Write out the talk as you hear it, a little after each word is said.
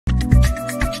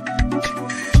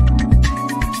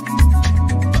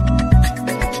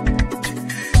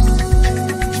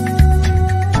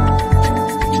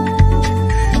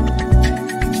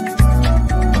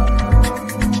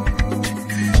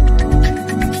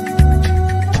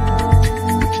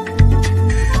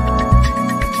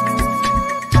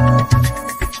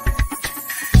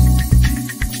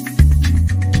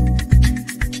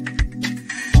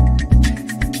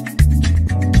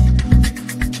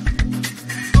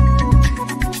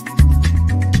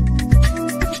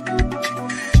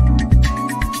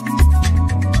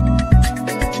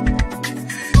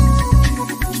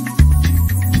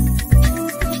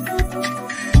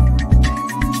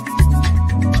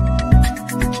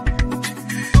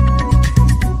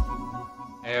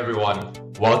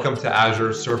Welcome to Azure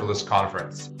Serverless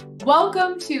Conference.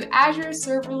 Welcome to Azure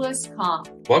Serverless Conf.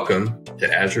 Welcome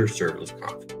to Azure Serverless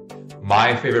Conf.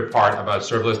 My favorite part about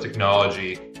serverless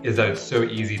technology is that it's so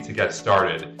easy to get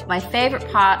started. My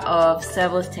favorite part of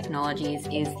serverless technologies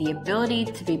is the ability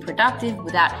to be productive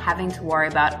without having to worry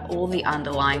about all the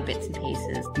underlying bits and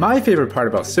pieces. My favorite part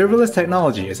about serverless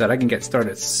technology is that I can get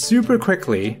started super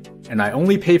quickly and I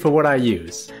only pay for what I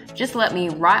use. Just let me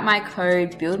write my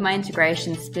code, build my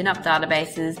integration, spin up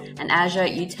databases, and Azure,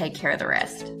 you take care of the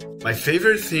rest. My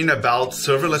favorite thing about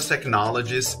serverless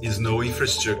technologies is no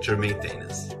infrastructure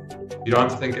maintenance. You don't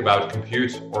have to think about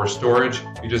compute or storage.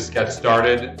 You just get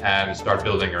started and start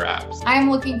building your apps. I am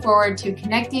looking forward to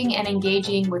connecting and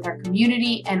engaging with our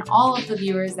community and all of the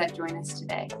viewers that join us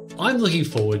today. I'm looking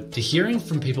forward to hearing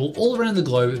from people all around the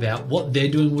globe about what they're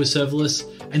doing with serverless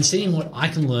and seeing what I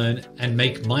can learn and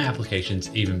make my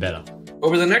applications even better.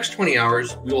 Over the next 20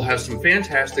 hours, we will have some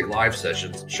fantastic live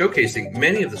sessions showcasing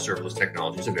many of the serverless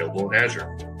technologies available in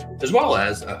Azure, as well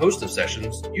as a host of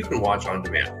sessions you can watch on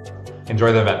demand.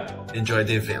 Enjoy the event. Enjoy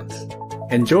the event.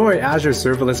 Enjoy Azure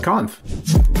Serverless Conf.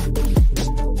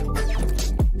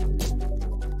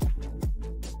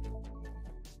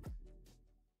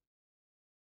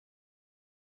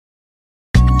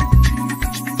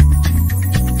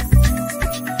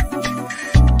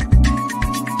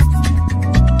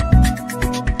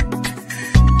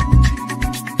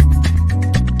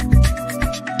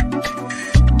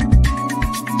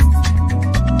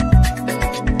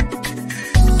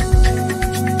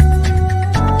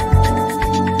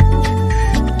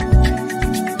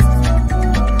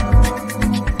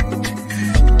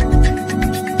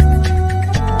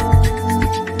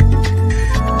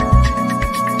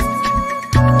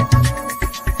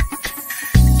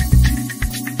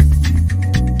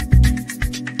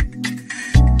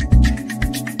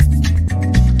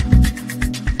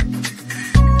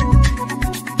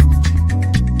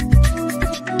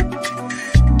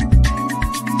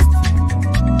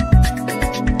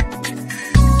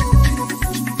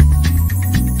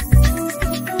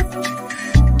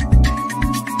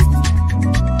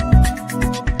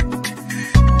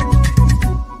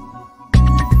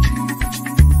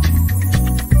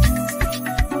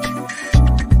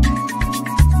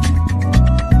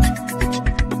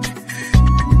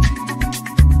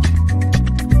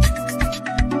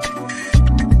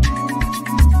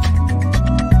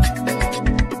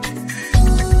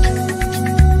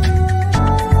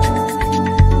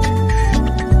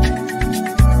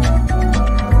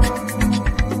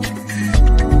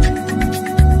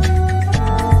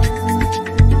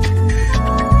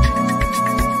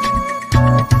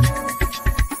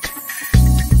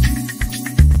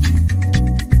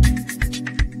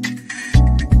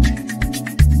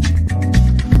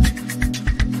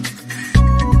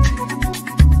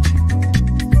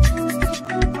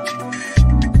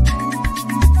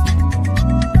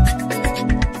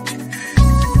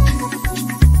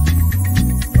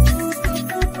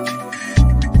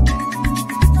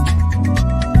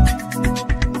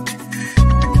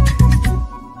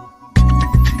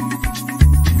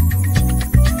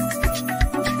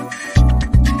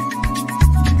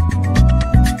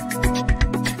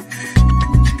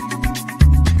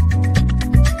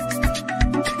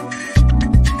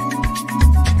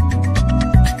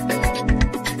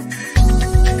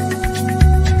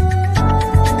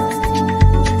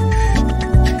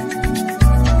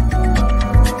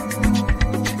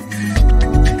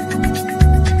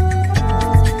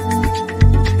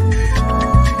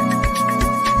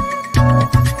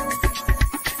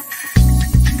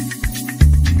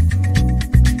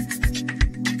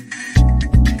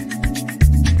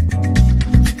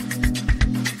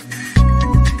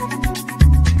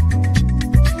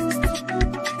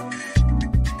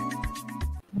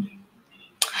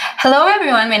 Hello,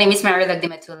 everyone. My name is Marilyn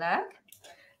Dimatulag.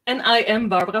 And I am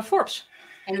Barbara Forbes.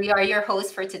 And we are your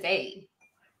hosts for today.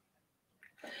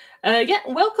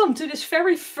 Welcome to this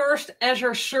very first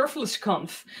Azure Serverless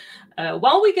Conf.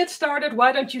 While we get started,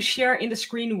 why don't you share in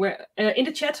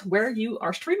the chat where you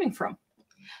are streaming from?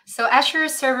 So Azure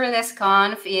Serverless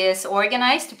Conf is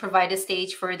organized to provide a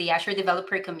stage for the Azure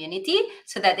developer community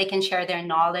so that they can share their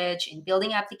knowledge in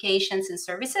building applications and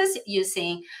services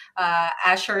using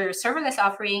Azure Serverless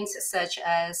offerings such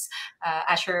as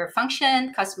Azure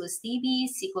Function, Cosmos DB,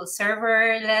 SQL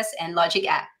Serverless, and Logic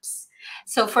Apps.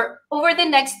 So for over the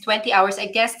next 20 hours, I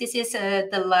guess this is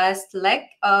the last leg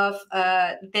of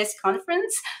this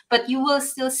conference, but you will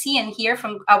still see and hear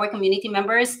from our community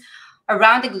members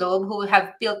around the globe who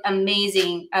have built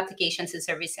amazing applications and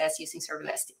services using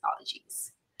serverless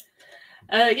technologies.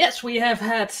 Yes, we have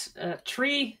had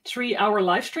three 3-hour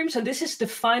live streams, and this is the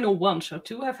final one. So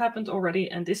 2 have happened already,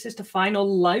 and this is the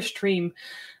final live stream.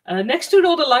 Next to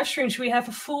all the live streams, we have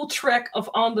a full track of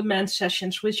on-demand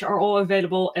sessions, which are all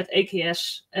available at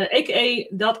aka.ms/Azure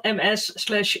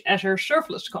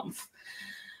Serverless Conf.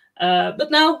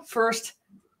 But now, first,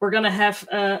 we're going to have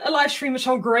a live stream with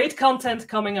some great content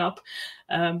coming up.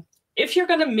 If you're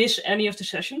going to miss any of the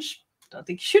sessions, I don't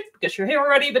think you should because you're here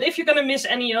already, but if you're going to miss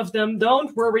any of them,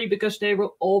 don't worry because they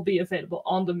will all be available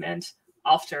on demand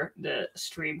after the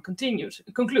stream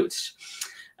concludes.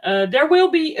 There will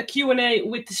be a Q&A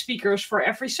with the speakers for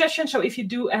every session, so if you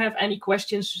do have any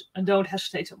questions, don't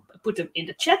hesitate to put them in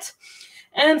the chat.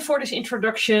 And for this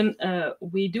introduction,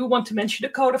 we do want to mention the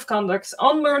code of conduct.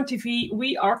 On Learn TV,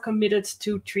 we are committed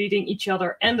to treating each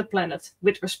other and the planet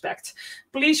with respect.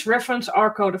 Please reference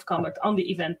our code of conduct on the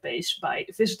event page by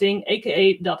visiting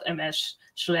aka.ms/Azure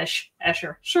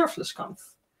Serverless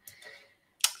Conf.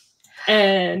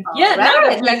 And yeah,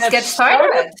 right, let's get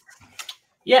started.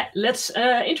 Yeah, let's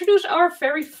introduce our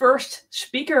very first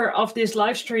speaker of this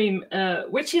live stream,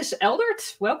 which is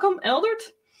Eldert. Welcome,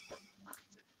 Eldert.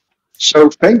 So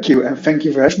thank you, and thank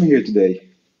you for having me here today.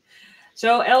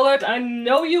 So Eldert, I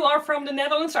know you are from the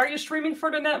Netherlands. Are you streaming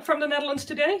from the Netherlands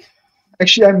today?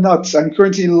 Actually, I'm not. I'm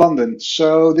currently in London.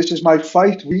 So this is my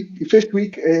fifth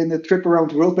week in a trip around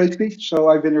the world, basically. So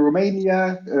I've been in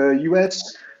Romania,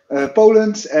 US,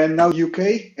 Poland, and now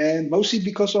UK. And mostly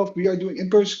because of we are doing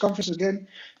in-person conferences again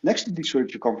next to these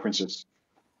virtual conferences.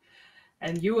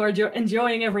 And you are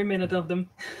enjoying every minute of them.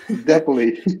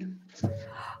 Definitely.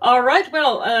 All right,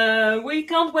 well, we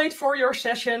can't wait for your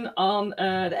session on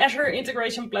the Azure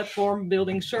integration platform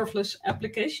building serverless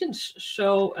applications.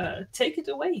 So take it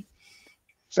away.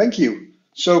 Thank you.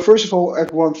 So first of all,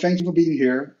 everyone, thank you for being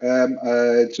here.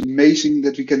 It's amazing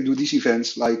that we can do these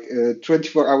events, like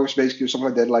 24 hours basically or something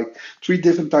like that, like 3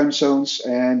 different time zones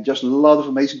and just a lot of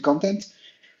amazing content.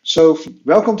 So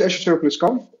welcome to Azure Serverless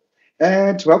Conf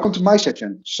and welcome to my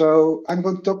session. So I'm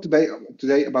going to talk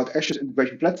today about Azure's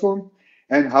integration platform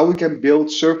and how we can build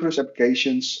serverless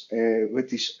applications with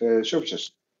these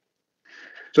services.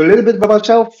 So a little bit about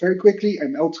myself, very quickly.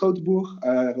 I'm Eldert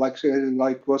Groteboer.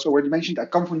 Like was already mentioned, I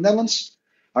come from the Netherlands.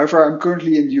 However, I'm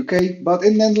currently in the UK, but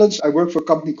in the Netherlands, I work for a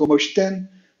company called Motion 10.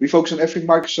 We focus on everything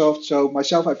Microsoft. So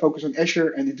myself, I focus on Azure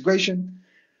and integration.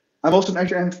 I'm also an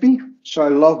Azure MVP, so I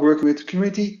love working with the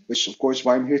community, which is of course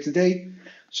why I'm here today.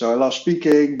 So I love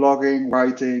speaking, blogging,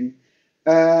 writing.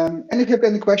 And if you have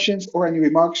any questions or any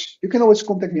remarks, you can always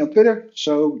contact me on Twitter.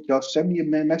 So just send me a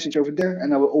message over there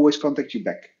and I will always contact you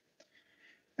back.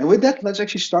 And with that, let's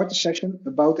actually start the session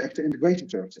about the Azure integration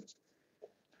services.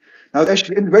 Now, the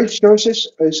Azure integration services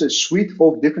is a suite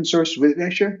of different services within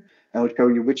Azure. I will show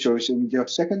you which service in just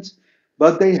a second.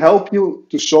 But they help you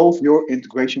to solve your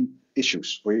integration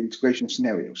issues or your integration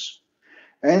scenarios.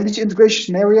 And these integration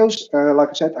scenarios, like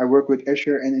I said, I work with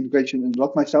Azure and integration a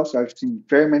lot myself, so I've seen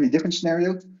very many different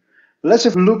scenarios. Let's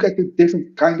have a look at the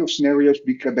different kind of scenarios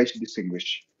we can basically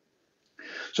distinguish.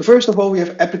 So first of all, we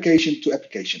have application to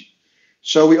application.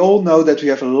 So we all know that we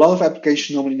have a lot of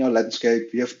applications normally in our landscape.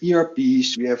 We have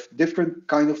ERPs, we have different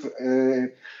kind of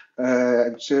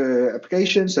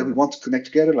applications that we want to connect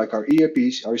together, like our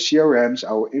ERPs, our CRMs,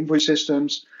 our invoice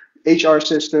systems, HR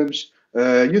systems,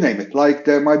 you name it. Like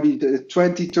there might be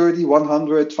 20, 30,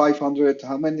 100, 500,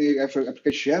 how many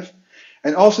applications you have.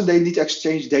 And also they need to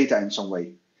exchange data in some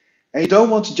way. And you don't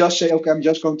want to just say, okay, I'm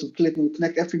just going to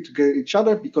connect everything to each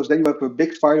other, because then you have a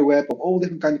big spider web of all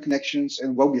different kind of connections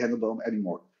and won't be handleable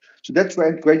anymore. So that's where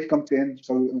integration comes in.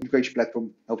 So integration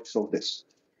platform helps solve this.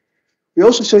 We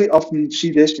also often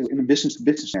see this in a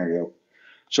business-to-business scenario.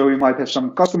 So we might have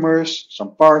some customers,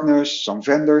 some partners, some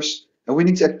vendors, and we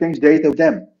need to exchange data with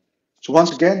them. So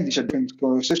once again, these are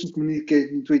different systems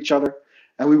communicating to each other,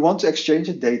 and we want to exchange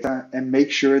the data and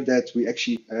make sure that we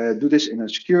actually do this in a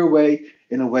secure way,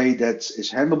 in a way that is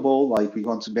handleable. Like we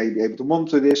want to be able to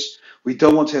monitor this. We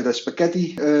don't want to have the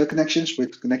spaghetti connections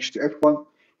with connection to everyone.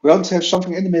 We want to have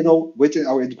something in the middle within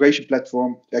our integration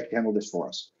platform to actually handle this for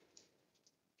us.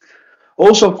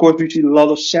 Also, of course, we see a lot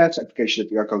of SaaS applications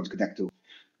that we are going to connect to.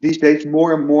 These days,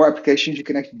 more and more applications you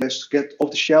can actually just get off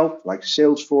the shelf, like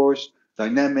Salesforce,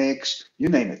 Dynamics, you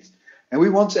name it. And we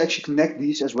want to actually connect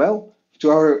these as well to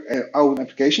our own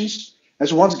applications. And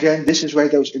so once again, this is where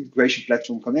those integration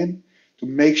platforms come in, to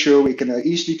make sure we can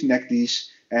easily connect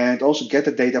these and also get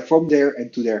the data from there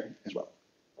and to there as well.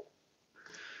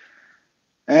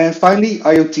 And finally,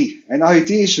 IoT. And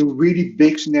IoT is a really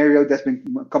big scenario that's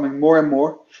been coming more and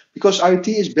more, because IoT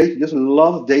is basically just a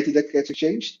lot of data that gets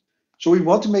exchanged. So we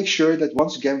want to make sure that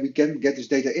once again, we can get this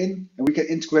data in and we can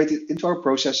integrate it into our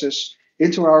processes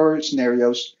into our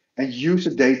scenarios and use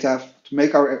the data to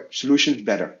make our solutions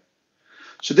better.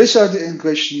 So these are the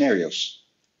integration scenarios.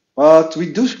 But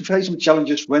we do face some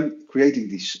challenges when creating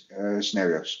these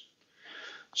scenarios.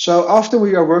 So often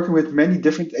we are working with many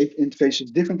different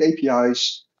interfaces, different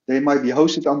APIs. They might be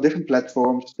hosted on different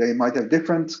platforms. They might have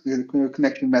different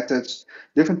connection methods,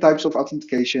 different types of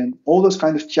authentication, all those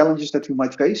kind of challenges that we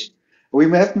might face. We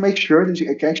may have to make sure that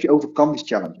we can actually overcome these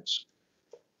challenges.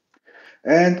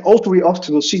 And also we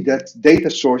often will see that data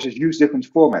sources use different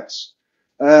formats.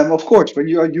 Of course, when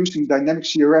you are using dynamic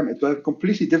CRM, it will have a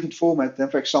completely different format than,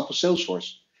 for example, Salesforce.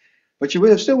 But you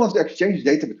will still want to exchange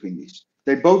data between these.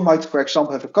 They both might, for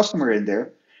example, have a customer in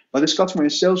there, but this customer in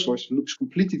Salesforce looks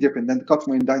completely different than the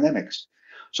customer in Dynamics.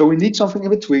 So we need something in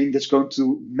between that's going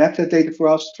to map that data for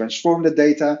us, transform the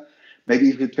data, maybe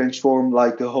even transform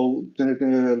like the whole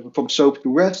from SOAP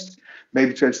to REST,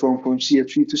 maybe transform from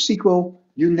CSV to SQL,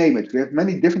 you name it. We have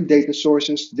many different data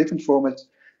sources, different formats.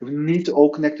 We need to all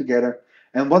connect together.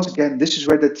 And once again, this is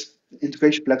where that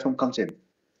integration platform comes in.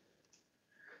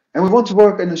 And we want to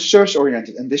work in a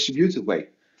source-oriented and distributed way.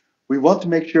 We want to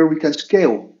make sure we can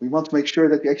scale. We want to make sure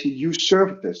that we actually use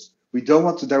services. We don't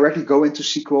want to directly go into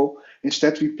SQL.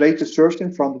 Instead, we place the service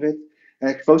in front of it and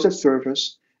expose that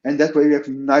service. And that way we have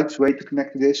a nice way to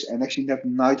connect to this and actually have a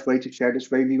nice way to share this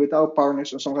maybe with our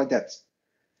partners or something like that.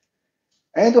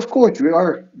 And of course,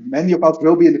 many of us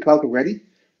will be in the cloud already,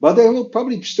 but there will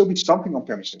probably still be something on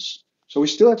premises. So we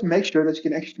still have to make sure that you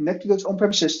can actually connect to those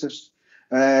on-premise systems,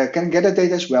 can get that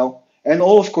data as well, and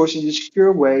all, of course, in a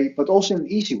secure way, but also in an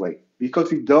easy way,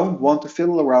 because we don't want to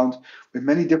fiddle around with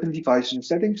many different devices and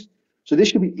settings. So this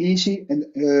should be easy and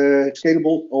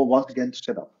scalable, all once again, to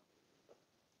set up.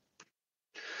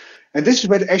 And this is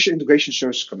where the Azure Integration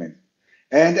Services come in.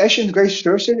 And Azure Integration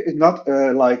Services is not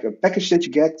like a package that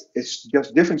you get, it's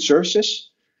just different services.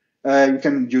 You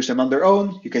can use them on their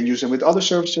own, you can use them with other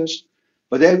services,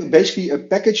 but they're basically a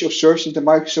package of services that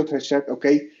Microsoft has said,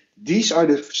 okay, these are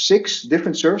the 6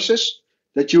 different services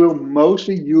that you will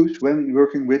mostly use when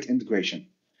working with integration.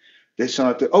 These are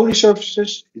not the only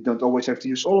services, you don't always have to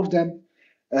use all of them.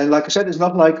 And like I said, it's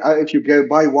not like if you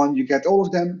buy one, you get all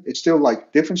of them. It's still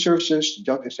like different services,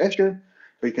 just as Azure.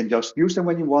 So you can just use them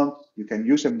when you want. You can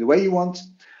use them the way you want.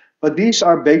 But these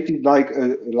are basically like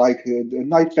a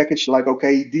nice package, like,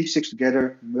 okay, these 6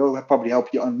 together will probably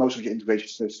help you on most of your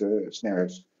integration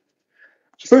scenarios.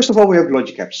 So first of all, we have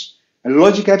Logic Apps. And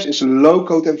Logic Apps is a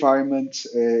low-code environment.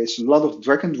 It's a lot of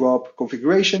drag and drop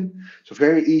configuration, so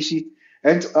very easy.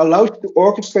 And allows you to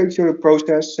orchestrate your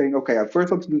process, saying, okay, I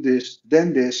first want to do this,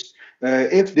 then this,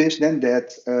 if this, then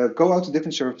that, go out to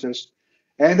different services.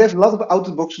 And there's a lot of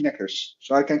out-of-the-box connectors.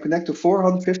 So I can connect to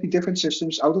 450 different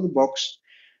systems out of the box.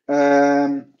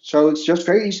 So it's just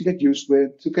very easy to get used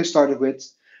with, to get started with,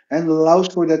 and allows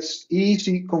for that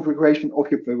easy configuration of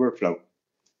your workflow.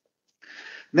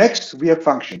 Next, we have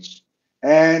functions.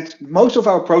 And most of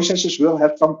our processes will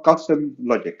have some custom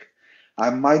logic. I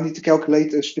might need to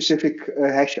calculate a specific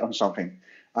hash on something.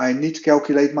 I need to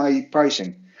calculate my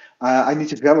pricing. I need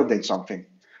to validate something.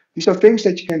 These are things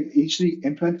that you can easily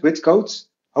implement with code,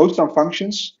 host some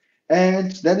functions,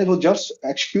 and then it will just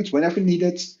execute whenever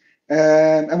needed.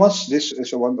 And once this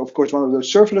is, of course, one of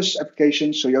those serverless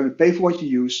applications, so you only pay for what you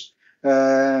use.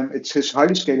 It's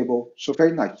highly scalable, so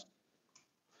very nice.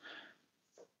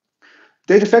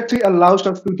 Data Factory allows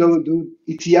us to do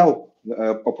ETL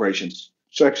operations.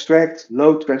 So extract,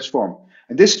 load, transform.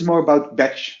 And this is more about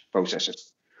batch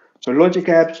processes. So Logic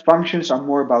Apps, functions are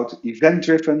more about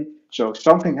event-driven. So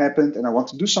something happened and I want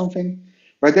to do something.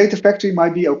 Where Data Factory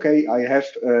might be, okay, I have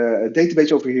a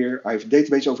database over here, I have a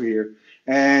database over here.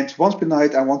 And once per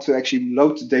night, I want to actually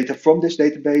load the data from this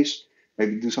database,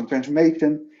 maybe do some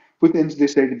transformation, put it into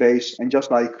this database, and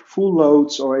just like full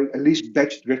loads or at least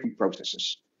batch-driven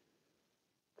processes.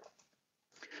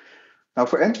 Now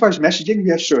for enterprise messaging, we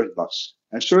have Service Bus.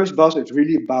 And Service Bus is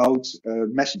really about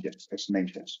messages, as the name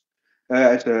says,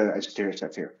 as the theory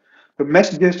says here. The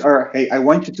messages are, hey, I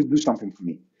want you to do something for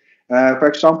me. For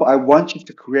example, I want you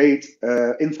to create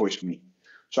an invoice for me.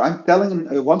 So I'm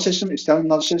telling one system is telling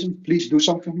another system, please do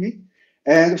something for me.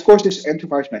 And of course, this is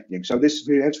enterprise messaging. So this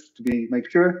has to be make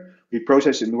sure we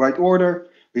process in the right order.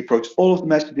 We process all of the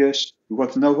messages. We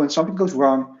want to know when something goes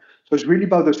wrong. So it's really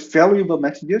about those valuable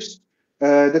messages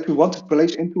that we want to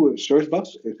place into a service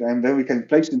bus, and then we can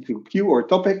place it into a queue or a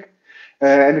topic.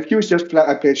 And the queue is just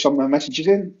I place some messages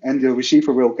in, and the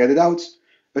receiver will get it out.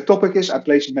 The topic is I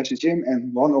place a message in,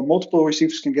 and one or multiple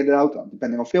receivers can get it out,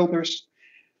 depending on filters.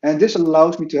 And this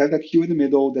allows me to have that queue in the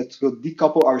middle that will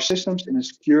decouple our systems in a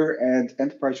secure and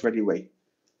enterprise-ready way.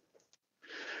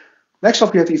 Next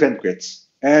up, we have Event Grid.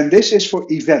 And this is for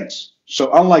events. So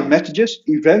unlike messages,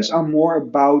 events are more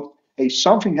about, hey,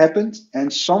 something happened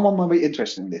and someone might be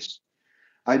interested in this.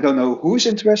 I don't know who's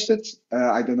interested.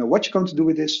 I don't know what you're going to do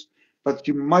with this, but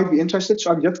you might be interested.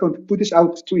 So I'm just going to put this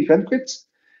out to EventGrid.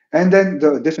 And then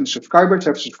the different subscribers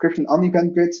have subscription on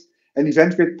EventGrid, and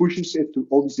EventGrid pushes it to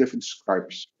all these different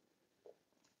subscribers.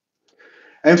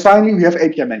 And finally, we have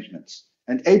API management.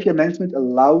 And API management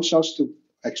allows us to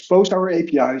expose our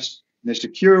APIs in a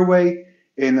secure way,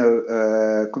 in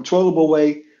a controllable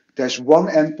way. There's one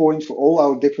endpoint for all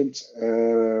our different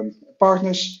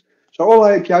partners. So all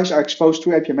our APIs are exposed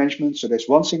to API management. So there's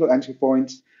one single entry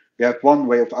point. We have one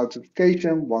way of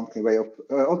authentication, one way of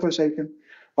authorization.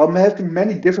 While we have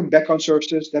many different background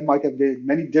services that might have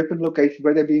many different locations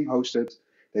where they're being hosted.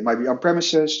 They might be on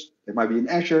premises, they might be in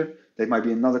Azure, they might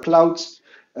be in another cloud.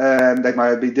 They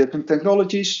might be different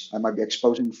technologies. I might be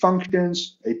exposing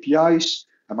functions, APIs.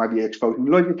 I might be exposing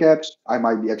logic apps. I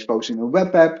might be exposing a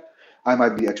web app. I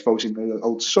might be exposing an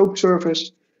old SOAP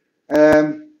service.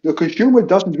 The consumer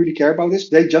doesn't really care about this.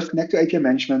 They just connect to API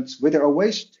management with their own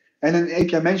ways. And in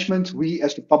API management, we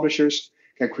as the publishers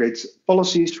can create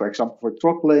policies, for example, for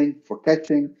throttling, for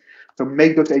caching, to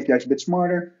make those APIs a bit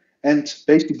smarter and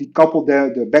basically decouple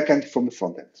the backend from the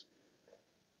front end.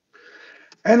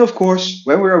 And of course,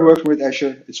 when we are working with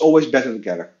Azure, it's always better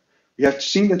together. We have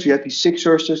seen that we have these 6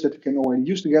 services that we can already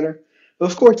use together. But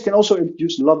of course, you can also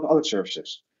introduce a lot of other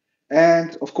services.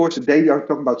 And of course, today we are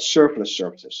talking about serverless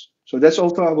services. So that's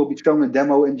also, I will be showing a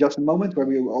demo in just a moment where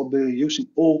we will all be using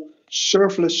all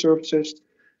serverless services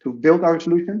to build our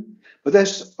solution. But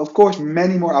there's, of course,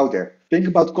 many more out there. Think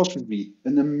about Cosmos,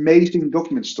 an amazing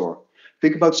document store.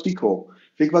 Think about SQL.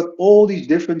 Think about all these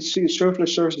different serverless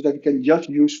services that we can just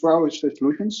use for our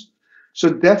solutions. So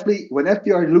definitely, whenever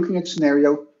you are looking at a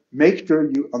scenario, make sure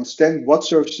you understand what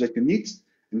services that you need,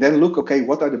 and then look, okay,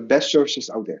 what are the best services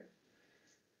out there?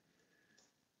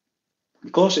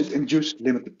 Because it introduces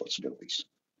limited possibilities.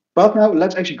 But now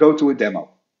let's actually go to a demo.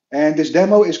 And this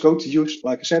demo is going to use,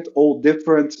 like I said, all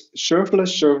different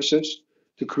serverless services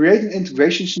to create an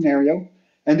integration scenario.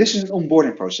 And this is an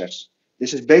onboarding process.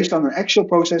 This is based on an actual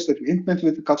process that we implement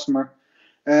with the customer.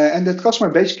 And the customer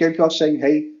basically came to us saying,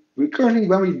 hey,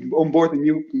 when we onboard a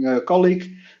new colleague,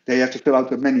 they have to fill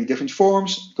out many different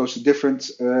forms. It goes to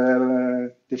different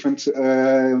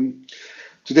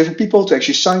people to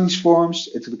actually sign these forms.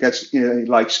 It gets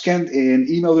like scanned in,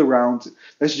 emailed around.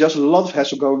 There's just a lot of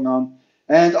hassle going on.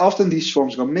 And often these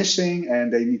forms go missing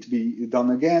and they need to be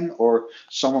done again, or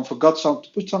someone forgot to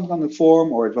put something on the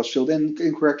form, or it was filled in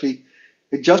incorrectly.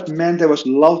 It just meant there was a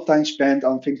lot of time spent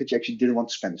on things that you actually didn't want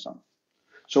to spend this on.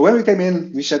 So when we came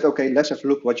in, we said, okay, let's have a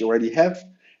look what you already have,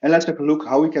 and let's have a look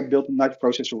how we can build a nice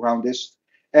process around this.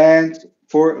 And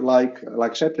for like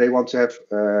I said, they want to have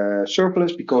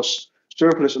serverless because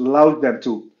serverless allows them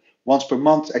to once per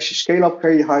month actually scale up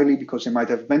very highly because they might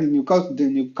have many new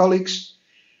colleagues.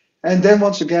 And then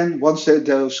once again, once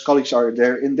those colleagues are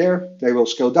there, they will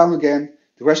scale down again.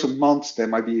 The rest of the month, there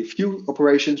might be a few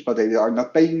operations, but they are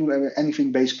not paying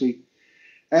anything basically.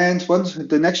 And once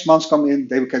the next months come in,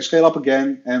 they can scale up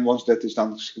again. And once that is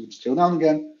done, scale down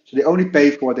again. So they only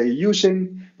pay for what they're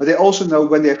using, but they also know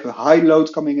when they have a high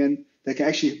load coming in, they can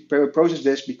actually process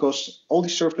this because all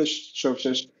these serverless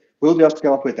services will just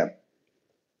scale up with them.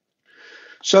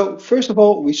 So first of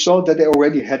all, we saw that they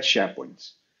already had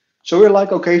SharePoint. So we're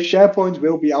like, okay, SharePoint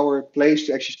will be our place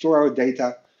to actually store our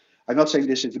data. I'm not saying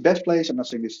this is the best place. I'm not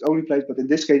saying this is the only place, but in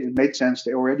this case, it made sense.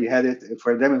 They already had it.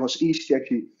 For them, it was easy to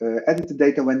actually edit the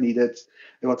data when needed.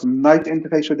 It was a nice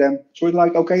interface for them. So we're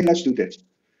like, okay, let's do this.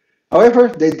 However,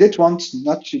 they did want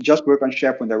not to just work on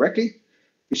SharePoint directly.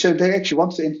 We said they actually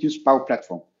want to introduce Power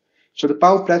Platform. So the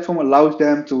Power Platform allows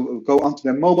them to go onto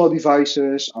their mobile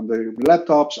devices, on their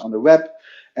laptops, on the web,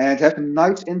 and have a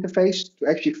nice interface to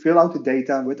actually fill out the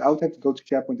data without having to go to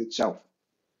SharePoint itself.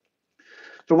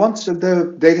 So once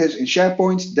the data is in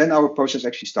SharePoint, then our process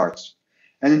actually starts.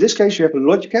 And in this case, you have a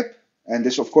logic app, and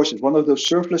this, of course, is one of those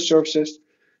serverless services.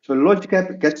 So the logic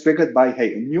app gets triggered by,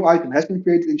 hey, a new item has been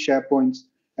created in SharePoint,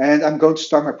 and I'm going to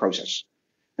start my process.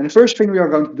 And the first thing we are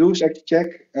going to do is actually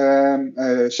check,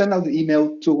 send out the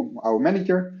email to our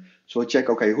manager. So we'll check,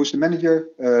 okay, who's the manager,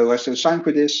 who has to sign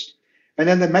for this. And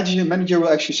then the manager will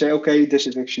actually say, okay, this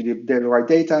is actually the right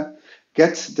data.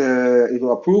 It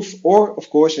will approve, or of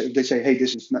course, if they say, hey,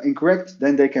 this is not incorrect,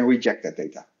 then they can reject that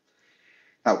data.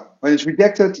 Now, when it's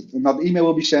rejected, another email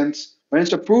will be sent. When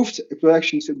it's approved, it will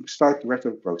actually start the rest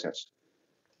of the process.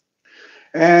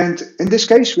 And in this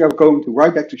case, we are going to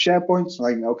write back to SharePoint,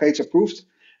 like, okay, it's approved.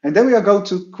 And then we are going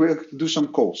to do some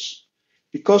calls.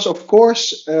 Because, of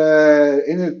course,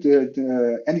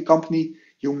 in any company,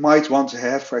 You might want to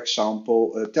have, for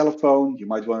example, a telephone, you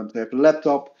might want to have a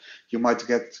laptop, you might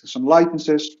get some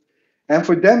licenses. And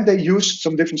for them, they use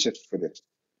some different systems for this.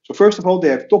 So first of all, they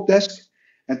have Top Desk,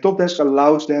 and Top Desk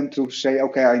allows them to say,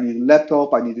 okay, I need a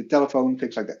laptop, I need a telephone,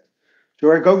 things like that. So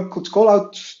we're going to call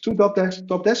out to Top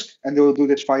Desk, and they will do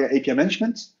this via API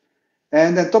management.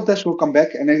 And then Top Desk will come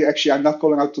back, and actually I'm not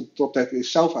calling out to Top Desk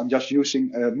itself, I'm just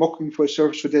using mocking for a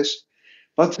service for this.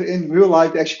 But in real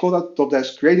life, they actually called out Top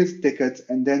Desk, created a ticket,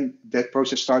 and then that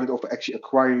process started of actually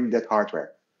acquiring that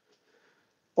hardware.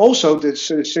 Also, this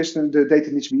system, the data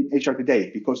needs to be in HR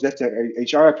today because that's their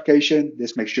HR application.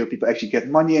 This makes sure people actually get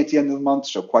money at the end of the month,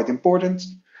 so quite important.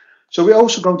 So we're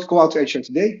also going to call out to HR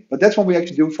today, but that's what we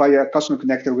actually do via customer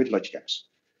connector with logic apps.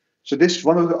 So this is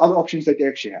one of the other options that they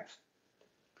actually have.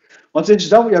 Once this is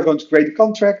done, we are going to create a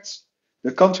contract.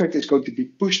 The contract is going to be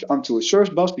pushed onto a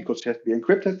service bus because it has to be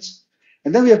encrypted.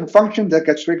 And then we have a function that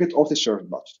gets triggered off the service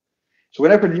bus. So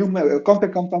whenever a new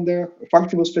contract comes on there, a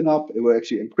function will spin up, it will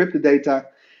actually encrypt the data,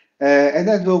 and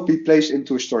then it will be placed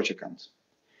into a storage account.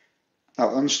 Now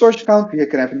on the storage account, we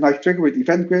can have a nice trigger with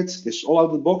event grid. This is all out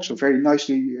of the box, so very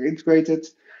nicely integrated.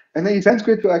 And the event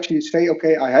grid will actually say,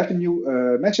 okay, I have a new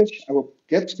message, I will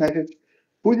get this message,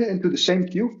 put it into the same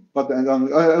queue, but in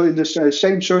the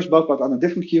same service bus, but on a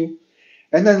different queue.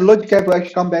 And then Logic App will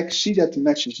actually come back, see that the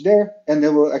message is there, and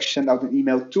then we'll actually send out an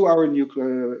email to our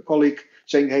new colleague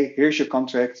saying, hey, here's your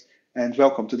contract, and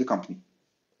welcome to the company.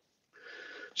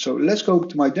 So let's go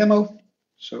to my demo.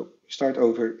 So start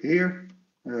over here.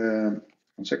 1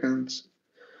 second.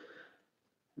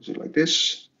 Is it like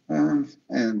this?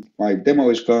 And my demo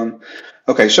is gone.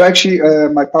 Okay, so actually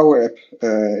my Power App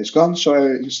is gone. So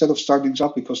instead of starting this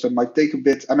up, because that might take a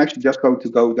bit, I'm actually just going to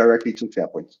go directly to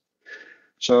SharePoint.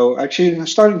 So actually I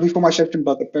started before my session,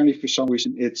 but apparently for some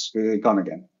reason it's gone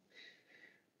again.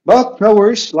 But no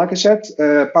worries, like I said,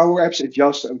 Power Apps is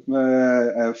just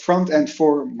a front end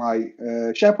for my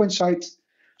SharePoint site.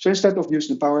 So instead of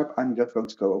using the Power App, I'm just going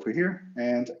to go over here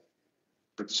and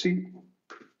let's see.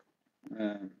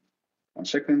 1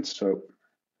 second, so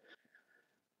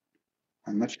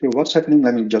I'm not sure what's happening.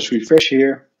 Let me just refresh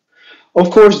here. Of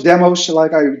course, demos,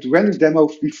 like I ran this demo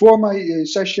before my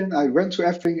session, I went through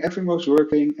everything was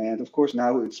working. And of course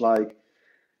now it's like,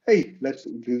 hey, let's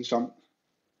do some.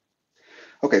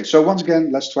 Okay, so once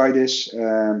again, let's try this.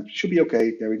 Should be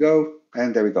okay. There we go.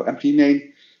 And there we go. Empty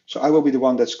name. So I will be the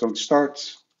one that's going to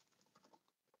start.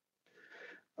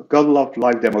 I've got a lot of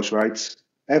live demos, right?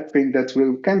 Everything that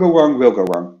can go wrong will go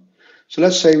wrong. So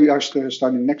let's say we are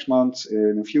starting next month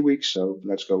in a few weeks. So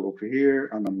let's go over here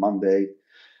on a Monday.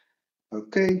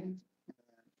 Okay.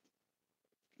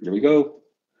 Here we go.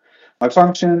 My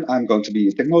function, I'm going to be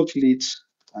a technology lead.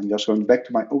 I'm just going back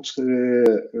to my old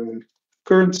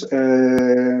current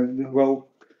role.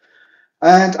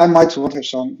 And I might want to have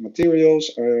some materials.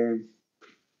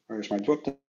 Where's my drop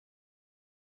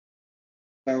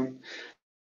down?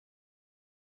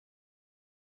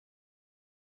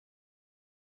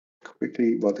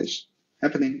 Quickly, what is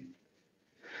happening?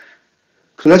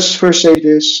 So let's first save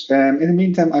this. In the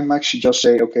meantime, I'm actually just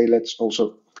say, okay, let's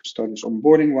also start this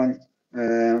onboarding one.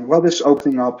 While this is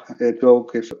opening up, it will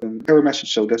give an error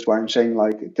message. So that's why I'm saying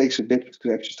like it takes a bit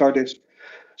to actually start this.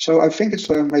 So I think it's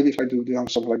maybe if I do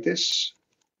something like this.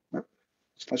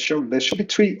 It's not showing. There should be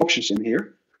 3 options in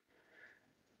here.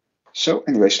 So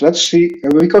anyways, let's see,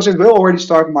 because it will already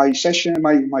start my session,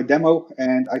 my demo,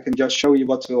 and I can just show you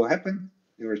what will happen.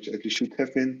 Or at least should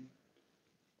have been.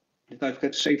 Did I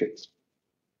forget to save it?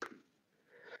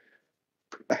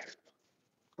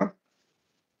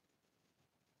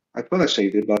 I thought I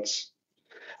saved it, but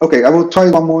okay, I will try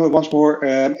once more.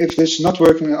 If this is not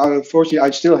working, unfortunately, I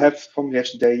still have from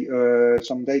yesterday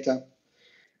some data.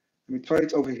 Let me try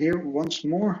it over here once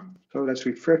more. So let's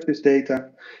refresh this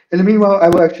data. In the meanwhile, I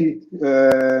will actually,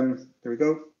 there we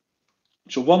go.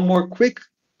 So one more quick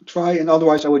try, and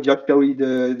otherwise I will just show you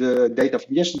the data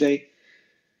from yesterday.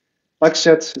 Like I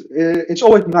said, it's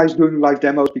always nice doing live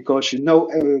demos because you know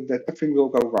that everything will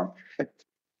go wrong.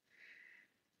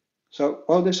 So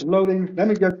while this is loading, let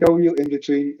me just show you in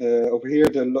between over here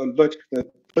the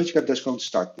logic app that's going to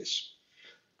start this.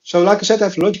 So like I said, I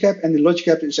have logic app, and the logic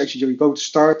app is actually going to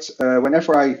start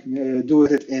whenever I do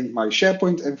it in my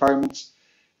SharePoint environment,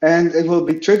 and it will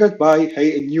be triggered by,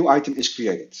 hey, a new item is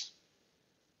created.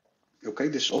 Okay,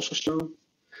 this is also slow.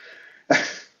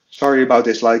 Sorry about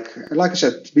this. Like I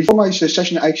said, before my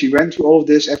session, I actually ran through all of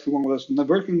this. Everyone was not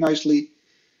working nicely,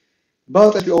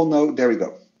 but as we all know, there we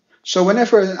go. So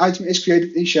whenever an item is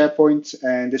created in SharePoint,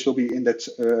 and this will be in that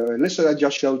list that I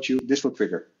just showed you, this will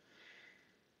trigger.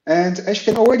 And as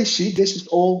you can already see, this is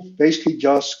all basically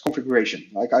just configuration.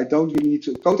 Like I don't really need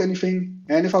to code anything.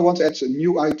 And if I want to add a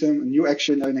new item, a new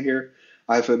action in here,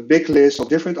 I have a big list of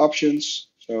different options.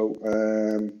 So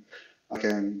I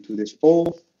can do this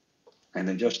all and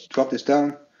then just drop this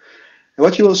down. And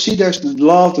what you will see, there's a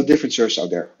lot of different services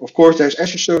out there. Of course, there's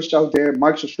Azure services out there,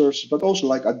 Microsoft services, but also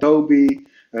like Adobe,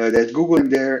 there's Google in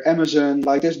there, Amazon,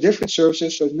 like there's different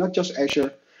services. So it's not just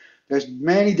Azure. There's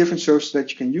many different services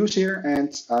that you can use here, and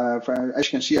as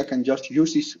you can see, I can just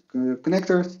use these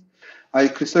connectors. I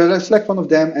could select one of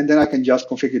them, and then I can just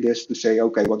configure this to say,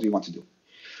 okay, what do you want to do?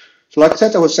 So like I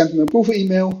said, I will send an approval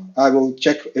email. I will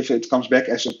check if it comes back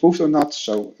as approved or not.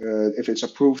 So if it's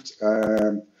approved,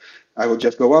 I will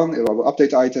just go on. I will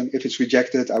update the item. If it's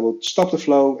rejected, I will stop the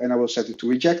flow, and I will set it to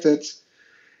rejected.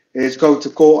 It's going to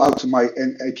call out to my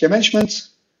API management.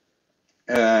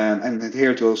 And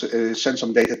here it will send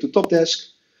some data to top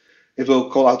desk. It will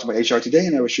call out to my HR today,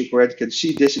 and I will already can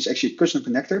see this is actually a custom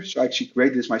connector. So I actually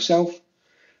created this myself.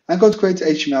 I'm going to create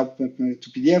HTML to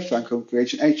PDF. I'm going to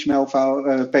create an HTML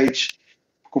file page,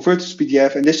 convert it to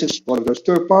PDF, and this is one of those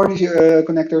third-party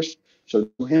connectors. So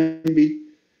Himby,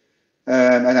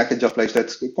 and I can just place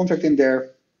that contract in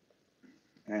there,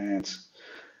 and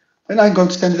then I'm going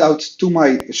to send it out to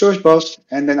my source bus,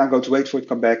 and then I'm going to wait for it to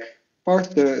come back. Parse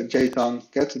the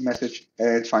JSON, get the message,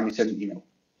 and finally send an email.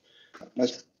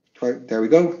 Let's try. There we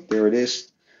go. There it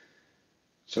is.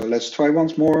 So let's try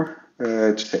once more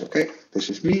to say, okay,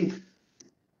 this is me.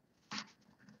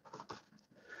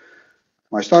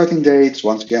 My starting dates.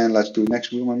 Once again, let's do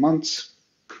next month.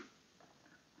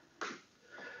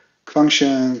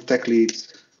 Function, tech lead.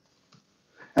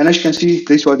 And as you can see,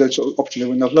 these were the options that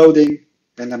were not loading.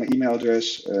 And then my email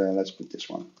address. Let's put this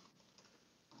one.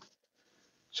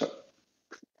 So.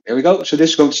 There we go. So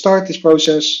this is going to start this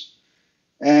process,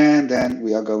 and then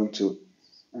we are going to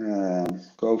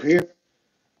go over here.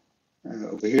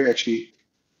 Actually,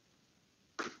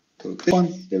 to this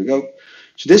one. There we go.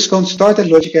 So this is going to start that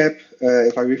logic app.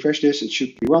 If I refresh this, it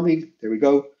should be running. There we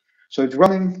go. So it's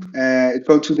running. It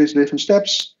goes through these different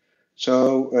steps.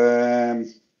 So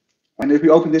and if we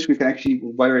open this, we can actually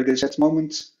violate this at the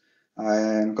moment.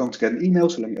 I'm going to get an email.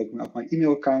 So let me open up my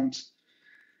email account.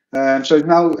 So it's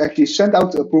now actually sent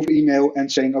out a approval email and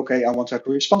saying, okay, I want to have a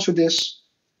response for this.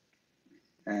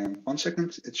 And 1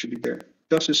 second, it should be there.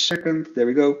 Just a second. There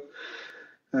we go.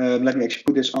 Let me actually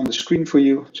put this on the screen for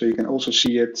you so you can also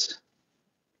see it.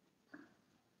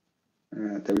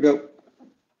 There we go.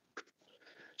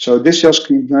 So this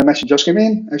message just came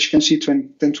in. As you can see,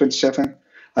 1027.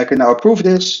 I can now approve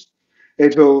this.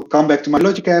 It will come back to my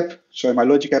logic app. So in my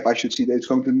logic app, I should see that it's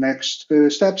going to the next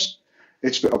steps.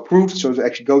 It's approved, so it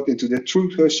actually goes into the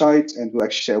truth site and will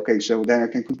actually say, okay, so then I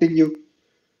can continue.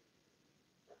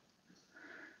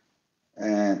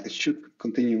 And it should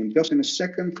continue just in a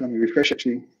second. Let me refresh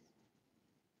actually.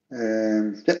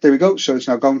 Yeah, there we go. So it's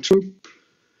now going through.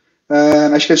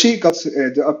 As you can see, it got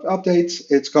the update.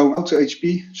 It's going out to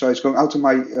HP. So it's going out to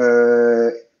my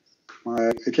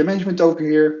API management over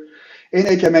here. In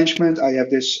API management, I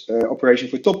have this operation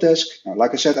for top desk. Now,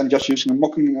 like I said, I'm just using a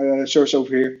mocking service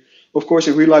over here. Of course,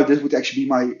 in real life, this would actually be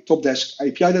my top desk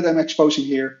API that I'm exposing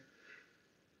here.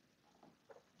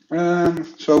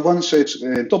 So once it's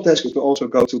in top desk, it will also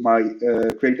go to my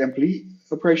create employee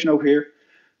operation over here.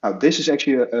 Now, this is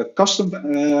actually a custom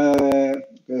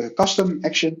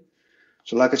action.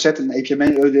 So like I said, in API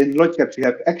in logic apps, we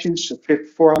have actions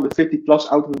 450 plus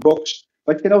out of the box,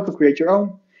 but you can also create your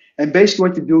own. And basically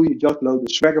what you do, you just load a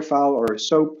Swagger file or a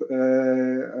SOAP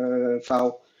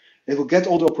file. It will get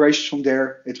all the operations from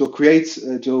there. It will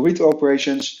it will read the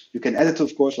operations. You can edit,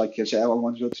 of course, like you say, I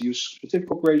want to use specific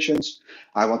operations.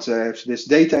 I want to have this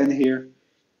data in here.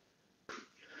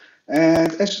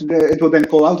 And it will then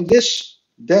call out to this.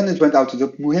 Then it went out to the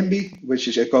Muhimbi, which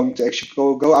is going to actually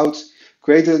go out,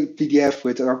 create a PDF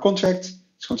with our contract.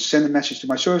 It's going to send a message to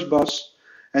my source bus.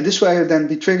 And this will then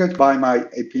be triggered by my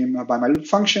APM, by my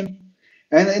function.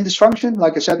 And in this function,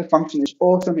 like I said, the function is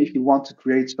awesome if you want to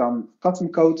create some custom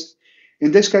code.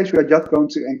 In this case, we are just going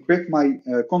to encrypt my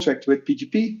contract with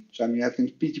PGP. So I'm having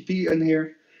PGP in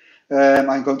here.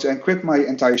 I'm going to encrypt my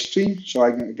entire stream. So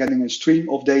I'm getting a stream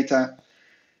of data.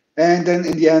 And then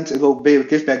in the end, it will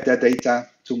give back that data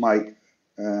to my,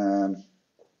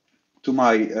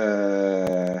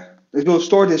 it will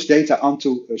store this data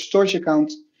onto a storage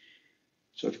account.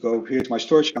 So if you go here to my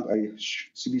storage account, I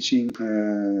should be seeing,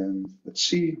 let's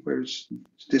see, where's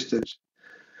this?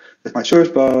 That's my source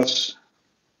bus.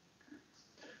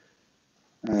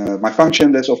 My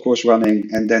function that's of course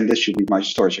running, and then this should be my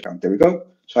storage account. There we go.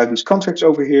 So I have these contracts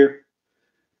over here.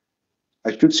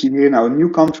 I should see here now a new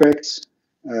contract.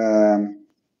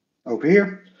 over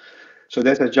here. So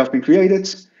that has just been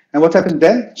created. And what happens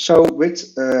then? So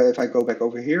with, if I go back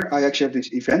over here, I actually have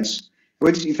these events.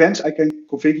 With these events, I can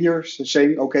configure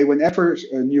saying, okay, whenever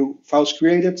a new file is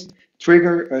created,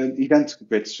 trigger an event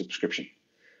grid subscription.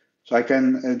 So I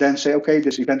can then say, okay,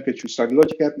 this event grid should start a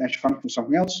logic app and actually function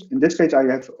something else. In this case, I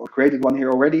have created one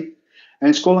here already, and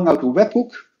it's calling out a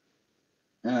webhook.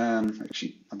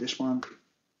 Actually, not this one.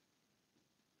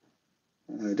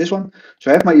 This one.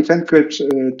 So I have my event grid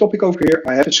topic over here.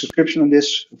 I have a subscription on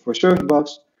this for service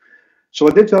bus. So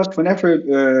what this does,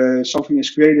 whenever something is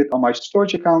created on my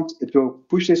storage account, it will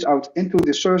push this out into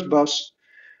the service bus.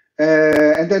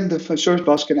 And then the service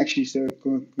bus can actually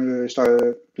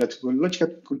start, let logic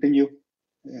app continue.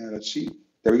 Let's see,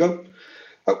 there we go.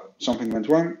 Oh, something went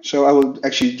wrong. So I will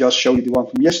actually just show you the one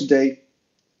from yesterday.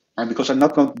 And because I'm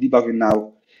not going to debug it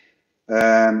now,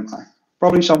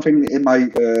 probably something in my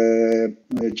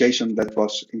JSON that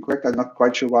was incorrect. I'm not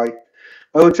quite sure why.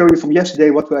 I will show you from yesterday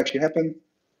what will actually happen.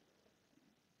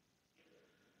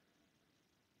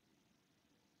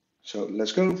 So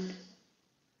let's go.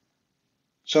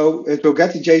 So it will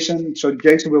get the JSON. So the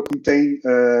JSON will contain,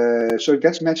 so it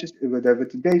gets matches with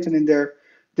the JSON in there.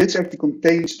 This actually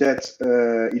contains that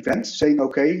event saying,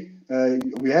 okay,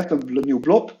 we have the new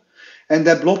blob, and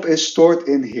that blob is stored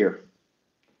in here.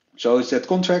 So it's that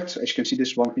contract. As you can see,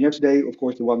 this one from yesterday. Of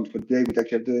course, the one for today, we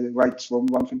actually have the right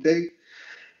one from today.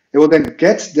 It will then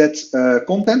get that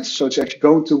content. So it's actually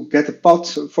going to get a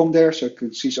path from there. So it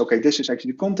can see, okay, this is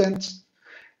actually the content.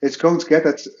 It's going to get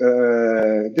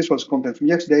that, this was content from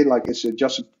yesterday, like it's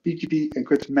just a PGP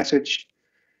encrypted message.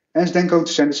 And it's then going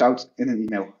to send this out in an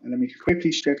email. And let me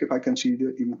quickly check if I can see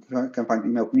the email, if I can find the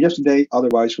email from yesterday.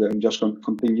 Otherwise, I'm just going to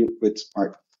continue with my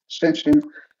extension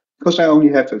because I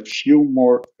only have a few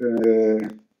more, a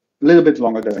little bit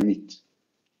longer than I need.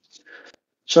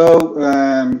 So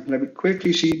let me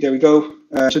quickly see, there we go.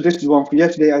 So this is the one from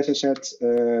yesterday, as I said.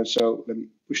 So let me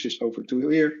push this over to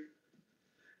here.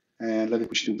 And let me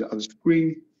push to the other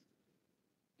screen.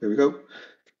 There we go.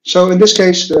 So in this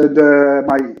case,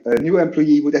 my new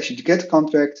employee would actually get the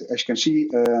contract. As you can see,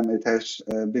 it has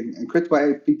been encrypted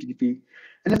by PGP.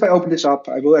 And if I open this up,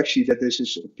 I will actually that this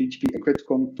is a PGP encrypted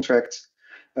contract.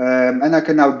 And I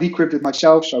can now decrypt it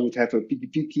myself. So I would have a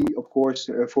PGP key, of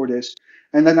course, for this.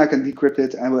 And then I can decrypt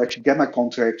it and will actually get my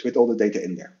contract with all the data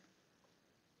in there.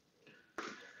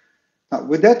 Now,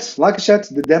 with that, like I said,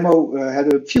 the demo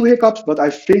had a few hiccups, but I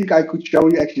think I could show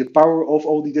you actually the power of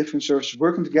all the different services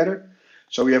working together.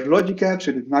 So we have Logic Apps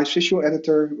with a nice visual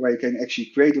editor where you can actually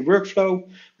create a workflow.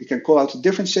 We can call out to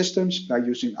different systems by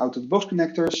using out-of-the-box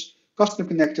connectors, custom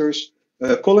connectors,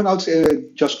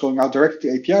 just calling out directly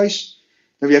to APIs.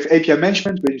 Then we have API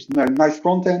management, which is a nice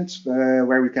front end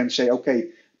where we can say, okay,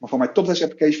 for my top desk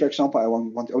application, for example, I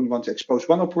only want to expose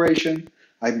one operation.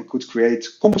 I could create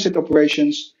composite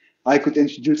operations. I could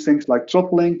introduce things like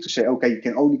throttling to say, okay, you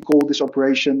can only call this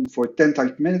operation for 10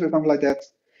 times per minute or something like that.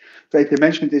 So API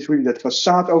management is really that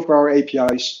facade over our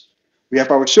APIs. We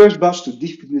have our service bus to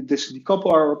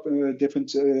decouple our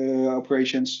different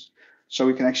operations. So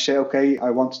we can actually say, okay,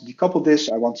 I want to decouple this.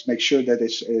 I want to make sure that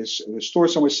this is stored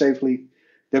somewhere safely.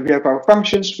 Then we have our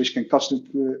functions, which can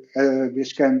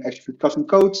execute custom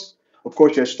code. Of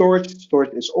course, we have storage.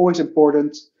 Storage is always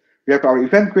important. We have our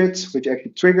event grid, which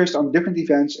actually triggers on different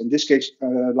events. In this case,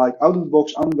 like out of the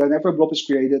box, whenever a blob is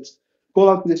created, call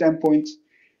out to this endpoint.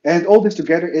 And all this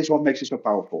together is what makes it so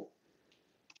powerful.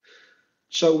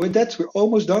 So with that, we're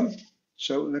almost done.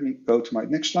 So let me go to my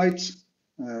next slide.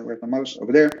 Where's my mouse?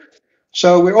 Over there.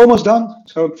 So we're almost done.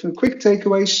 So quick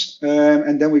takeaways,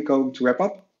 and then we go to wrap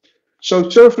up. So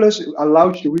serverless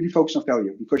allows you to really focus on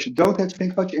value because you don't have to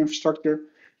think about your infrastructure.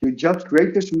 You just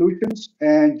create the solutions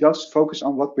and just focus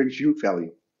on what brings you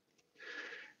value.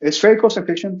 It's very cost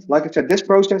efficient. Like I said, this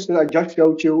process that I just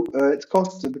showed you, it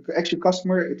costs the actual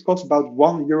customer, it costs about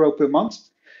 €1 per month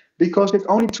because it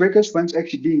only triggers when it's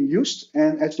actually being used.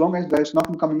 And as long as there's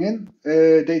nothing coming in,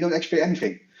 they don't actually pay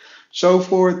anything. So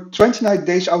for 29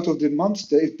 days out of the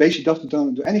month, it basically doesn't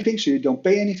do anything, so you don't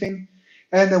pay anything.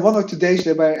 And then 1 or 2 days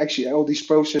where actually all these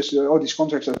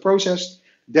contracts are processed,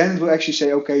 then it will actually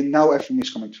say, okay, now everything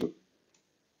is coming through.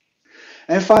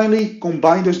 And finally,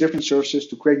 combine those different services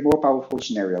to create more powerful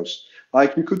scenarios.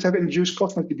 Like you could have introduced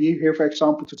Cosmos DB here, for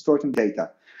example, to store some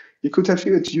data. You could have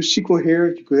introduced SQL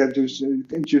here. You could have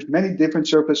introduced many different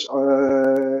services,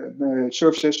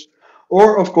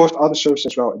 or of course other services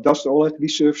as well. It doesn't all have to be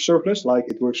serverless. Like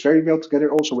it works very well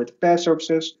together also with PaaS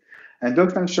services and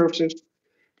those kind of services.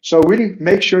 So really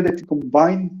make sure that you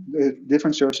combine the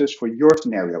different services for your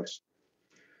scenarios.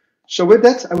 So with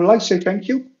that, I would like to say thank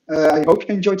you. I hope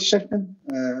you enjoyed the session.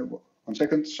 1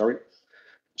 second, sorry.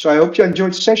 So I hope you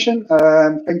enjoyed the session.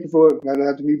 Thank you for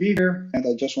letting me be here. And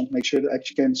I just want to make sure that I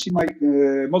actually can see my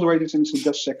moderators in just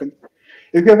a second.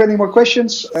 If you have any more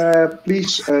questions,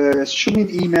 please shoot me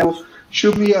an email,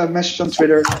 shoot me a message on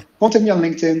Twitter, contact me on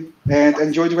LinkedIn, and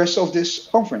enjoy the rest of this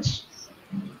conference.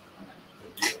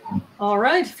 All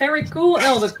right, very cool,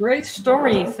 Elder. Great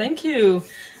story. Thank you.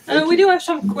 We do have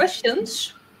some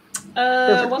questions.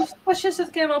 One of the questions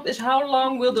that came up is how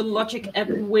long will the Logic app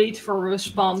wait for a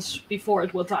response before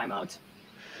it will time out?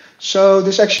 So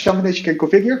this actually something that you can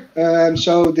configure.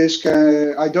 So this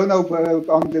I don't know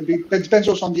it depends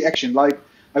also on the action. Like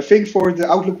I think for the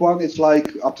Outlook one, it's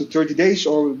like up to 30 days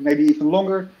or maybe even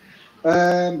longer.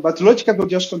 But the Logic app will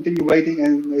just continue waiting,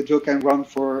 and it can run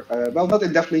for well, not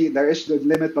indefinitely. There is the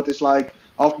limit, but it's like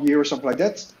half a year or something like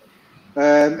that.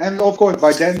 And of course,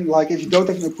 by then, like if you don't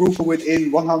have an approval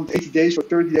within 180 days or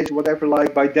 30 days or whatever,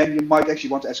 like by then you might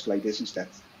actually want to escalate this instead.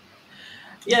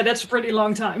 Yeah, that's a pretty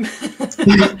long time.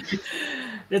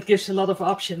 That gives a lot of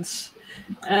options.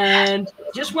 And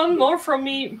just one more from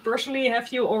me personally.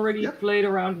 Have you already played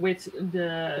around with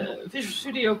the Visual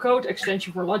Studio Code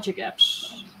extension for Logic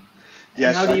apps?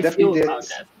 Yes, how do you feel about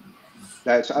that?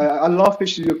 Yes, I love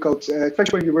Visual Studio Code,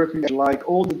 especially when you're working at like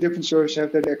all the different servers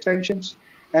have their extensions.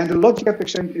 And the Logic app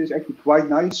extension is actually quite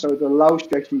nice, so it allows you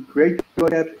to actually create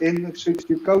your app in Visual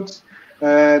Studio Code.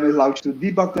 It allows you to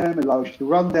debug them, it allows you to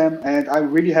run them, and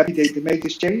I'm really happy they made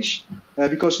this change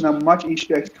because it's now much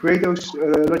easier to actually create those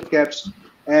Logic apps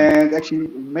and actually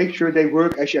make sure they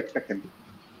work as you expect them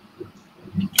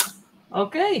to.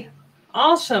 Okay,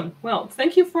 awesome. Well,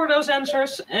 thank you for those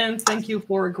answers, and thank you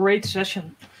for a great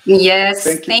session. Yes,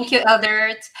 thank you,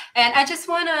 Eldert. And I just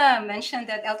want to mention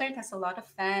that Eldert has a lot of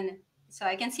fans. So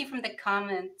I can see from the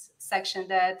comment section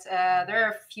that there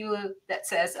are a few that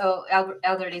says, "Oh,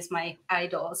 Eldert is my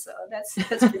idol." So that's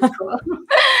pretty cool.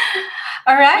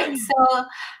 All right, so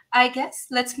I guess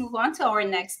let's move on to our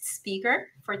next speaker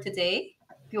for today,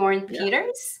 Bjorn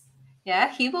Peters. Yeah,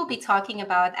 he will be talking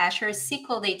about Azure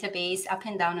SQL database up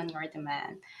and down on your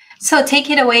demand. So take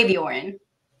it away, Bjorn.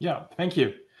 Yeah, thank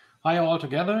you. Hi all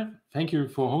together. Thank you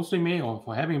for hosting me or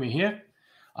for having me here.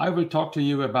 I will talk to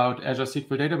you about Azure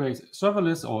SQL Database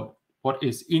Serverless, or what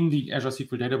is in the Azure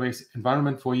SQL Database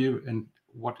environment for you, and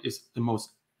what is the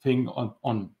most thing or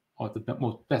the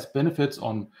most best benefits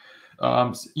on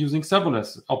using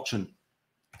serverless option.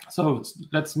 So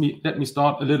let me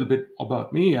start a little bit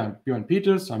about me. I'm Bjorn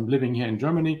Peters. I'm living here in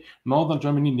Germany, northern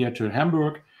Germany, near to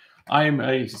Hamburg. I'm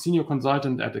a senior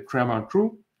consultant at the Kramer &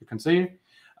 Crew, you can say.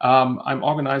 I'm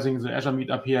organizing the Azure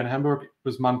Meetup here in Hamburg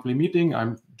with monthly meeting.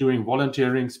 I'm doing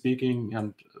volunteering, speaking,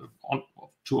 and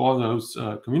to all those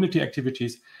community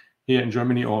activities here in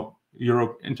Germany or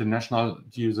Europe international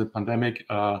due to the pandemic.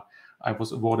 I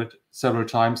was awarded several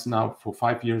times now for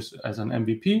 5 years as an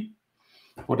MVP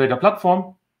for data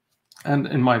platform. And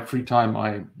in my free time,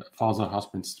 I father,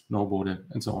 husband, snowboarder,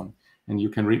 and so on. And you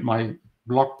can read my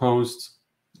blog posts,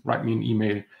 write me an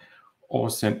email, or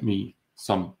send me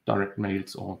some direct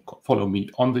mails, or follow me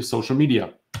on the social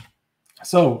media.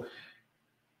 So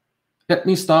let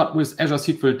me start with Azure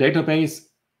SQL Database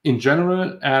in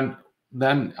general, and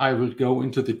then I will go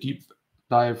into the deep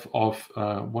dive of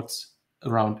what's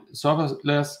around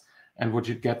serverless and what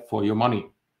you get for your money.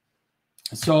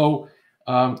 So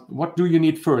what do you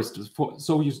need first?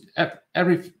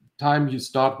 Every time you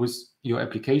start with your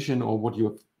application or what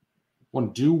you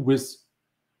want to do with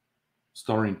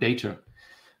storing data,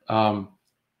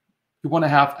 you want to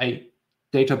have a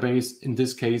database, in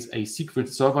this case, a SQL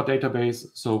Server database.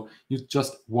 So you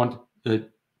just want a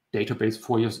database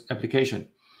for your application.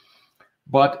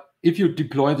 But if you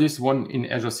deploy this one in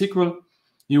Azure SQL,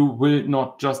 you will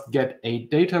not just get a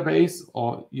database,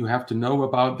 or you have to know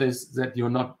about this, that you're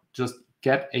not just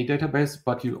get a database,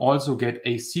 but you also get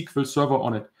a SQL Server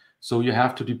on it. So you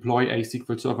have to deploy a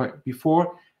SQL Server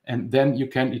before, and then you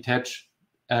can attach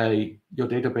your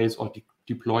database or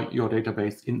deploy your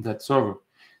database in that server.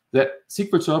 That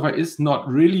SQL Server is not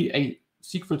really a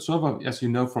SQL Server, as you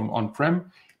know from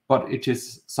on-prem, but it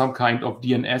is some kind of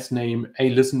DNS name, a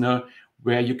listener,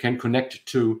 where you can connect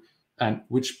to and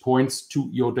which points to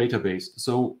your database.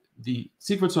 So the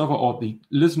SQL Server, or the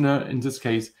listener in this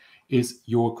case, is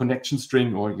your connection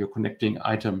string or your connecting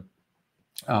item.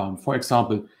 For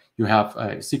example, you have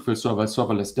a SQL Server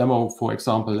serverless demo, for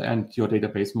example, and your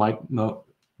database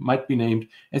might be named,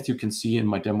 as you can see in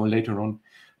my demo later on.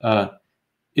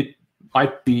 It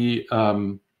might be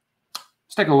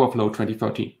Stack Overflow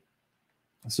 2013.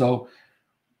 So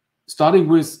starting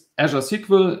with Azure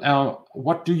SQL,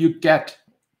 what do you get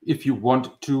if you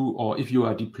want to, or if you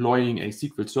are deploying a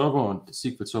SQL Server or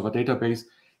SQL Server database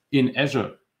in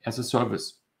Azure as a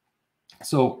service?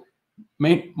 So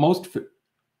most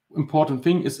important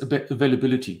thing is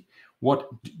availability. What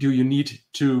do you need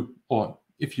to, or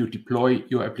if you deploy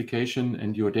your application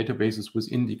and your databases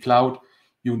within the cloud,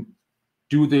 you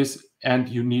do this and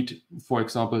you need, for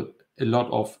example, a lot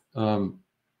of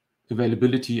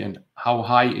availability, and how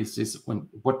high is this,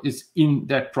 what is in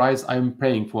that price I'm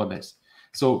paying for this.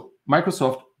 So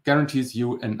Microsoft guarantees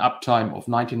you an uptime of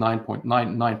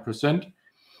 99.99%,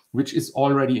 which is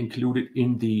already included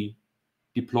in the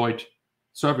deployed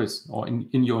service or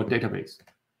in your database.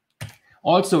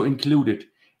 Also included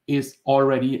is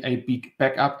already a big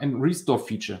backup and restore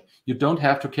feature. You don't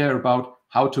have to care about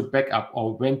how to back up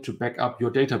or when to back up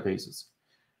your databases.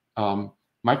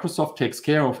 Microsoft takes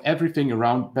care of everything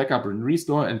around backup and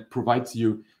restore and provides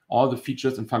you all the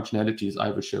features and functionalities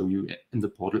I will show you in the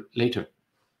portal later.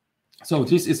 So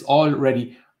this is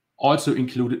already also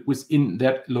included within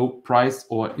that low price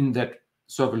or in that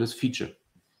serverless feature.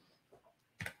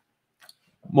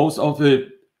 One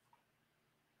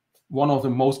of the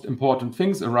most important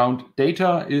things around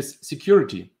data is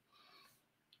security.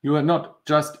 You are not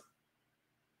just,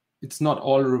 it's not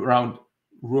all around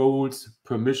roles,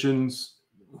 permissions,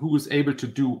 who is able to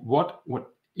do what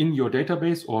in your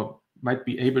database or might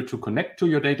be able to connect to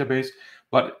your database,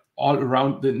 but all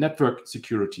around the network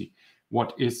security.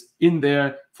 What is in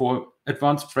there for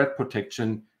advanced threat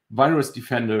protection, virus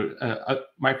defender,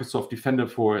 Microsoft Defender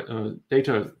for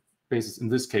databases in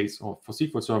this case, or for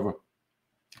SQL Server.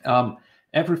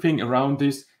 Everything around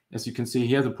this, as you can see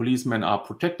here, the policemen are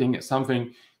protecting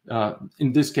something.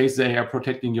 In this case, they are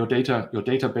protecting your data, your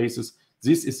databases.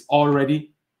 This is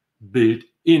already built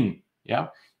in. Yeah,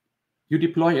 you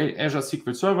deploy a Azure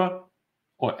SQL Server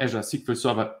or Azure SQL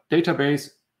Server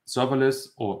database, serverless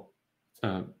or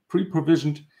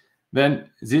pre-provisioned, then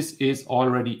this is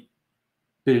already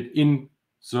built in.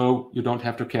 So you don't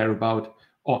have to care about,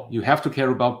 or you have to care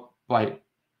about by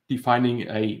defining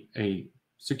a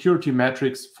security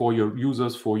matrix for your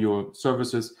users, for your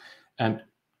services, and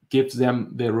gives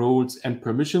them their roles and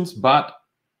permissions, but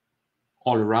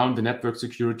all around the network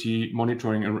security,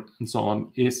 monitoring, and so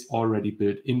on is already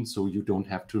built in, so you don't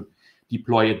have to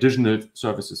deploy additional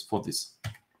services for this.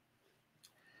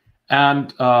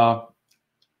 And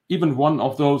even one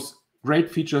of those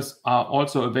great features are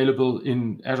also available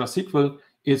in Azure SQL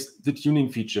is the tuning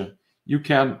feature. You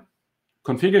can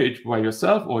configure it by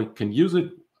yourself, or you can use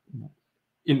it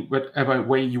in whatever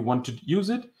way you want to use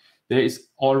it. There is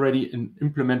already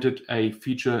implemented a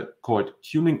feature called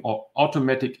tuning or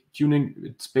automatic tuning.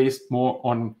 It's based more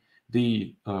on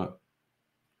the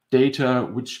data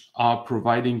which are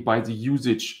providing by the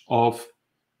usage of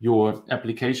your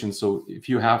application. So if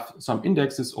you have some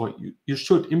indexes, or you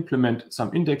should implement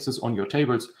some indexes on your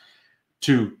tables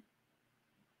to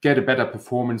get a better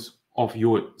performance of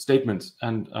your statements.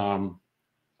 And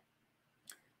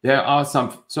there are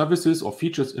some services or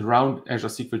features around Azure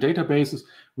SQL databases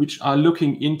which are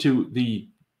looking into the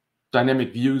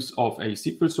dynamic views of a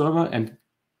SQL server and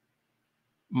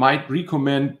might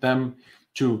recommend them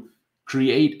to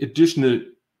create additional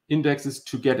indexes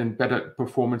to get a better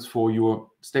performance for your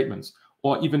statements,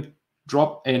 or even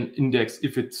drop an index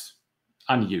if it's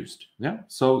unused. Yeah.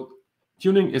 So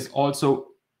tuning is also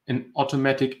an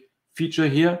automatic feature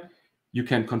here. You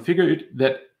can configure it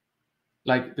that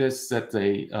like this, that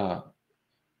they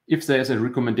if there's a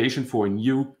recommendation for a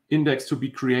new index to be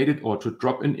created or to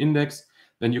drop an index,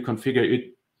 then you configure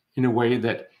it in a way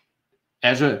that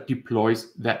Azure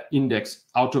deploys that index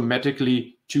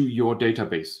automatically to your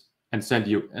database and send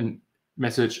you a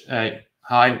message,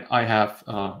 hi, I have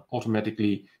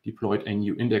automatically deployed a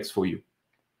new index for you.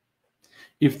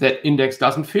 If that index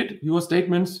doesn't fit your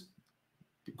statements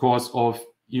because of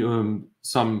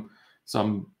some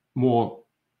more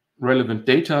relevant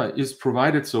data is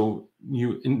provided, so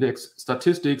new index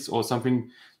statistics or something,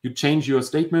 you change your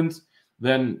statements,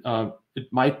 then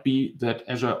it might be that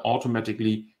Azure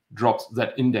automatically drops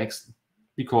that index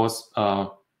because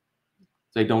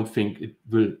they don't think it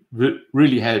will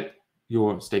really help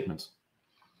your statements.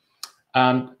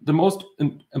 And the most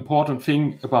important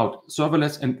thing about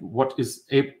serverless and what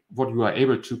you are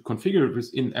able to configure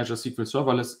within Azure SQL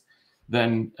Serverless,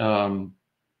 then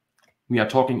we are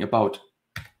talking about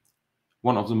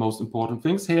one of the most important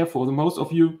things here for the most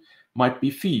of you might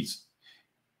be fees.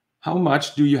 How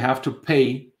much do you have to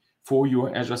pay for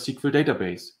your Azure SQL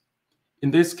database?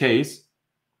 In this case,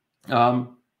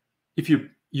 if you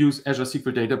use Azure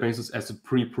SQL databases as a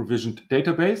pre-provisioned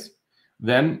database,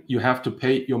 then you have to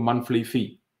pay your monthly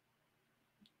fee.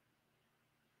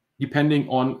 Depending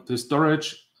on the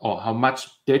storage or how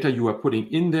much data you are putting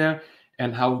in there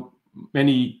and how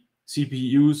many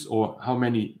CPUs or how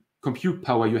many compute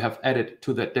power you have added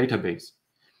to that database.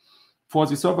 For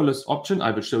the serverless option,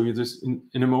 I will show you this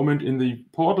in a moment in the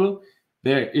portal.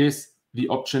 There is the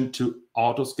option to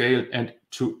auto scale and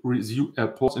to resume,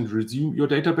 pause and resume your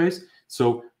database.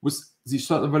 So with the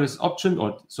serverless option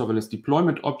or serverless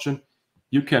deployment option,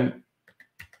 you can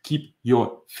keep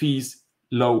your fees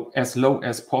low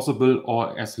as possible,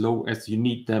 or as low as you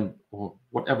need them, or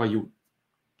whatever you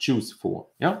choose for.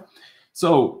 Yeah.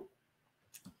 So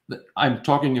I'm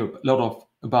talking a lot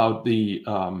about the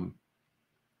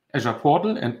Azure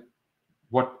portal and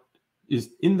what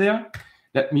is in there.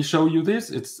 Let me show you this.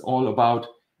 It's all about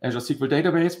Azure SQL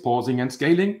Database, pausing and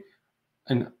scaling,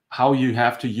 and how you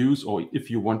have to use, or if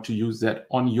you want to use that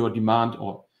on your demand,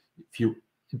 or if you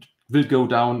will go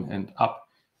down and up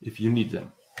if you need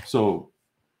them. So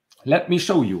let me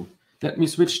show you. Let me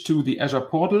switch to the Azure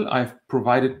portal. I've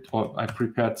provided, or I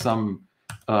prepared some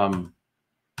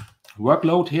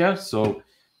workload here. So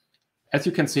as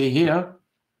you can see here,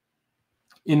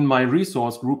 in my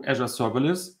resource group, Azure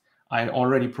Serverless, I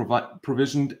already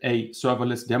provisioned a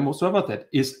serverless demo server that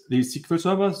is the SQL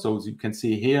server. So as you can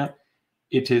see here,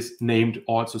 it is named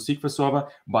also SQL Server,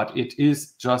 but it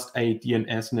is just a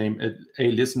DNS name,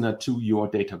 a listener to your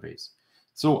database.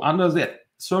 So under that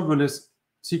serverless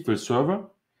SQL Server,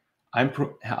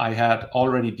 I had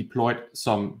already deployed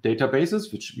some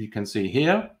databases, which you can see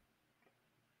here.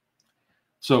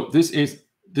 So this is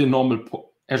the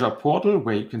normal Azure portal,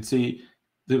 where you can see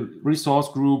the resource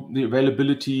group, the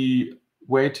availability,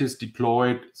 where it is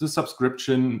deployed, the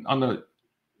subscription under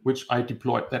which I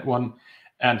deployed that one.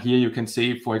 And here you can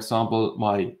see, for example,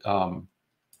 my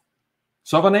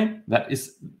server name. That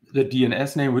is the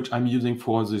DNS name, which I'm using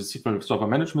for the SQL Server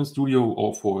Management Studio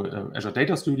or for Azure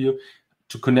Data Studio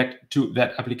to connect to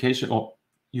that application, or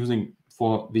using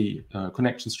for the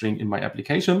connection string in my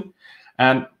application.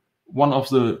 And one of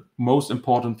the most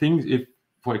important things, if,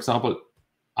 for example,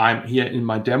 I'm here in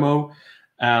my demo,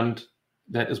 and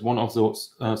that is one of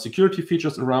those security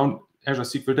features around Azure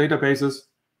SQL databases,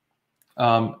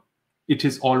 it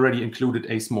is already included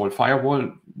a small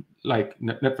firewall, like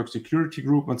network security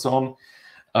group and so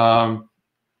on.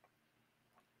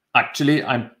 Actually,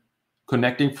 I'm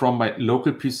connecting from my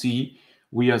local PC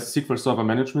via SQL Server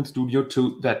Management Studio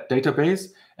to that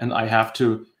database, and I have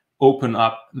to open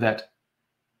up that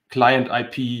client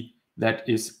IP that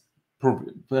is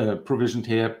provisioned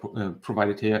here,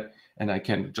 provided here, and I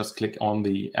can just click on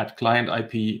the Add Client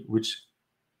IP, which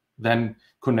then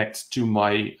connects to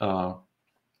my,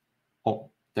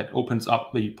 that opens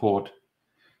up the port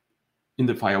in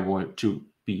the firewall to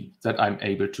be that I'm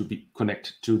able to be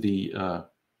connect to the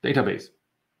database.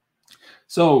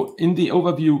 So in the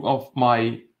overview of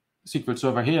my SQL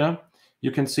Server here,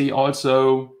 you can see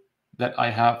also that I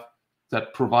have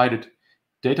that provided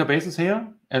databases here,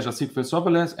 Azure SQL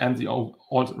Serverless, and the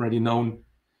already known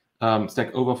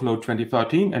Stack Overflow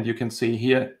 2013. And you can see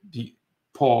here the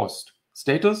paused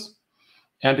status,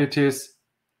 and it is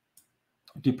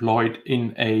deployed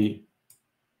in a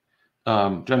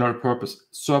general purpose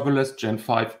serverless Gen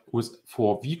 5 with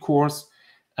 4 vCores.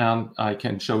 And I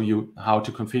can show you how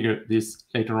to configure this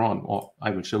later on, or I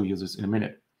will show you this in a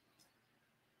minute.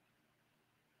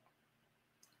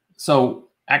 So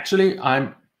actually,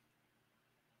 I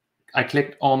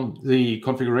clicked on the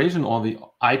configuration or the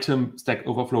item Stack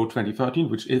Overflow 2013,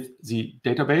 which is the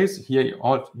database. Here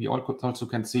we also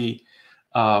can see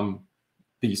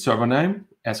the server name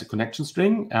as a connection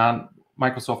string, and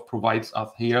Microsoft provides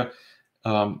us here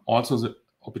also the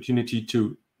opportunity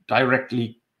to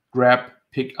directly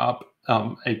pick up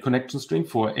a connection string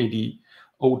for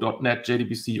ADO.NET,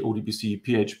 JDBC, ODBC,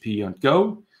 PHP, and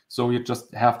Go. So you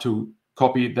just have to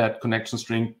copy that connection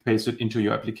string, paste it into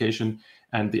your application,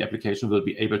 and the application will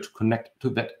be able to connect to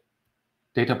that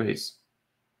database.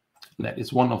 That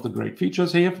is one of the great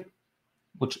features here,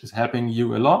 which is helping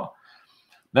you a lot.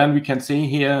 Then we can see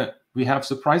here, we have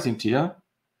the pricing tier,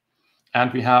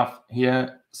 and we have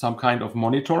here some kind of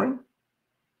monitoring.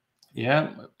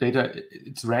 Yeah, data,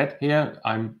 it's red here.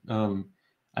 I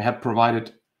have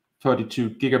provided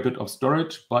 32 gigabit of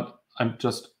storage, but I'm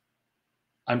just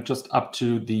up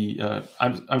to the,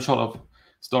 I'm short of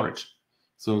storage.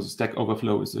 So the Stack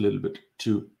Overflow is a little bit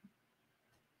too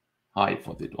high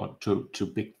for it, or too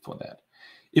big for that.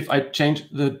 If I change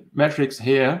the metrics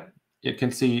here, you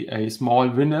can see a small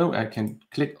window. I can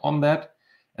click on that,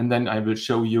 and then I will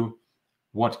show you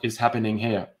what is happening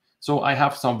here. So I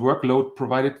have some workload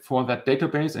provided for that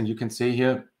database, and you can see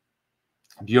here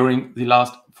during the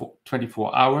last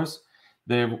 24 hours,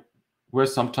 there were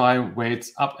some time where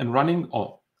it's up and running,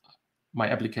 or my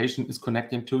application is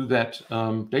connecting to that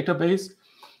database.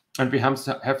 And we have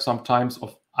some times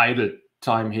of idle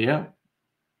time here,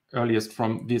 earliest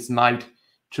from this night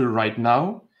to right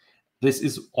now. This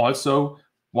is also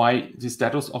why the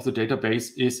status of the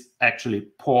database is actually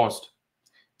paused.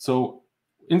 So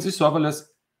in the serverless,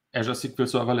 Azure SQL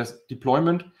Serverless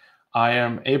deployment, I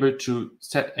am able to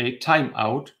set a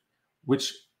timeout,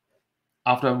 which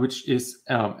after which is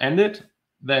ended,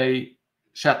 they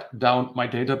shut down my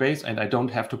database and I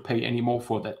don't have to pay any more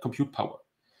for that compute power.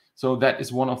 So that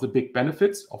is one of the big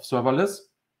benefits of serverless.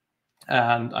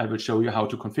 And I will show you how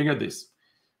to configure this.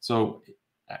 So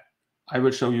I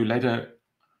will show you later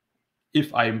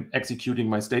if I'm executing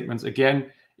my statements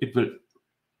again, it will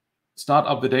start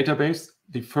up the database.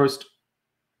 The first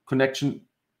connection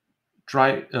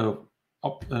the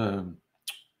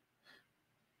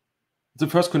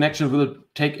first connection will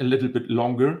take a little bit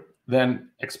longer than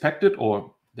expected,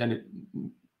 or than it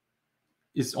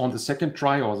is on the second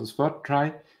try or the third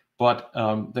try, but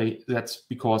that's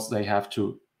because they have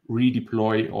to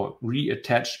redeploy or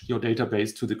reattach your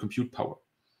database to the compute power.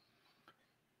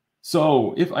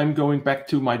 So if I'm going back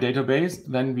to my database,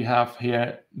 then we have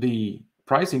here the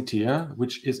pricing tier,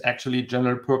 which is actually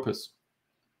general purpose.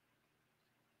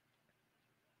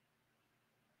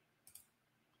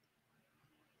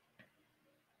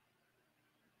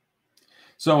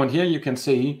 So, and here you can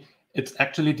see it's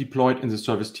actually deployed in the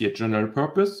service tier general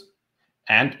purpose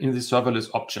and in the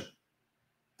serverless option,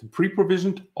 the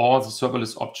pre-provisioned or the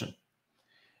serverless option.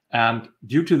 And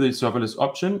due to the serverless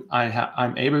option,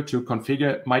 I'm able to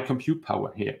configure my compute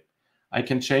power here. I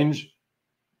can change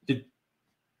it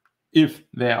if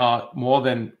there are more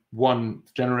than one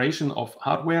generation of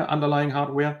hardware, underlying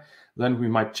hardware, then we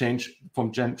might change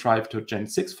from Gen 5 to Gen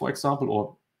 6, for example,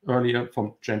 or earlier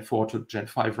from Gen 4 to Gen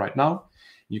 5 right now.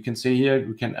 You can see here,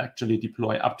 we can actually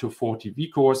deploy up to 40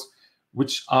 vCores,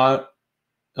 which are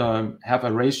have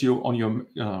a ratio on your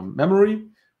memory.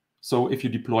 So if you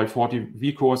deploy 40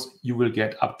 vCores, you will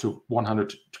get up to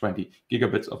 120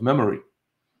 gigabits of memory.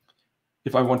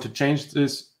 If I want to change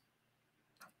this,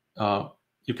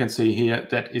 you can see here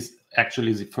that is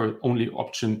actually the only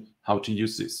option how to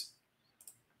use this,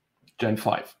 Gen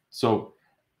 5. So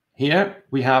here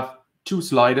we have two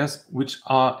sliders which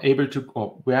are able to,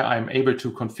 or where I'm able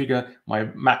to configure my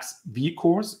max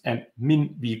vCores and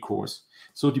min vCores.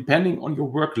 So depending on your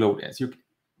workload, as you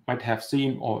might have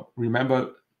seen or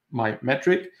remember my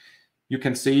metric, you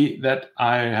can see that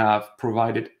I have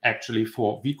provided actually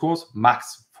 4 vCores,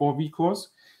 max 4 vCores.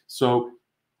 So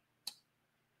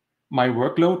my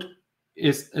workload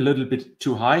is a little bit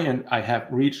too high and I have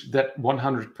reached that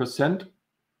 100%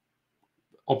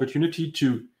 opportunity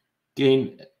to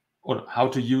gain or how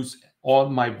to use all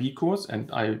my vCores, and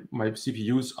my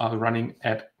CPUs are running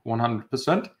at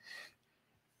 100%.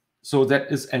 So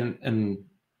that is a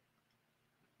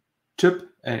tip,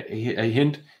 a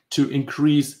hint to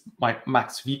increase my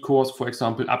max vCores, for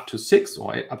example, up to 6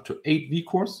 or up to 8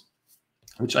 vCores,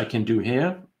 which I can do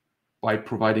here by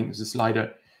providing the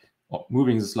slider or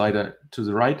moving the slider to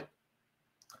the right.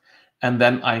 And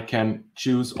then I can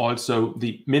choose also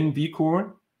the min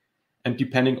vCore, and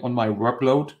depending on my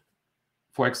workload,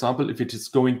 for example, if it is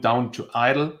going down to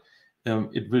idle,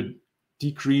 it will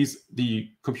decrease the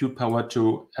compute power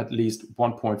to at least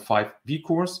 1.5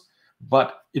 vCores,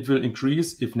 but it will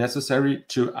increase, if necessary,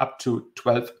 to up to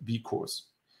 12 vCores.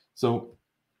 So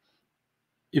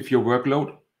if your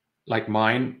workload, like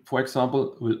mine, for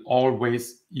example, will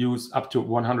always use up to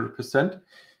 100%,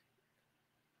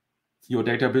 your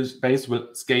database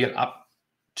will scale up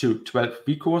to 12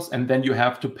 vCores, and then you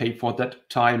have to pay for that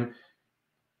time.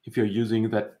 If you're using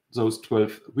those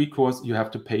 12 vCores, you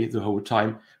have to pay the whole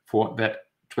time for that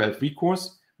 12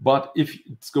 vCores. But if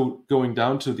it's going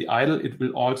down to the idle, it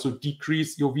will also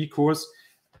decrease your vCores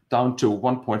down to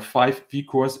 1.5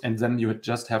 vCores, and then you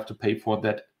just have to pay for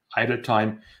that idle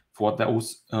time for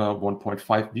those 1.5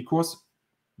 vCores.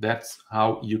 That's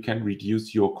how you can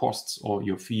reduce your costs or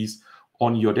your fees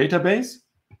on your database.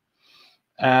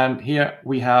 And here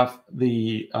we have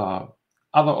the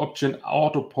other option,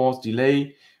 auto pause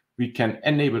delay. We can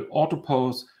enable auto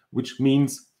pause, which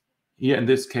means here in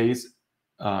this case,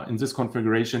 in this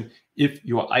configuration, if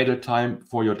your idle time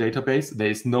for your database, there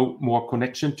is no more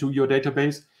connection to your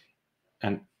database,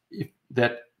 and if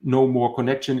that no more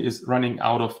connection is running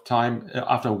out of time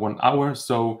after 1 hour,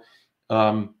 so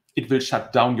it will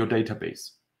shut down your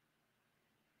database.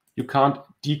 You can't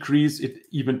decrease it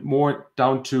even more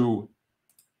down to,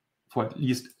 for at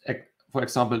least, for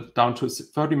example, down to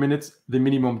 30 minutes. The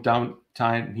minimum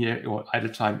downtime here or idle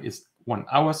time is 1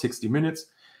 hour, 60 minutes,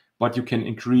 but you can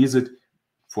increase it,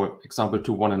 for example,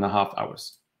 to 1.5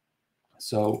 hours.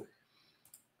 So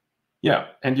yeah,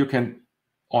 and you can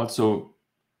also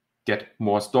get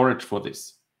more storage for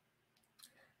this.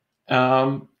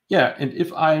 Yeah, and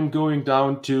if I'm going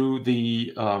down to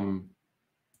the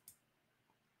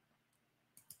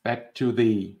back to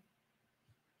the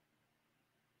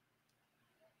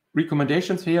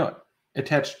recommendations here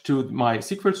attached to my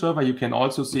SQL Server, you can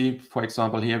also see, for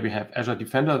example, here we have Azure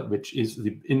Defender, which is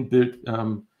the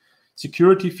inbuilt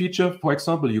security feature. For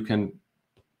example, you can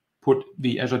put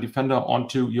the Azure Defender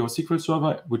onto your SQL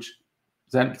Server, which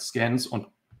then scans and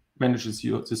manages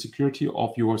the security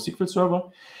of your SQL Server.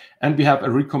 And we have a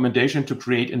recommendation to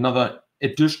create another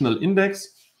additional index,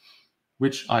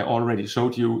 which I already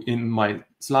showed you in my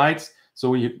slides.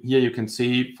 So here you can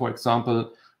see, for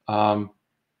example,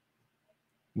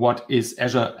 what is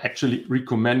Azure actually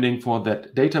recommending for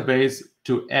that database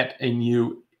to add a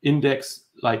new index,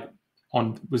 like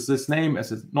with this name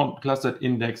as a non-clustered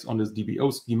index on this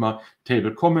DBO schema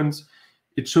table comments.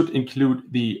 It should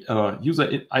include the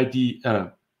user ID.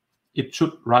 It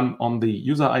should run on the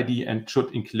user ID and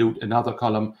should include another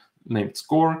column named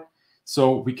score.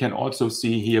 So we can also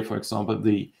see here, for example,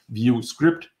 the view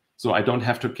script. So I don't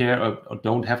have to care or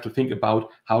don't have to think about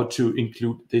how to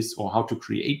include this or how to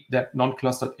create that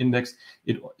non-clustered index.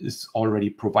 It is already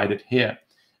provided here.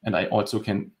 And I also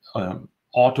can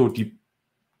auto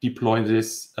deploy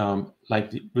this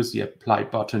with the apply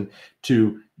button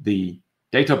to the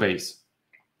database.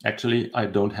 Actually, I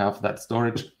don't have that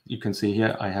storage. You can see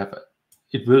here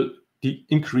it will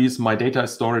increase my data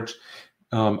storage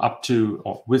up to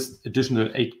or with additional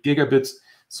 8 gigabits.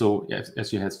 So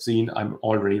as you have seen, I'm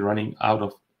already running out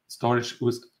of storage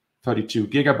with 32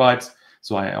 gigabytes.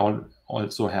 So I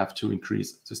also have to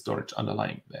increase the storage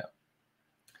underlying there.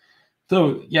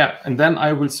 So yeah, and then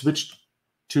I will switch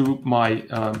to my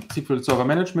SQL Server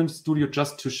Management Studio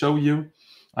just to show you.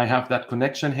 I have that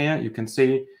connection here. You can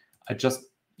see I just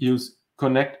use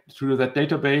connect through that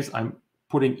database. I'm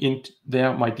putting in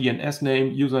there my DNS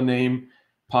name, username,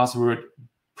 password,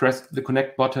 press the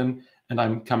connect button, and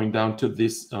I'm coming down to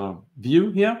this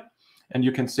view here. And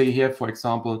you can see here, for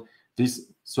example, this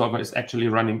server is actually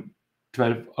running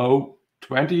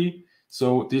 12.0.20.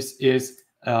 So this is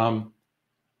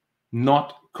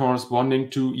not corresponding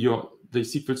to the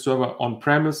SQL Server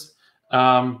on-premise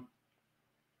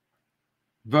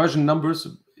version numbers.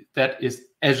 That is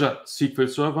Azure SQL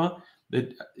Server.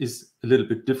 That is a little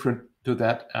bit different to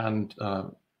that. And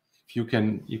you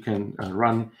can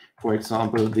run, for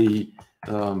example, the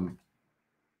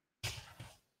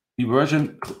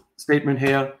version statement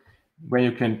here, where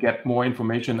you can get more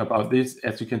information about this.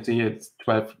 As you can see, it's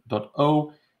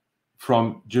 12.0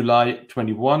 from July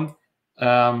 21.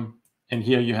 And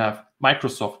here you have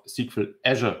Microsoft SQL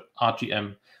Azure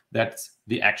RTM. That's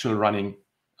the actual running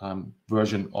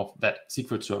version of that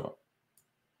SQL Server.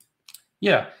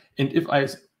 Yeah, and if I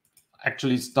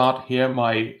actually start here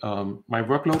my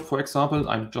workload, for example,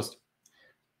 I'm just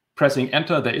pressing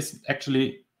enter. There is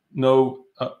actually no,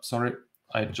 sorry,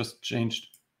 I just changed.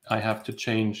 I have to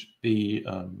change the,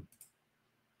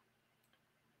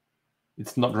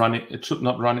 it's not running, it should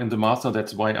not run in the master.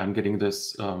 That's why I'm getting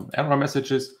this error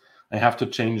messages. I have to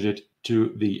change it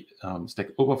to the Stack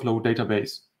Overflow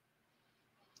database.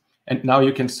 And now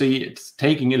you can see it's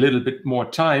taking a little bit more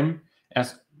time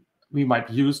as we might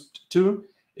used to.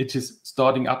 It is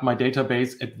starting up my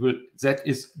database. That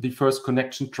is the first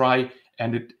connection try,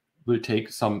 and it will take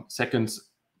some seconds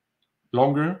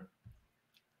longer.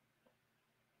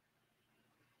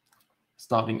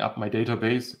 Starting up my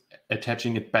database,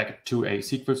 attaching it back to a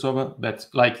SQL Server. That's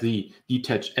like the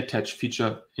detach attach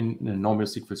feature in a normal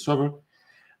SQL Server.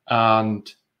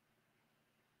 And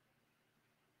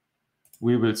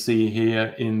we will see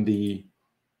here in the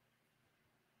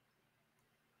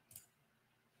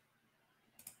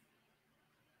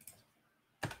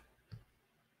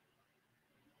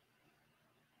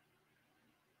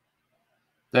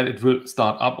that it will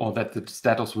start up, or that the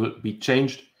status will be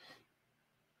changed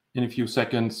in a few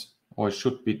seconds, or it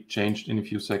should be changed in a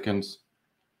few seconds.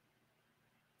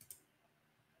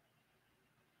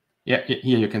 Yeah,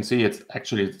 here you can see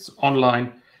it's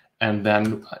online. And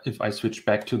then if I switch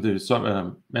back to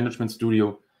the Management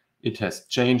Studio, it has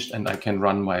changed and I can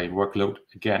run my workload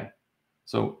again.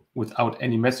 So without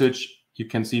any message, you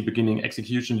can see beginning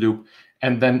execution loop,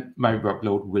 and then my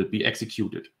workload will be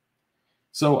executed.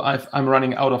 So I'm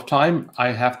running out of time.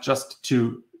 I have just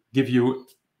to give you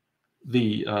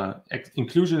the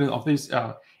inclusion of this.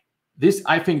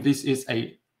 I think this is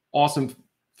a awesome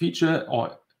feature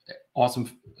or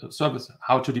awesome service,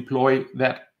 how to deploy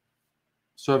that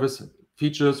service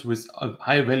features with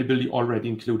high availability already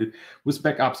included, with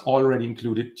backups already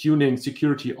included, tuning,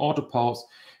 security, auto pause,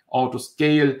 auto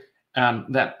scale,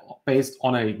 and that based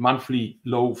on a monthly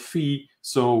low fee.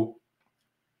 So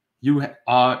you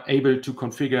are able to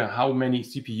configure how many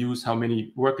CPUs, how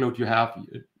many workload you have,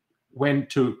 when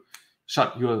to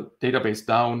shut your database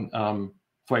down.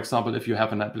 For example, if you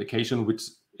have an application which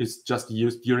is just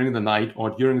used during the night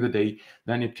or during the day,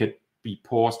 then it can be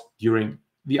paused during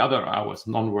the other hours,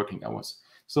 non-working hours.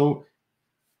 So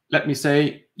let me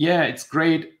say, yeah, it's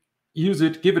great. Use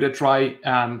it, give it a try,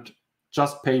 and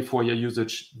just pay for your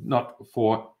usage, not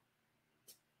for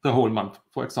the whole month,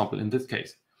 for example, in this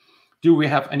case. Do we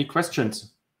have any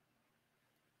questions?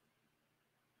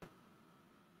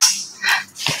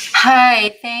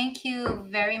 Hi, thank you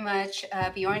very much,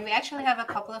 Bjorn. We actually have a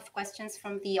couple of questions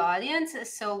from the audience.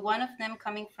 So one of them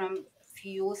coming from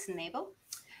Fuels Enable.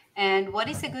 And what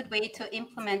is a good way to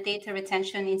implement data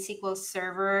retention in SQL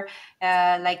Server,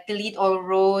 like delete all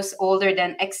rows older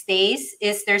than X days?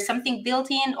 Is there something built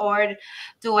in, or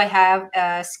do I have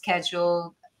a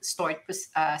scheduled stored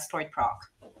proc?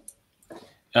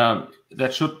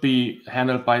 That should be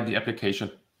handled by the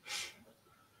application.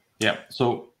 Yeah,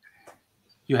 so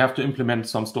you have to implement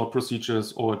some stored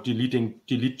procedures or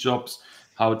delete jobs,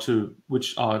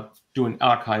 which are doing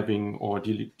archiving or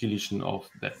deletion of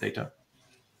that data.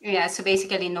 Yeah, so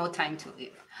basically no time to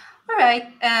live. All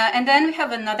right, and then we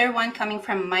have another one coming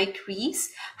from Mike Rees.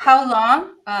 How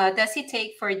long does it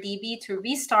take for DB to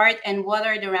restart, and what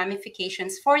are the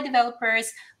ramifications for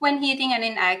developers when hitting an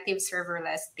inactive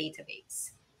serverless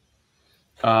database?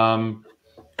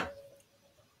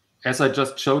 As I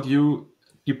just showed you,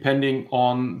 depending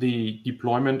on the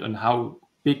deployment and how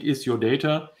big is your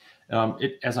data,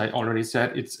 as I already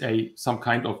said, it's some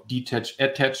kind of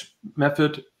attach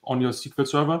method on your SQL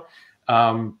Server.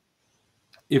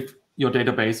 If your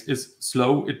database is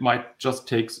slow, it might just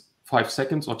take 5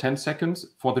 seconds or 10 seconds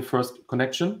for the first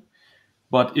connection.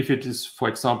 But if it is, for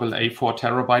example, a 4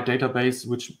 terabyte database,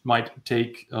 which might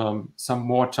take some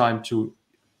more time to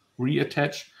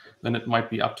reattach, then it might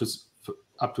be up to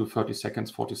 30 seconds,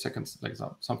 40 seconds, like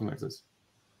something like this.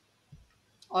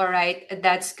 All right,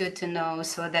 that's good to know,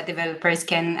 so that developers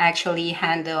can actually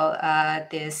handle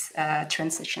this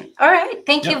transition. All right,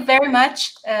 thank you very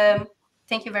much.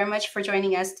 Thank you very much for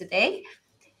joining us today.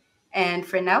 And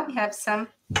for now, we have some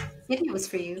videos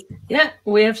for you. Yeah,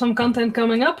 we have some content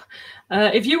coming up.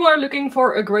 If you are looking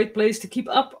for a great place to keep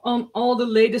up on all the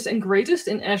latest and greatest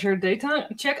in Azure data,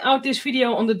 check out this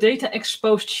video on the Data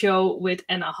Exposed show with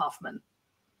Anna Hoffman.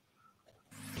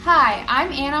 Hi,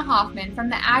 I'm Anna Hoffman from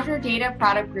the Azure Data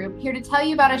Product Group, here to tell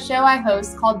you about a show I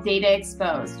host called Data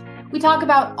Exposed. We talk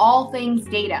about all things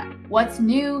data, what's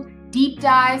new, deep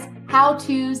dives,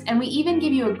 how-tos, and we even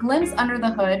give you a glimpse under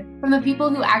the hood from the people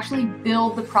who actually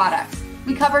build the products.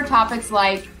 We cover topics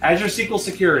like Azure SQL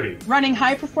security, running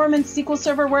high-performance SQL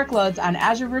Server workloads on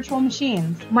Azure virtual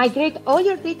machines, migrate all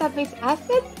your database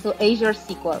assets to Azure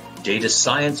SQL, data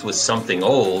science with something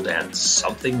old and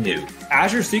something new,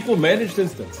 Azure SQL Managed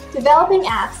Instance, developing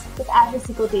apps with Azure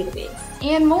SQL Database,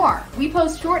 and more. We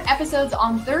post short episodes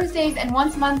on Thursdays, and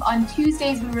once a month on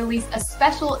Tuesdays we release a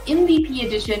special MVP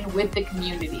edition with the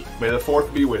community. May the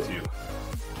 4th be with you.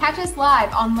 Catch us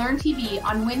live on Learn TV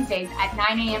on Wednesdays at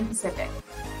 9 a.m. Pacific.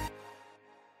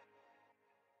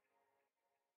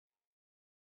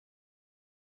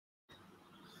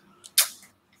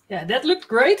 Yeah, that looked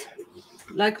great.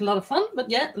 Like a lot of fun, but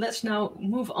yeah, let's now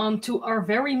move on to our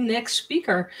very next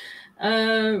speaker.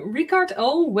 Ricard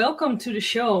O, welcome to the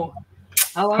show.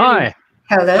 How are you?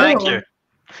 Hello. Thank you.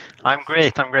 I'm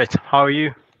great. How are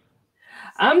you?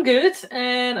 I'm good,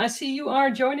 and I see you are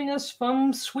joining us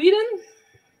from Sweden.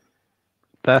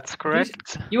 That's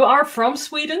correct. You are from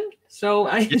Sweden, so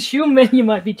I assume you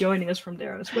might be joining us from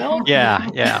there as well. Yeah.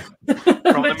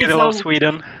 From the middle of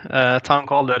Sweden, a town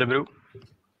called Örebro.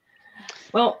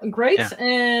 Well, great. Yeah.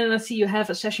 And I see you have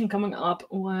a session coming up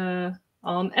on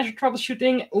Azure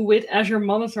troubleshooting with Azure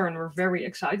Monitor, and we're very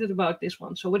excited about this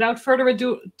one. So without further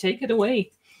ado, take it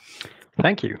away.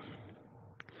 Thank you.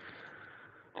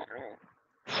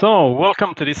 So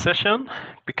welcome to this session.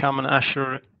 Become an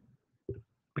Azure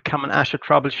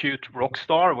troubleshoot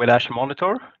rockstar with Azure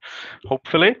Monitor,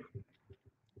 hopefully.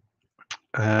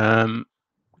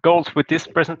 Goals with this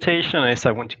presentation is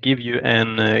I want to give you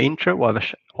an intro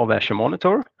of Azure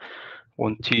Monitor. I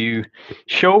want to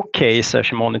showcase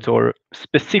Azure Monitor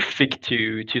specific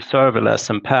to serverless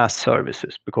and PaaS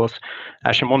services, because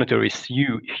Azure Monitor is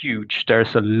huge.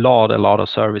 There's a lot of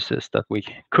services that we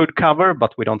could cover,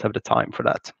 but we don't have the time for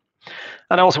that.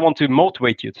 And I also want to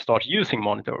motivate you to start using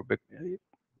Monitor,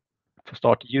 to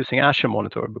start using Azure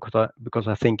Monitor, because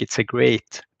I think it's a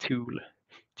great tool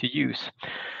to use.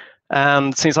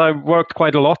 And since I've worked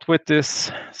quite a lot with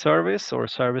this service or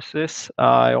services,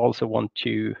 I also want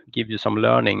to give you some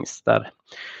learnings that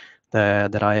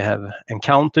I have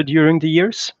encountered during the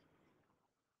years.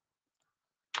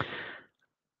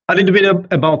 A little bit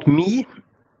about me.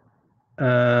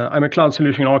 I'm a cloud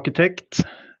solution architect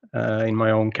in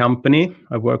my own company.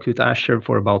 I've worked with Azure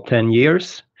for about 10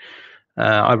 years.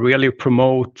 I really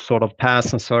promote sort of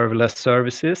PaaS and serverless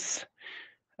services.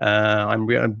 I'm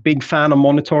a big fan of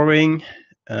monitoring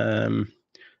and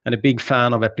a big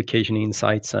fan of application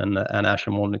insights and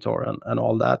Azure Monitor and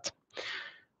all that.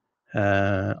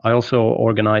 I also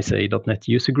organize a .NET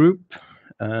user group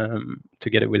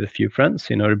together with a few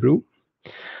friends in Örebro.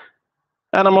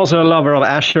 And I'm also a lover of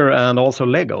Azure and also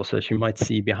Legos, as you might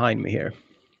see behind me here.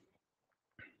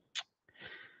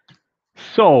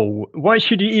 So why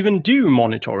should you even do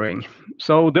monitoring?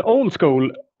 So the old school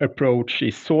approach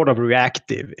is sort of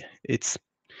reactive. It's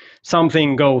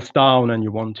something goes down and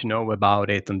you want to know about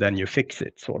it and then you fix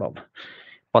it, sort of.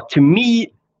 But to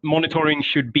me, monitoring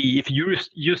should be, if you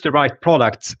use the right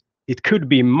products, it could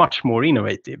be much more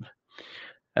innovative.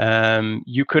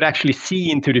 You could actually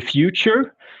see into the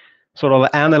future, sort of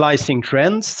analyzing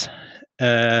trends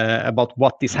about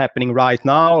what is happening right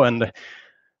now, and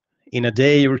in a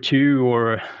day or 2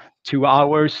 or 2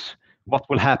 hours, what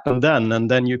will happen then?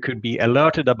 And then you could be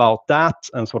alerted about that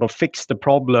and sort of fix the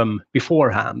problem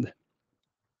beforehand.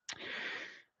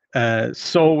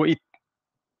 So you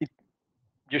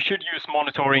should use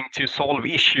monitoring to solve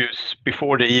issues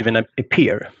before they even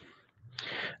appear.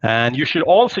 And you should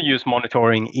also use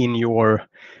monitoring in your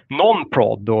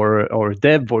non-prod or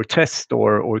dev or test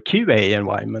or QA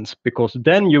environments, because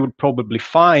then you would probably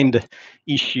find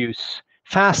issues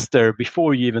faster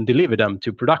before you even deliver them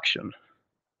to production.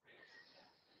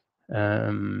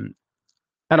 And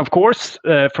of course,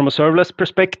 from a serverless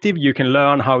perspective, you can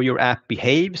learn how your app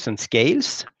behaves and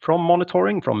scales from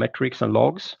monitoring, from metrics and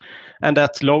logs, and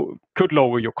that could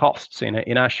lower your costs in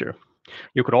Azure.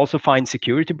 You could also find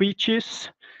security breaches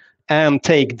and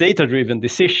take data-driven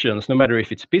decisions, no matter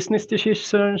if it's business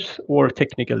decisions or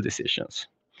technical decisions.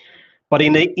 But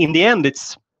in the end,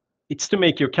 it's to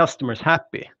make your customers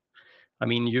happy. I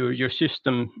mean, your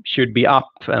system should be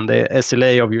up, and the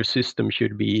SLA of your system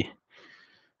should be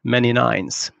many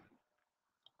nines.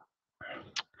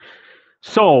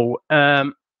 So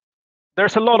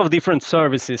there's a lot of different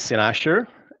services in Azure.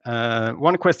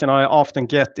 One question I often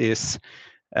get is,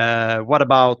 what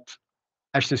about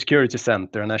Azure Security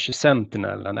Center and Azure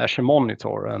Sentinel and Azure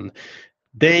Monitor? And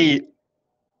they,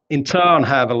 in turn,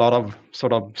 have a lot of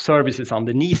sort of services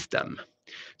underneath them.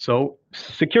 So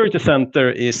Security Center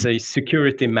is a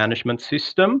security management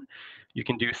system. You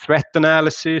can do threat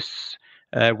analysis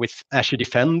with Azure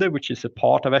Defender, which is a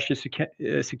part of Azure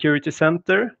Security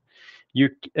Center.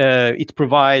 It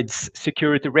provides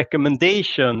security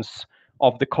recommendations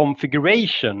of the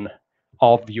configuration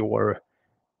of your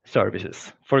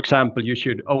services. For example, you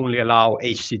should only allow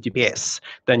HTTPS.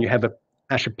 Then you have a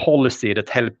Azure policy that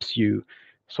helps you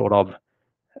sort of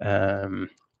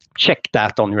check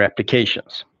that on your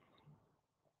applications.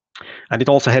 And it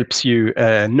also helps you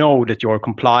know that you're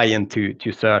compliant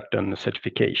to certain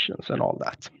certifications and all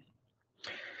that.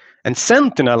 And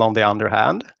Sentinel, on the other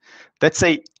hand, that's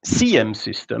a CM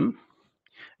system.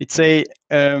 It's a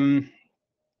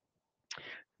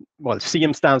well,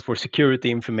 CM stands for Security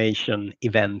Information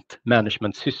Event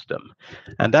Management System.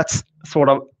 And that's sort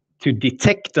of to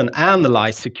detect and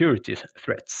analyze security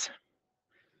threats.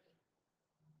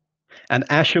 And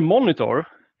Azure Monitor,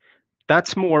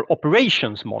 that's more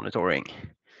operations monitoring,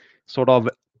 sort of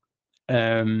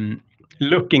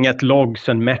looking at logs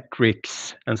and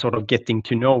metrics and sort of getting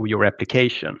to know your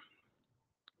application.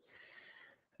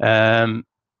 But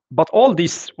what all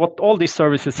these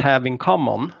services have in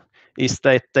common is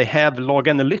that they have log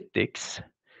analytics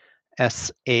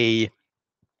as a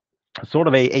sort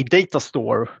of a data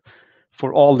store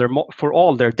for all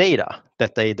their data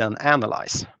that they then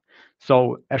analyze.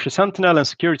 So Azure Sentinel and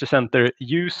Security Center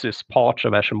uses parts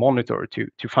of Azure Monitor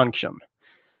to function.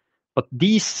 But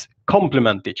these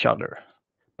complement each other.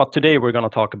 But today we're going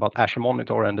to talk about Azure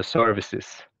Monitor and the services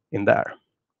in there.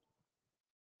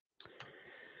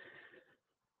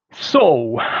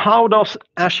 So how does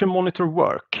Azure Monitor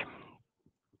work?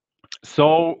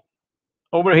 So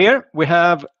over here we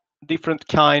have different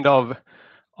kind of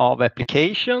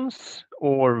applications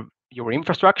or your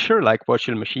infrastructure, like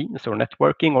virtual machines or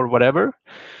networking or whatever.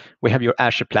 We have your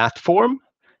Azure platform,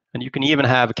 and you can even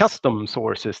have custom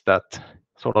sources that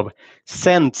sort of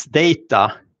sends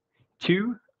data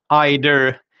to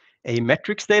either a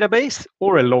metrics database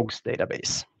or a logs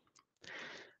database.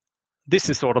 This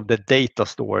is sort of the data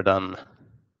store then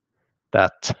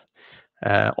that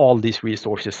all these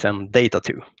resources send data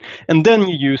to. And then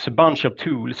you use a bunch of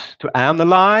tools to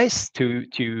analyze,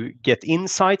 to get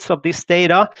insights of this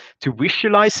data, to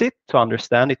visualize it, to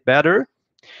understand it better.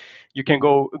 You can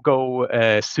go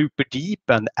super deep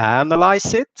and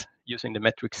analyze it using the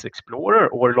Metrics Explorer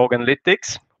or Log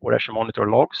Analytics or Azure Monitor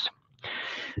Logs.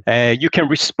 You can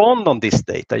respond on this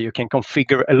data. You can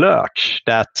configure alerts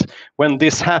that when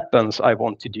this happens, I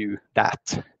want to do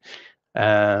that.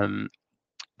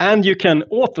 And you can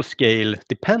auto-scale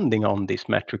depending on this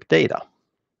metric data.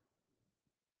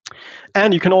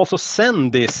 And you can also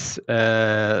send this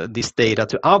data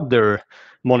to other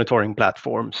monitoring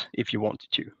platforms if you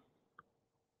wanted to.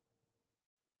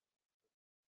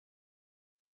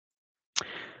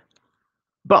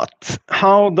 But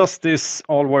how does this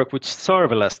all work with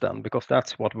serverless then? Because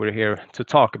that's what we're here to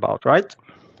talk about, right?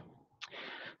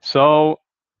 So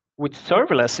with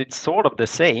serverless, it's sort of the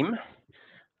same.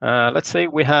 Let's say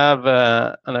we have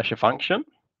an Azure function.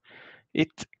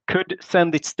 It could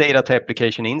send its data to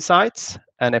application insights,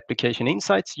 and application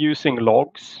insights using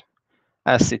logs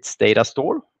as its data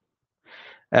store.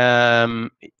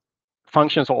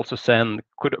 Functions also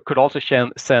could also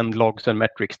send logs and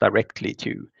metrics directly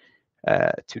to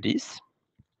these.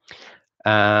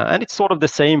 And it's sort of the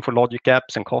same for logic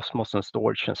apps and Cosmos and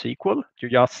storage and SQL. You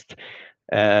just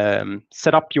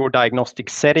set up your diagnostic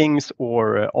settings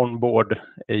or onboard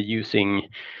using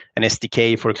an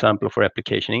SDK, for example, for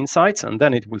application insights, and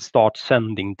then it will start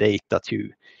sending data to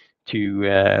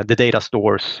the data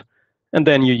stores, and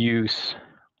then you use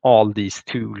all these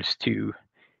tools to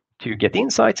get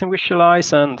insights and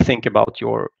visualize and think about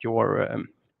your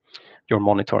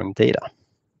monitoring data.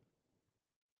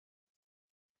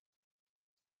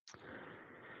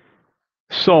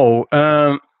 So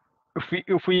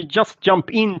if we just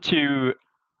jump into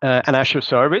an Azure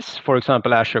service, for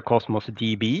example, Azure Cosmos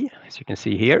DB, as you can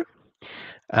see here,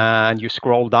 and you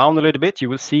scroll down a little bit, you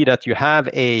will see that you have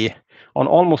on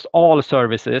almost all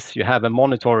services, you have a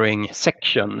monitoring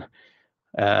section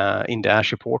in the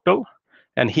Azure portal.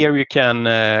 And here you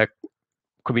can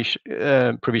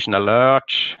provision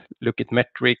alerts, look at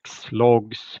metrics,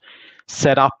 logs,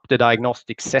 set up the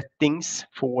diagnostic settings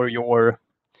for your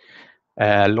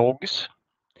logs.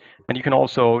 And you can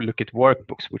also look at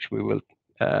workbooks, which we will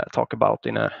talk about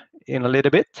in a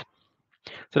little bit.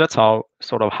 So that's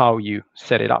how you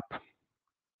set it up.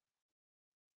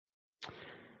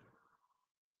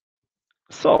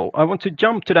 So I want to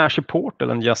jump to the Azure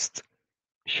portal and just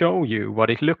show you what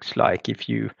it looks like if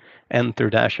you enter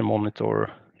the Azure Monitor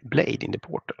blade in the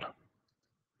portal.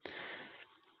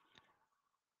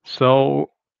 So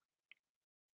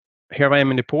here I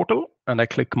am in the portal and I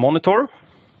click Monitor.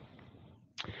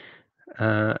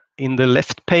 In the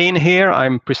left pane here,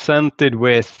 I'm presented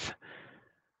with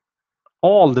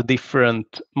all the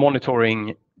different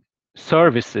monitoring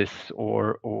services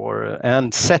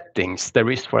and settings there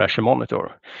is for Azure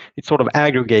Monitor. It sort of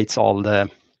aggregates all the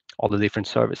different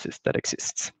services that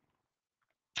exists.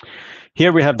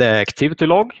 Here we have the activity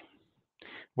log,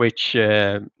 which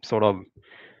it's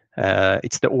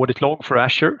the audit log for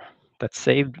Azure that's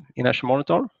saved in Azure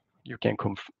Monitor. You can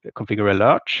configure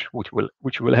alerts, which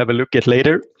we'll have a look at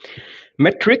later.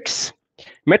 Metrics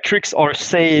are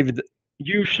saved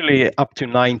usually up to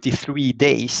 93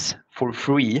 days for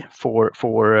free for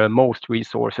most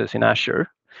resources in Azure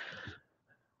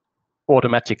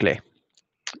automatically.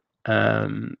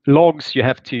 Logs, you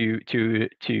have to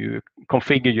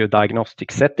configure your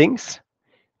diagnostic settings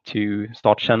to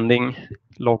start sending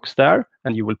logs there,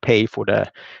 and you will pay for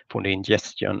the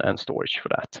ingestion and storage for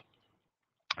that.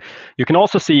 You can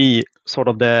also see sort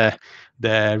of the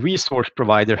resource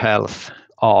provider health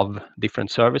of different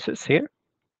services here.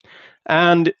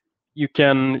 And you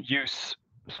can use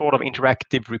sort of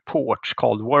interactive reports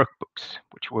called workbooks,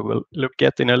 which we will look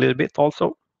at in a little bit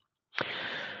also.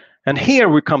 And here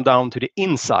we come down to the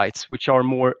insights, which are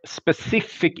more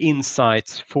specific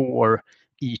insights for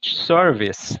each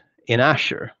service in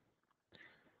Azure.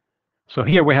 So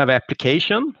here we have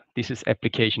application. This is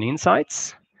application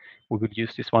insights. We would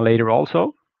use this one later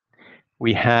also.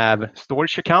 We have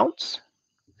storage accounts.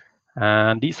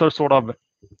 And these are sort of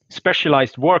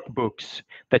specialized workbooks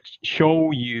that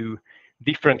show you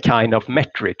different kind of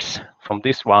metrics from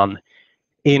this one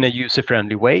in a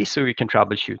user-friendly way so you can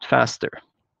troubleshoot faster.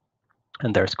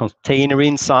 And there's container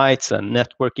insights and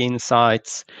network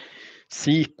insights,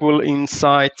 SQL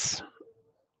insights,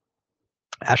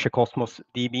 Azure Cosmos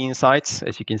DB insights.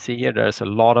 As you can see here, there's a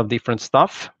lot of different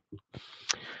stuff.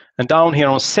 And down here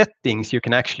on settings, you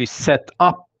can actually set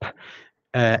up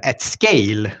at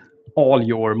scale all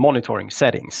your monitoring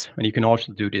settings. And you can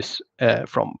also do this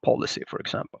from policy, for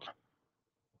example.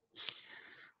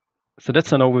 So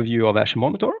that's an overview of Azure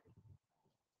Monitor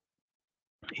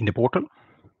in the portal.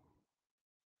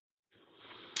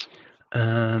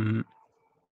 I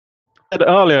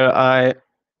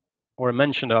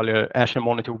mentioned earlier Azure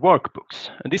Monitor workbooks,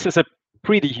 and this is a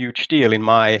pretty huge deal in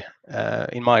my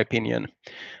opinion.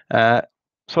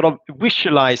 Sort of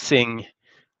visualizing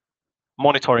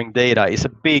monitoring data is a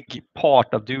big part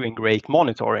of doing great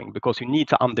monitoring, because you need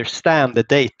to understand the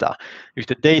data. If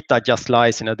the data just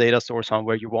lies in a data source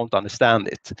somewhere, you won't understand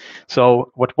it.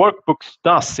 So what workbooks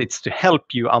does, it's to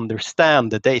help you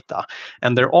understand the data.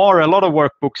 And there are a lot of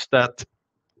workbooks that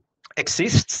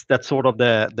exists that sort of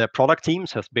the product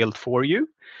teams has built for you.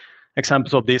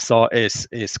 Examples of this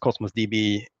is Cosmos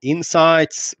DB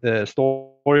Insights,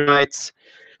 Story Insights,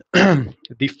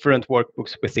 different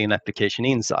workbooks within Application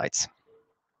Insights.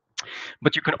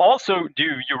 But you can also do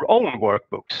your own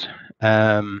workbooks.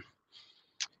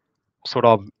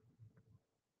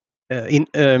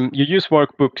 You use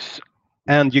workbooks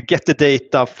and you get the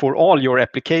data for all your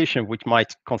application, which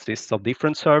might consist of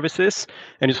different services.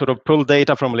 And you sort of pull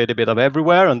data from a little bit of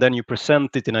everywhere, and then you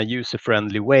present it in a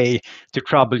user-friendly way to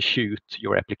troubleshoot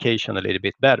your application a little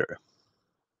bit better.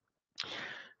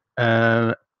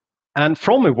 And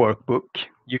from a workbook,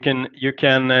 you can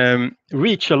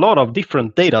reach a lot of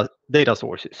different data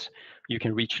sources. You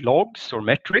can reach logs or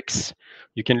metrics.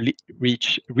 You can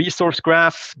reach resource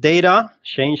graph data,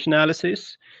 change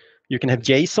analysis. You can have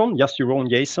JSON, just your own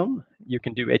JSON. You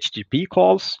can do HTTP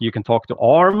calls. You can talk to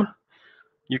ARM.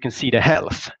 You can see the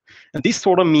health. And this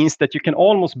sort of means that you can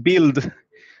almost build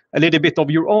a little bit of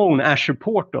your own Azure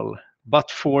portal, but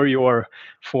for your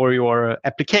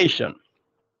application.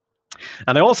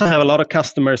 And I also have a lot of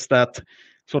customers that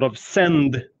sort of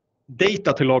send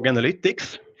data to Log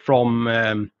Analytics from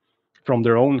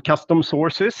their own custom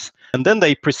sources, and then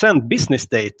they present business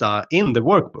data in the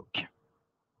workbook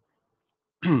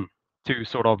to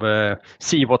sort of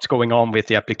see what's going on with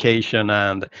the application,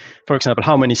 and, for example,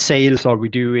 how many sales are we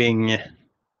doing,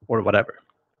 or whatever.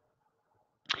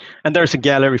 And there's a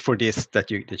gallery for this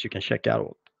that you can check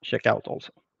out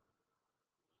also.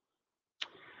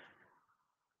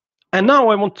 And now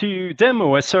I want to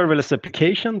demo a serverless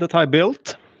application that I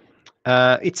built.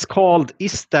 It's called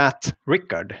Is That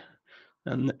Rickard?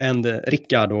 And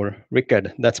Rickard, or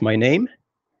Rickard, that's my name.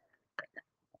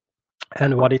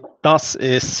 And what it does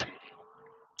is,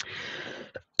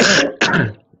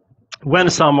 when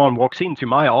someone walks into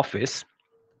my office,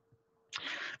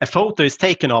 a photo is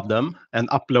taken of them and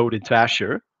uploaded to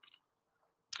Azure,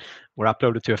 or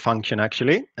uploaded to a function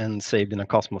actually, and saved in a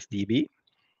Cosmos DB.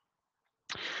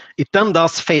 It then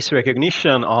does face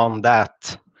recognition on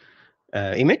that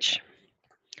image,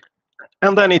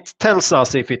 and then it tells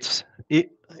us if it's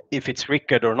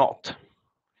Rickard or not.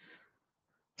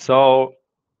 So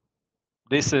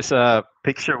this is a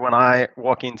picture when I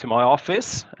walk into my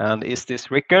office, and is this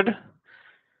Rickard?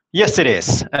 Yes, it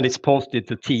is, and it's posted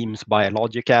to Teams by a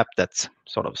logic app that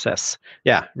sort of says,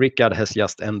 yeah, Rickard has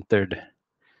just entered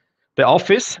the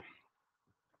office.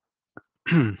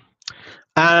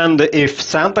 And if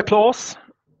Santa Claus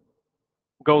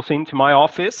goes into my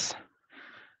office,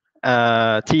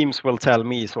 Teams will tell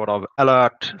me, sort of,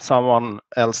 alert, someone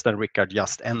else than Rickard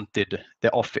just entered the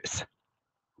office.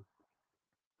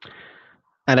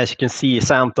 And as you can see,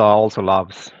 Santa also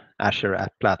loves Azure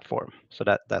App Platform, so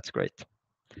that's great.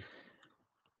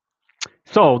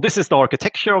 So this is the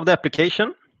architecture of the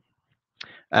application.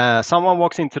 Someone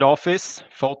walks into the office,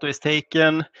 photo is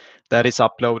taken, that is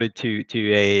uploaded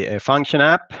to a function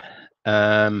app.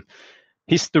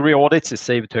 History audits is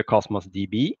saved to a Cosmos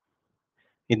DB.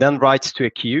 It then writes to a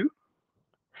queue,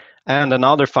 and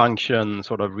another function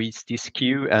sort of reads this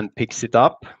queue and picks it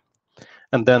up,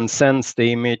 and then sends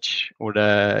the image or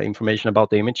the information about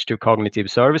the image to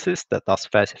cognitive services that does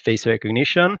face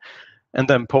recognition, and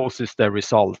then posts the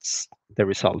result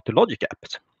to Logic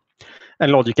Apps.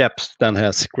 And Logic Apps then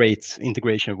has great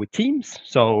integration with Teams,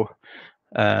 so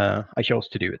I chose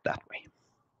to do it that way.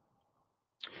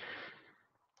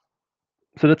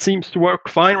 So that seems to work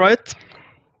fine, right?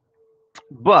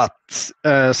 But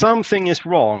something is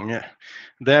wrong.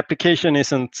 The application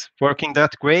isn't working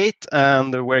that great,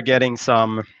 and we're getting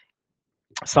some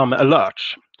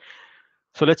alerts.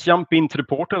 So let's jump into the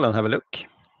portal and have a look.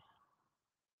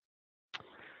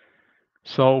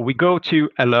 So we go to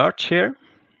alerts here,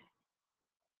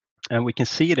 and we can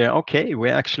see there, okay, we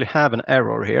actually have an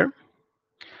error here.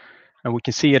 And we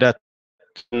can see that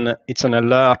it's an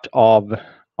alert of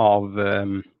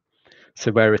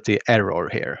severity error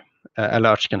here.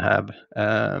 Alerts can have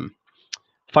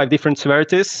 5 different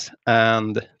severities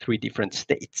and 3 different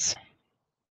states.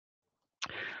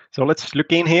 So let's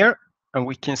look in here. and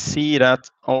we can see that,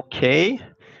 okay,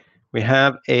 we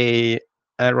have a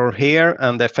error here,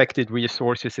 and the affected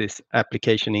resources is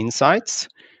application insights,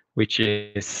 which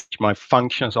is my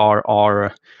functions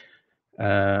are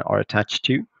attached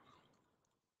to.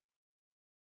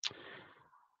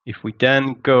 If we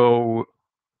then go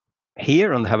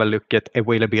here and have a look at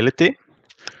availability,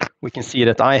 we can see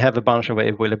that I have a bunch of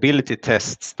availability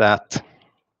tests that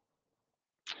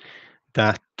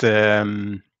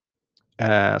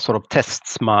sort of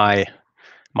tests my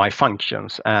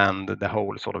functions and the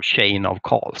whole sort of chain of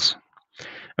calls.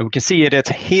 And we can see that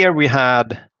here we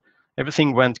had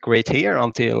everything went great here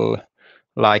until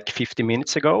like 50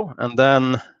 minutes ago, and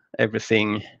then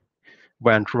everything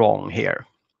went wrong here.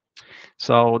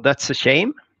 So that's a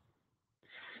shame.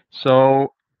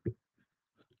 So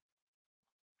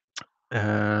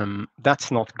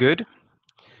that's not good.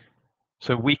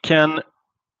 So we can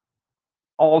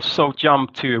also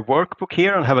jump to a workbook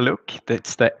here and have a look.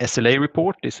 That's the SLA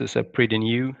report. This is a pretty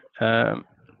new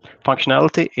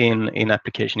functionality in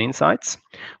Application Insights,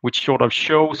 which sort of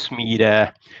shows me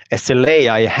the SLA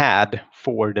I had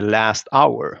for the last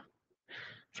hour.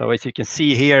 So as you can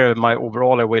see here, my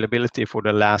overall availability for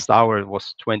the last hour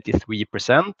was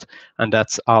 23%, and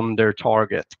that's under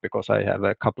target because I have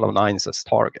a couple of nines as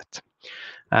target.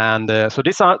 And so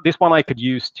this one I could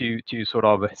use to sort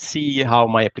of see how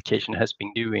my application has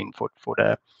been doing for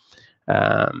the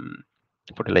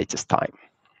latest time.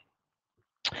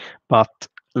 But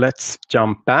let's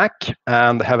jump back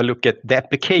and have a look at the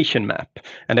application map.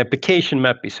 An application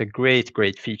map is a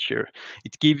great feature.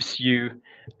 It gives you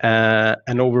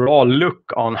an overall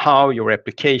look on how your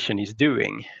application is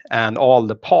doing and all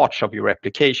the parts of your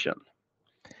application.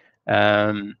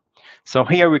 So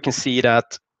here we can see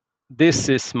that this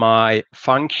is my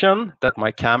function that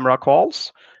my camera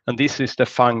calls, and this is the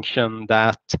function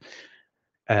that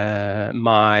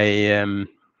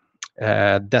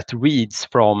that reads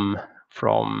from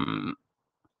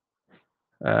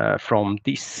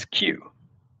this queue.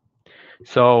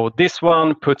 So this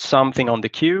one puts something on the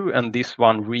queue, and this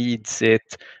one reads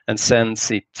it and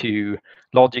sends it to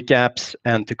logic apps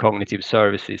and to cognitive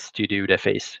services to do the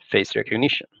face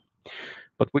recognition.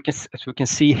 But as we can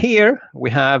see here,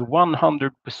 we have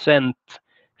 100%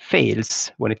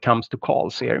 fails when it comes to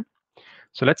calls here.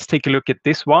 So let's take a look at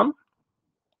this one.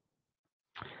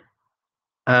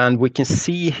 And we can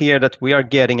see here that we are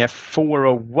getting a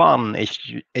 401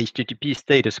 HTTP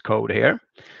status code here.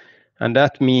 And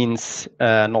that means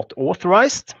not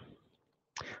authorized.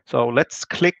 So let's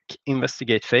click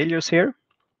investigate failures here.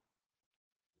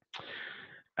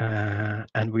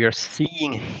 And we are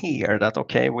seeing here that,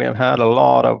 okay, we have had a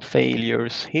lot of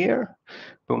failures here.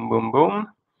 Boom, boom, boom.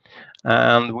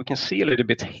 And we can see a little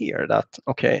bit here that,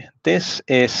 okay, this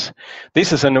is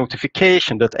a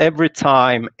notification that every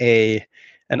time an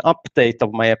update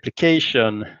of my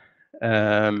application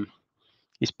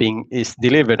is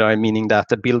delivered, meaning that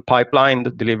the build pipeline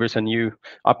that delivers a new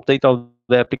update of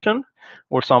the application,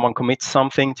 or someone commits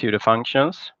something to the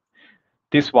functions,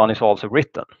 this one is also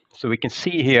written. So we can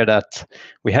see here that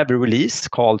we have a release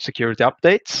called security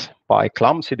updates by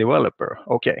clumsy developer.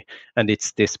 Okay, and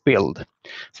it's this build.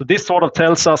 So this sort of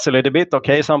tells us a little bit,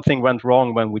 okay, something went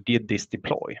wrong when we did this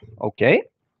deploy. Okay.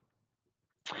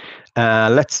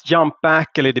 Let's jump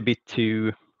back a little bit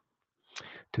to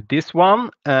this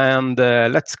one, and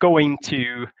let's go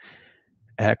into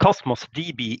Cosmos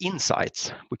DB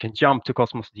Insights. We can jump to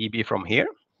Cosmos DB from here.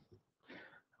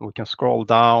 We can scroll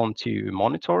down to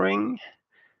monitoring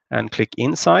and click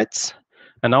Insights.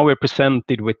 And now we're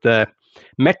presented with the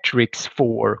metrics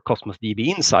for Cosmos DB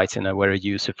Insights in a very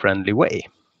user-friendly way.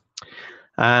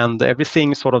 And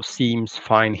everything sort of seems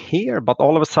fine here, but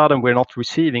all of a sudden we're not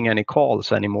receiving any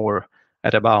calls anymore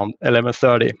at about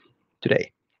 11:30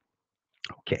 today.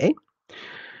 Okay.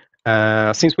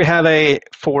 Since we have a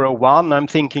 401, I'm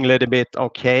thinking a little bit,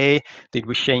 okay, did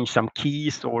we change some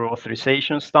keys or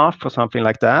authorization stuff or something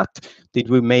like that? Did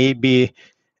we maybe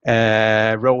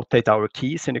rotate our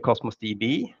keys in the Cosmos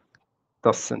DB?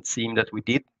 Doesn't seem that we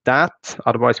did that.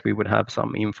 Otherwise, we would have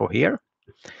some info here.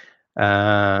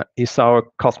 Is our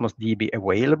Cosmos DB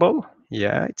available?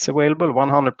 Yeah, it's available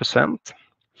 100%.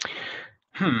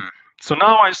 So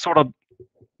now I sort of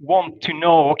want to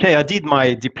know, okay, I did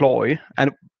my deploy,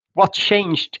 and what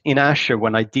changed in Azure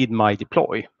when I did my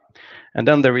deploy? And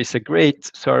then there is a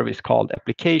great service called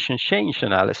Application Change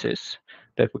Analysis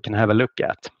that we can have a look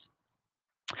at.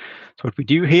 So what we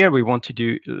do here, we want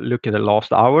to look at the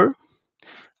last hour,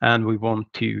 and we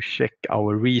want to check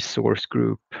our resource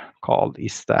group called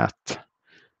Is That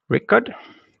Record?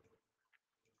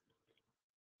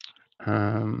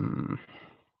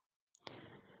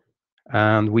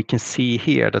 And we can see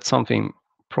here that something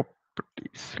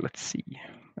properties, let's see.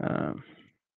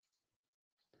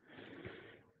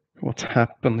 What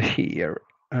happened here?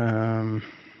 You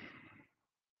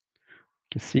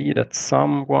can see that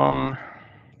someone,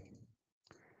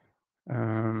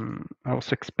 I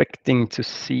was expecting to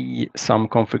see some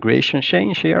configuration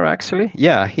change here actually.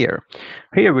 Yeah, here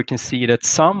we can see that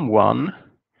someone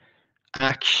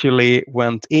actually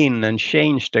went in and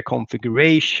changed the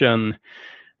configuration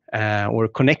or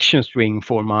connection string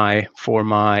for my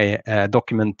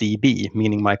document DB,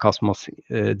 meaning my Cosmos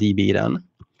DB then.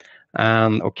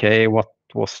 And okay, what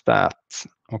was that?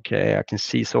 Okay, I can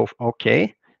see. So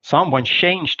okay, someone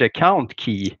changed the account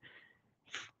key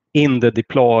in the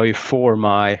deploy for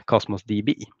my Cosmos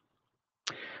DB.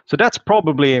 So that's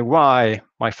probably why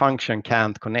my function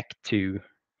can't connect to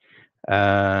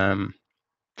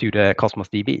the Cosmos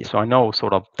DB. So I know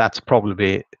sort of that's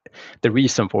probably the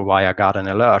reason for why I got an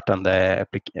alert and the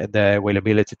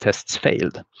availability tests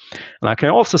failed. And I can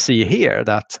also see here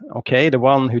that, okay, the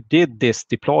one who did this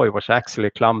deploy was actually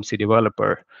a clumsy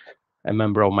developer, a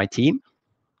member of my team.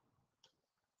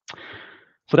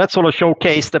 So that sort of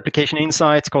showcased application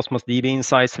insights, Cosmos DB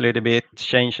insights a little bit,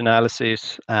 change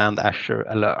analysis, and Azure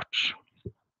alerts.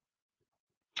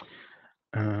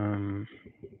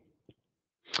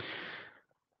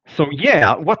 So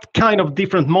yeah, what kind of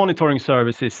different monitoring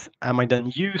services am I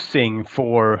then using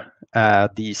for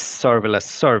these serverless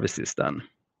services then?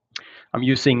 I'm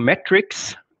using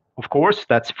metrics, of course,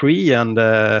 that's free and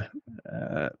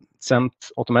sent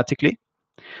automatically.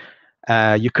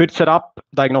 You could set up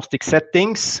diagnostic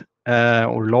settings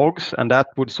or logs, and that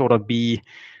would sort of be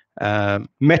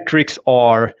metrics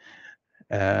are,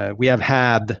 we have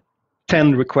had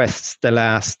 10 requests the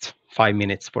last 5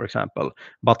 minutes, for example,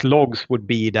 but logs would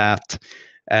be that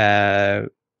the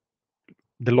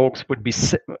logs would be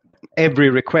every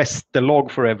request, the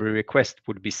log for every request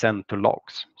would be sent to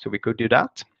logs. So we could do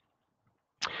that.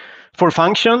 For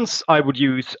functions, I would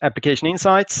use application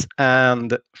insights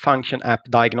and function app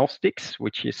diagnostics,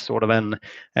 which is sort of an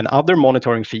other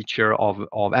monitoring feature of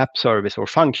app service or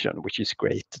function, which is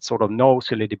great. It sort of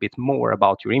knows a little bit more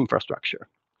about your infrastructure.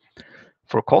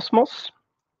 For Cosmos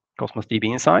DB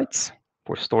insights,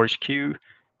 for storage queue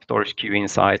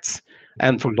insights,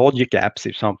 and for logic apps,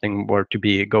 if something were to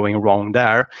be going wrong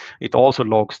there, it also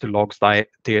logs to log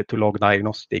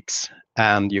diagnostics,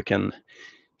 and you can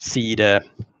see the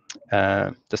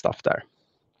stuff there.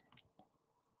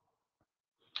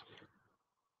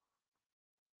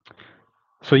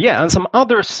 So yeah, and some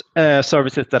other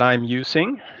services that I'm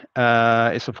using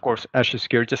is of course Azure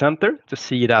Security Center to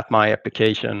see that my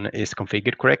application is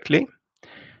configured correctly.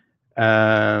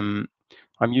 I'm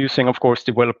using, of course,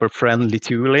 developer-friendly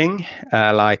tooling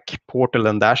like Portal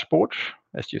and dashboards,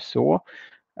 as you saw.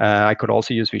 I could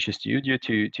also use Visual Studio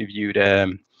to view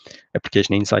the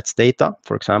application insights data,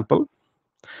 for example.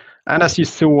 And as you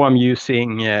saw, I'm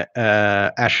using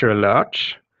Azure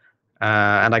Alerts.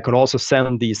 And I could also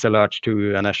send these alerts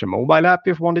to an Azure mobile app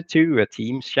if I wanted to, a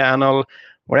Teams channel,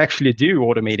 or actually do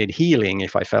automated healing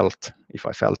if I felt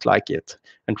like it,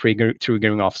 and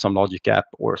triggering off some logic app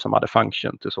or some other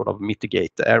function to sort of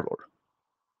mitigate the error.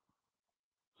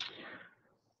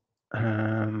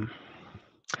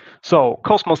 So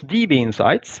Cosmos DB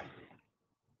insights.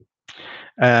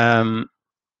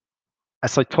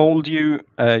 As I told you,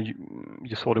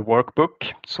 you saw the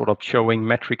workbook, sort of showing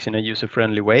metrics in a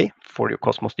user-friendly way for your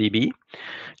Cosmos DB.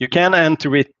 You can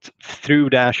enter it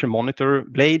through the Azure Monitor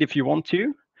blade if you want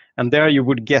to, and there you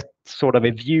would get sort of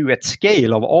a view at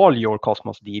scale of all your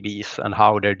Cosmos DBs and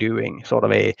how they're doing, sort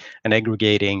of an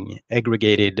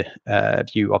aggregated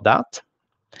view of that.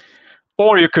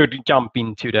 Or you could jump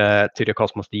into the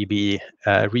Cosmos DB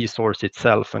resource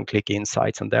itself and click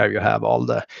Insights, and there you have all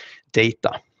the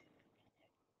data.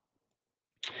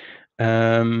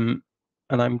 And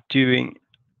I'm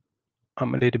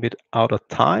a little bit out of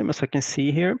time, as I can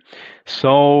see here.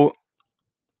 So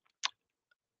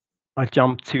I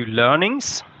jump to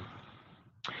learnings.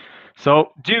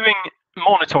 So doing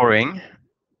monitoring,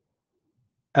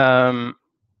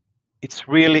 it's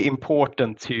really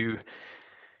important to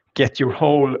get your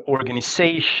whole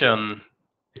organization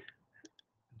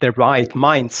the right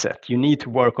mindset. You need to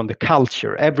work on the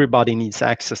culture. Everybody needs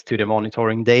access to the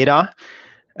monitoring data.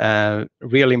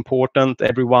 Really important.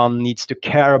 Everyone needs to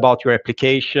care about your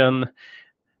application.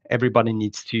 Everybody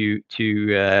needs to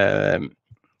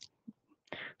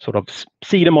sort of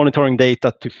see the monitoring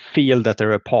data to feel that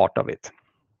they're a part of it.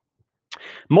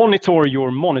 Monitor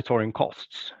your monitoring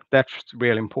costs. That's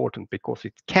really important because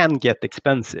it can get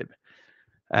expensive.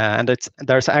 And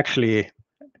there's actually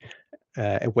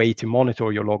a way to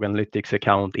monitor your log analytics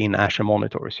account in Azure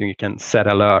Monitor, so you can set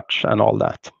alerts and all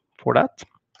that for that.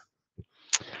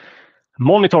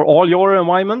 Monitor all your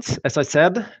environments, as I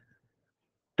said.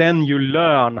 Then you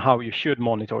learn how you should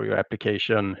monitor your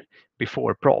application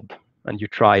before prod, and you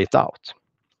try it out.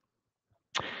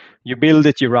 You build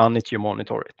it, you run it, you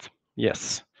monitor it.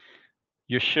 Yes.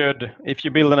 You should, if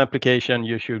you build an application,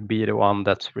 you should be the one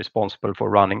that's responsible for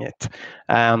running it.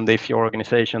 And if your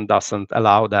organization doesn't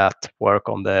allow that, work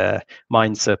on the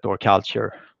mindset or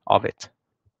culture of it.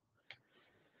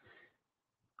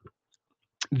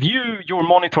 View your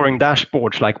monitoring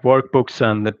dashboards like workbooks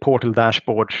and the portal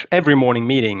dashboards every morning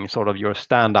meeting, sort of your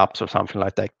stand-ups or something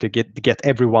like that, to get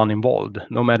everyone involved.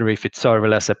 No matter if it's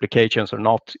serverless applications or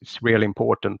not, it's really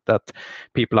important that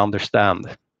people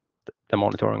understand the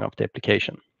monitoring of the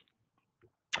application.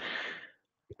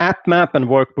 App map and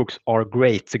workbooks are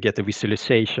great to get a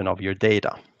visualization of your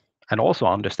data and also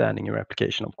understanding your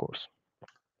application, of course.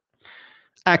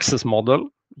 Access model.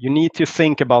 You need to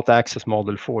think about the access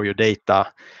model for your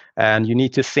data, and you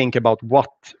need to think about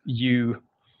what you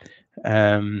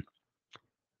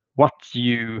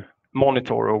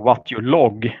monitor or what you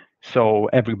log, so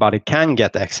everybody can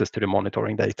get access to the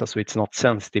monitoring data, so it's not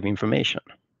sensitive information.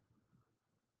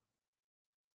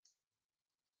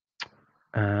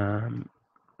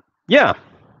 Yeah,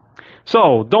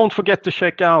 so don't forget to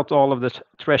check out all of the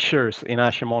treasures in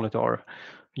Azure Monitor.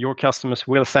 Your customers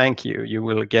will thank you. You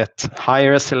will get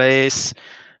higher SLAs,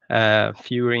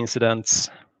 fewer incidents,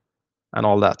 and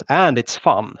all that. And it's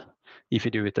fun if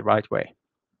you do it the right way.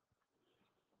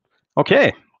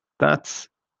 Okay, that's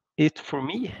it for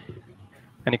me.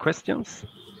 Any questions?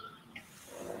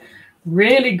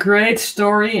 Really great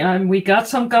story, and we got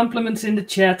some compliments in the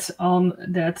chat on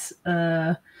that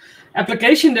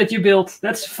application that you built.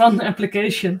 That's a fun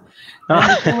application.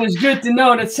 And it's always good to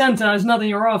know that Santa is not in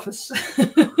your office.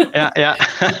 Yeah,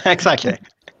 exactly.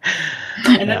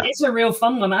 And that is a real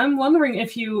fun one. I'm wondering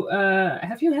if you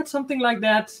have you had something like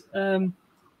that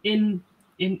in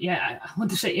I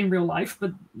want to say in real life,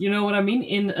 but you know what I mean,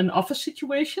 in an office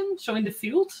situation, so in the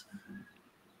field.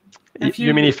 Have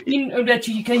you mean if seen that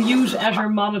you can use Azure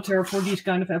Monitor for these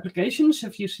kind of applications?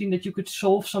 Have you seen that you could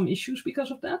solve some issues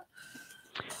because of that?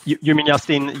 You mean just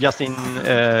in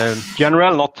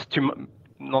general,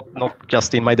 not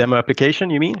just in my demo application?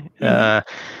 You mean?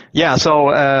 Yeah. So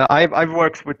I've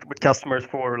worked with customers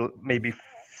for maybe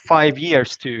 5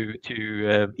 years to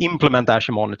implement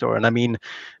Azure Monitor, and I mean,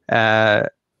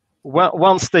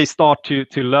 once they start to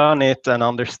learn it and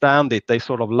understand it, they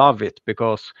sort of love it,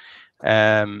 because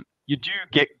you do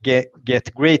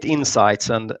get great insights,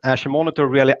 and Azure Monitor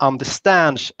really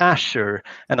understands Azure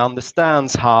and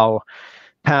understands how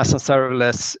PaaS and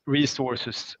serverless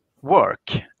resources work.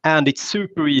 And it's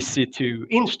super easy to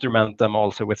instrument them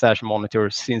also with Azure Monitor,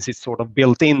 since it's sort of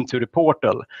built into the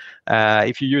portal.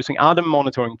 If you're using other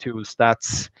monitoring tools,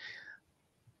 that's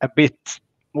a bit,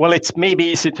 well, it's maybe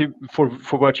easy for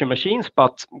virtual machines,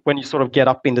 but when you sort of get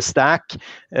up in the stack,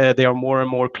 they are more and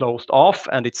more closed off,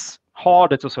 and it's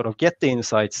harder to sort of get the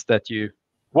insights that you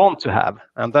want to have.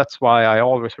 And that's why I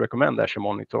always recommend Azure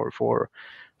Monitor for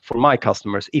my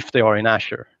customers if they are in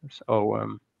Azure.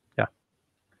 So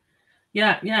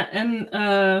Yeah, and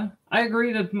I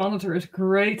agree that Monitor is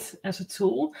great as a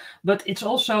tool, but it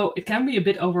can be a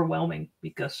bit overwhelming,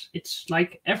 because it's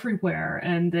like everywhere,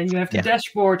 and then you have the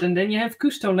dashboard, and then you have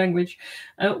Kusto language.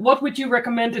 What would you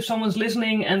recommend if someone's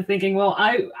listening and thinking, well,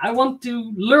 I want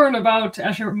to learn about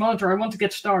Azure Monitor, I want to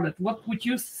get started? What would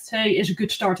you say is a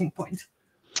good starting point?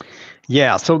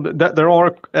 Yeah, so there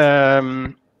are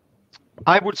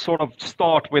I would sort of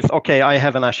start with, okay, I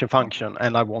have an Azure function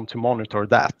and I want to monitor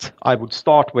that. I would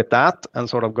start with that and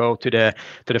sort of go to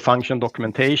the function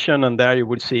documentation, and there you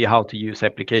would see how to use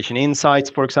application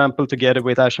insights, for example, together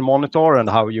with Azure Monitor, and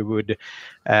how you would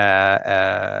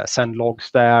send logs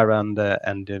there and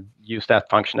use that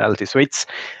functionality. So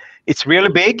it's really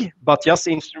big, but just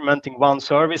instrumenting one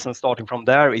service and starting from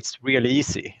there, it's really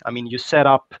easy. I mean, you set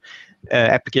up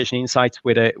application insights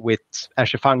with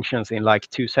Azure Functions in like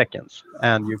 2 seconds,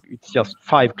 and it's just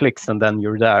 5 clicks, and then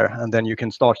you're there, and then you can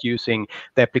start using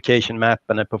the application map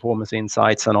and the performance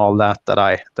insights and all that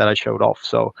I showed off.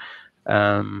 So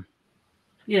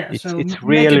it's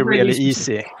really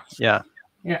easy. Yeah,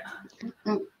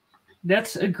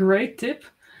 that's a great tip.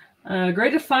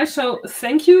 Great advice. So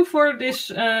thank you for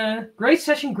this great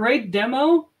session, great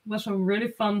demo. It was a really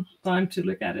fun time to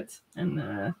look at it, and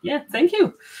thank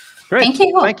you. Great. Thank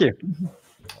you. Thank you.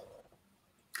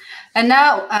 And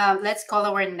now let's call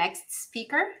our next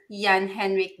speaker, Jan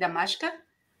Henrik Damashka.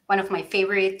 one of my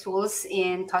favorite tools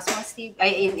in Cosmos DB,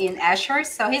 in Azure.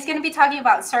 So he's going to be talking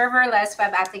about serverless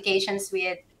web applications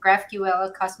with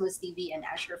GraphQL, Cosmos DB, and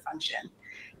Azure Function.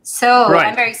 So Right.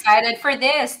 I'm very excited for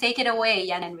this. Take it away,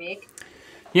 Jan and Vic.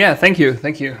 Yeah, thank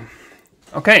you.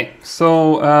 Okay,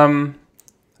 so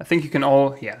I think you can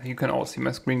all see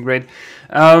my screen great.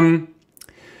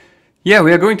 Yeah,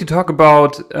 we are going to talk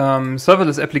about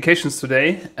serverless applications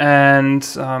today, and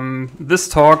this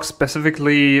talk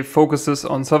specifically focuses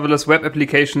on serverless web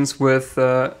applications with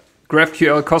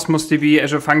GraphQL, Cosmos DB,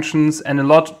 Azure Functions, and a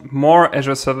lot more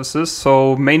Azure services.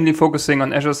 So mainly focusing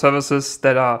on Azure services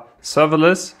that are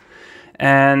serverless.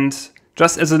 And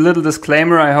just as a little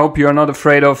disclaimer, I hope you are not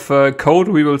afraid of code.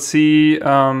 We will see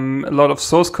a lot of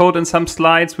source code in some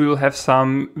slides. We will have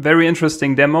some very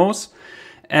interesting demos.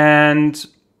 And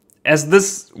as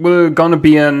this will gonna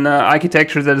be an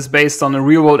architecture that is based on a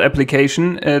real-world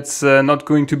application, it's not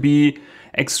going to be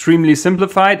extremely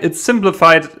simplified. It's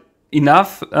simplified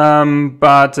enough,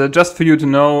 but just for you to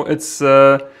know, it's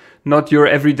not your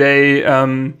everyday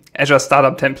Azure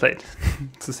startup template,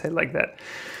 to say like that.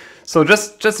 So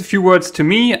just a few words to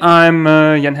me. I'm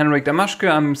Jan-Henrik Damaschke.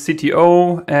 I'm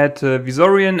CTO at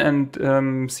Visorion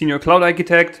and Senior Cloud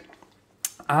Architect.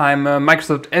 I'm a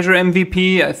Microsoft Azure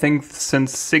MVP, I think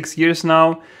since 6 years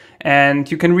now.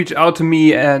 And you can reach out to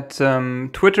me at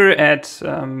Twitter at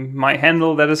my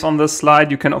handle that is on the slide.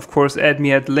 You can, of course, add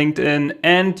me at LinkedIn,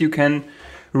 and you can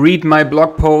read my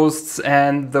blog posts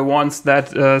and the ones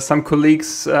that some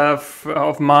colleagues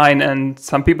of mine and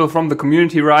some people from the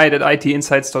community write at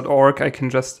itinsights.org. I can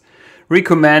just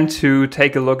recommend to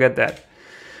take a look at that.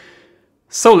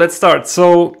 So let's start.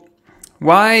 So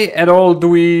why at all do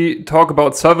we talk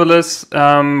about serverless?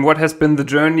 What has been the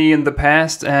journey in the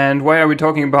past, and why are we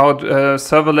talking about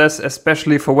serverless,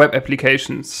 especially for web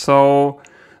applications? So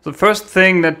the first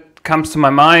thing that comes to my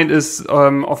mind is,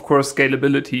 of course,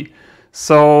 scalability.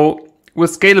 So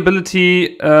with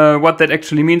scalability, what that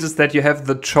actually means is that you have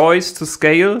the choice to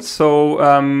scale.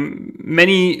 So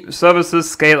many services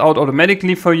scale out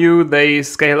automatically for you. They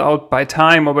scale out by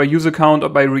time or by user count or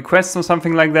by requests or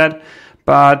something like that.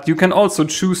 But you can also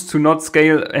choose to not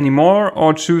scale anymore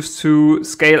or choose to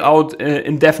scale out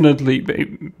indefinitely,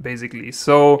 basically.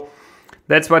 So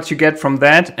that's what you get from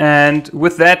that. And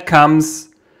with that comes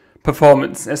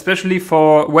performance, especially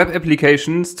for web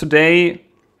applications. Today,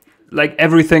 like,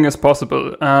 everything is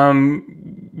possible.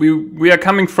 We are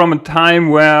coming from a time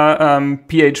where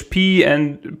PHP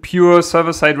and pure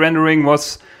server-side rendering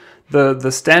was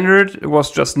the standard. It was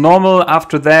just normal.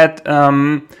 After that,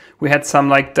 we had some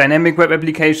like dynamic web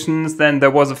applications. Then there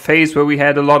was a phase where we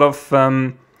had a lot of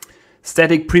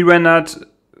static pre-rendered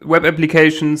web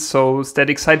applications, so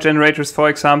static site generators, for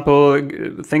example,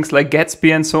 things like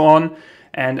Gatsby and so on.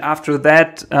 And after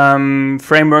that,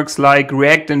 frameworks like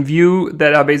React and Vue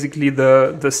that are basically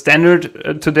the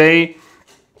standard today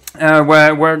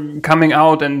were coming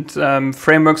out, and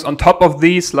frameworks on top of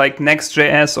these like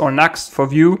Next.js or Nuxt for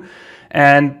Vue.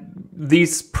 And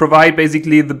these provide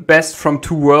basically the best from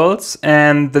two worlds.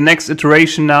 And the next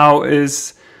iteration now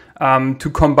is to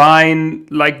combine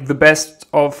like the best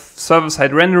of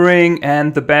server-side rendering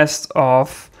and the best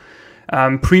of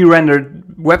pre-rendered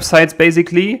websites,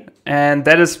 basically. And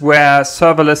that is where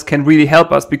serverless can really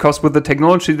help us, because with the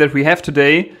technology that we have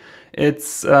today,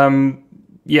 it's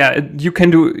you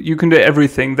can do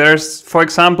everything. There's, for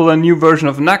example, a new version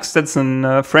of Nuxt that's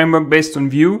a framework based on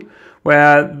Vue,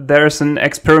 where there's an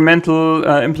experimental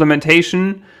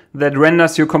implementation that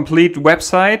renders your complete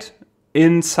website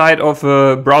inside of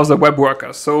a browser web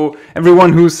worker. So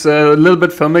everyone who's a little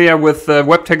bit familiar with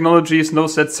web technologies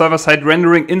knows that server-side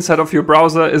rendering inside of your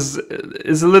browser is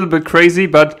a little bit crazy,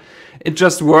 but it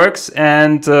just works,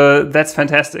 and that's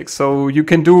fantastic. So you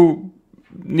can do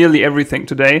nearly everything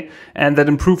today, and that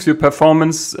improves your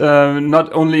performance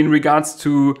not only in regards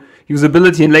to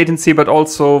usability and latency, but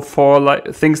also for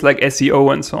things like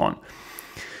SEO and so on.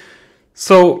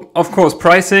 So, of course,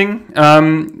 pricing.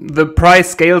 The price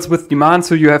scales with demand,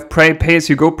 so you have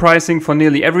pay-as-you-go pricing for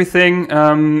nearly everything.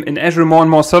 In Azure, more and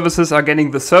more services are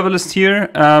getting the serverless tier.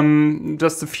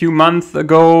 Just a few months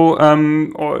ago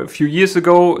or a few years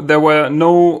ago, there were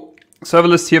no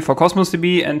serverless tier for Cosmos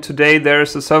DB, and today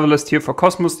there's a serverless tier for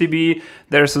Cosmos DB.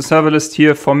 There's a serverless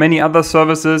tier for many other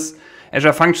services.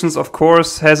 Azure Functions, of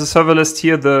course, has a serverless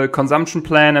tier, the consumption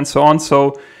plan, and so on.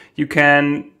 So you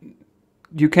can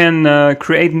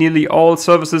create nearly all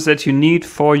services that you need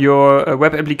for your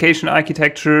web application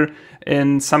architecture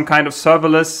in some kind of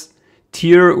serverless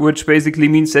tier, which basically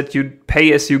means that you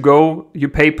pay as you go. You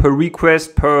pay per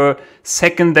request, per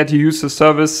second that you use the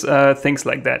service, things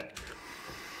like that.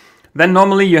 Then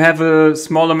normally you have a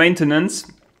smaller maintenance.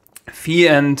 fee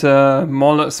and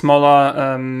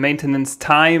smaller maintenance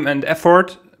time and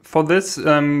effort for this,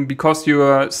 because you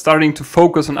are starting to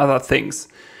focus on other things.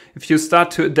 If you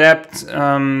start to adapt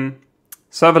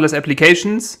serverless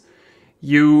applications,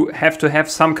 you have to have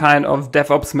some kind of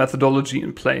DevOps methodology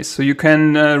in place. So you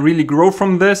can really grow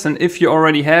from this. And if you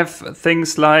already have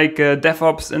things like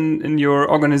DevOps in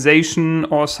your organization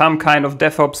or some kind of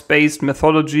DevOps-based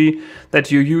methodology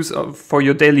that you use for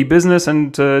your daily business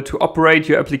and to operate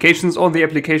your applications or the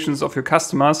applications of your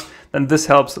customers, then this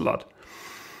helps a lot.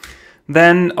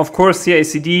 Then, of course,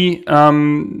 CI/CD.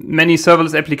 Many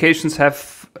serverless applications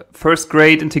have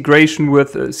first-grade integration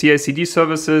with CI/CD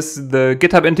services. The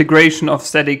GitHub integration of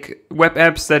static web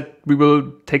apps that we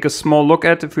will take a small look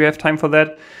at if we have time for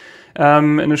that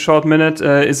in a short minute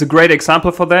is a great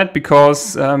example for that,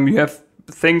 because you have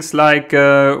things like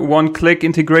one-click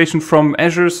integration from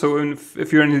Azure. So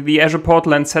if you're in the Azure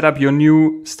portal and set up your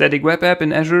new static web app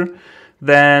in Azure,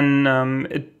 then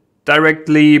it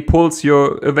directly pulls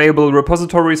your available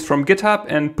repositories from GitHub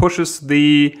and pushes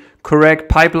the correct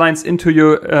pipelines into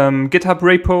your GitHub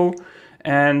repo.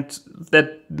 And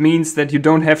that means that you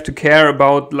don't have to care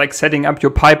about like setting up your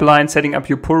pipeline, setting up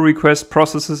your pull request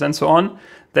processes and so on.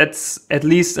 That's at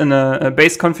least in a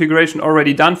base configuration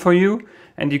already done for you.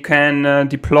 And you can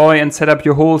deploy and set up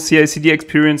your whole CI/CD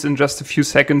experience in just a few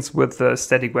seconds with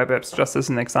static web apps, just as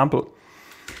an example.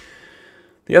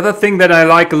 The other thing that I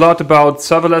like a lot about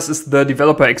serverless is the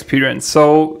developer experience.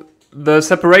 So the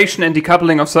separation and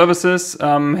decoupling of services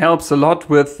helps a lot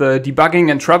with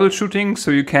debugging and troubleshooting.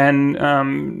 So you can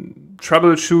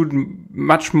troubleshoot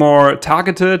much more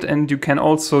targeted, and you can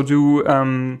also do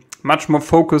much more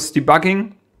focused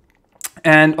debugging.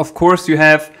 And of course you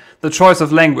have the choice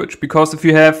of language, because if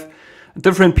you have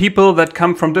different people that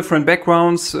come from different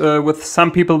backgrounds, with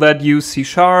some people that use C#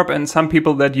 and some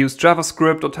people that use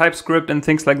JavaScript or TypeScript and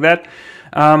things like that.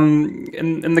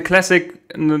 In the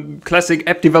classic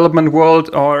app development world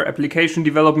or application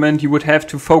development, you would have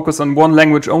to focus on one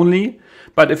language only.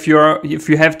 But if you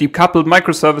have decoupled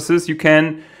microservices, you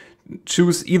can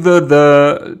choose either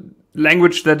the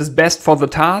language that is best for the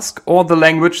task or the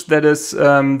language that is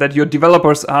that your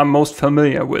developers are most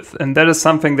familiar with. And that is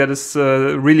something that is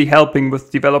really helping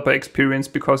with developer experience,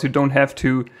 because you don't have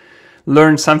to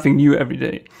learn something new every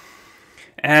day.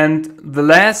 And the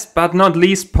last but not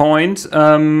least point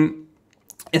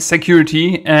is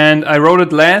security. And I wrote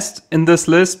it last in this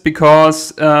list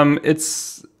because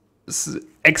it's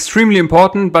extremely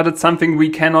important, but it's something we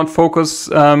cannot focus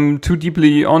too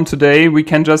deeply on today. We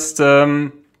can just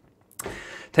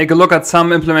take a look at some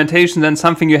implementations and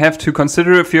something you have to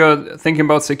consider if you're thinking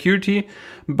about security.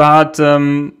 But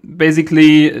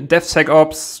basically,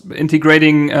 DevSecOps,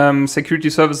 integrating security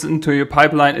services into your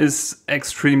pipeline is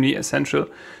extremely essential.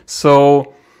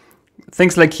 So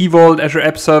things like Key Vault, Azure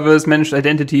App Service, Managed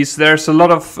Identities, there's a lot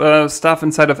of stuff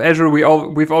inside of Azure.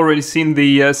 We've already seen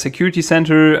the Security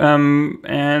Center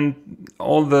and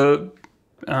all the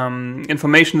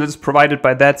information that is provided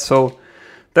by that. So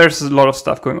there's a lot of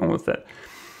stuff going on with that.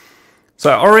 So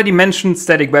I already mentioned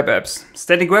static web apps.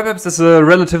 Static web apps is a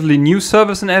relatively new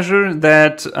service in Azure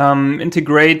that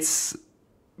integrates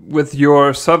with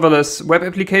your serverless web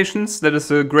applications. That is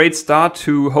a great start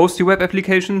to host your web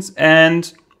applications,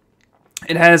 and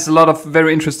it has a lot of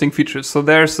very interesting features. So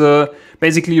there's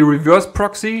basically a reverse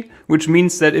proxy, which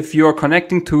means that if you're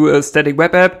connecting to a static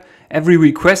web app, every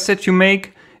request that you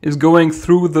make is going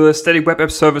through the static web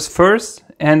app service first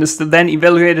and is then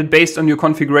evaluated based on your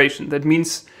configuration. That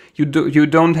means you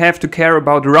don't have to care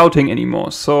about routing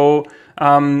anymore. So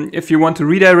if you want to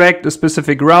redirect a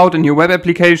specific route in your web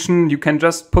application, you can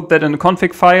just put that in a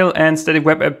config file, and static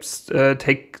web apps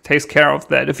takes care of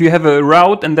that. If you have a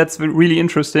route, and that's really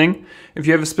interesting, if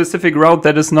you have a specific route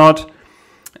that is not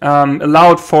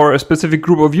allowed for a specific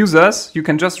group of users, you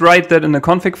can just write that in a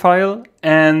config file,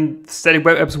 and static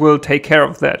web apps will take care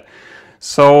of that.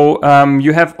 So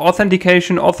you have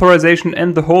authentication, authorization,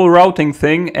 and the whole routing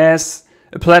thing as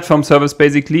a platform service,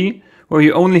 basically, where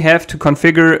you only have to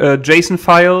configure a JSON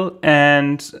file,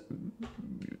 and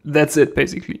that's it,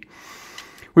 basically.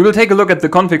 We will take a look at the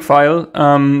config file.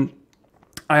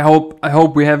 I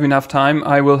hope we have enough time.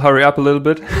 I will hurry up a little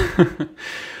bit.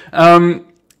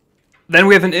 Then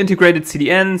we have an integrated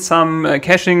CDN, some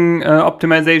caching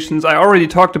optimizations. I already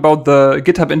talked about the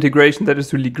GitHub integration. That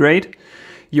is really great.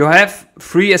 You have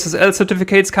free SSL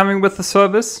certificates coming with the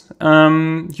service.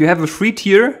 You have a free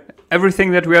tier.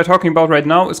 Everything that we are talking about right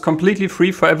now is completely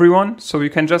free for everyone. So you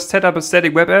can just set up a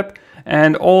static web app,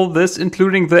 and all this,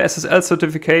 including the SSL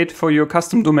certificate for your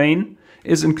custom domain,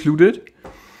 is included.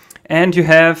 And you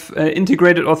have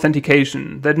integrated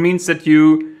authentication. That means that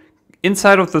you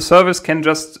inside of the service can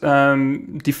just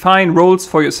define roles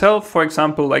for yourself, for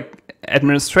example, like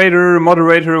administrator,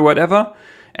 moderator, whatever,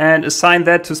 and assign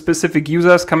that to specific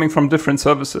users coming from different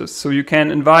services. So you can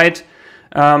invite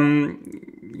your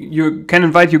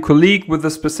colleague with a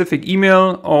specific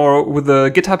email or with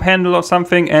a GitHub handle or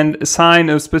something and assign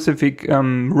a specific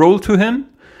role to him.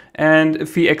 And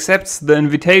if he accepts the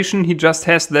invitation, he just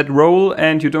has that role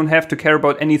and you don't have to care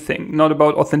about anything. Not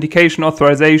about authentication,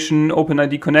 authorization,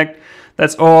 OpenID Connect.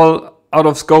 That's all out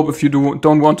of scope if you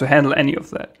don't want to handle any of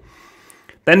that.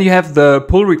 Then you have the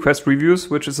pull request reviews,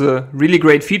 which is a really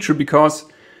great feature because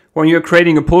when you're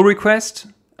creating a pull request,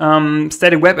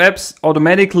 Static Web Apps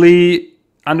automatically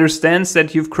understands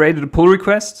that you've created a pull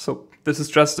request. So this is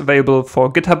just available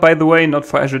for GitHub, by the way, not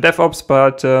for Azure DevOps,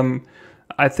 but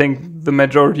I think the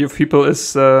majority of people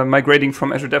is migrating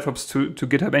from Azure DevOps to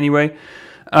GitHub anyway.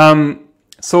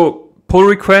 So pull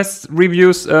request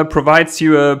reviews provides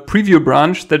you a preview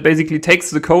branch that basically takes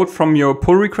the code from your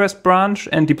pull request branch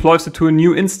and deploys it to a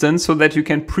new instance so that you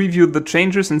can preview the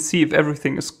changes and see if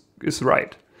everything is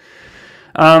right.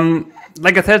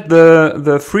 Like I said,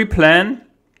 the free plan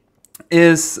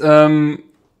is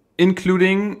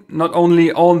including not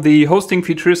only all the hosting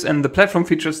features and the platform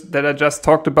features that I just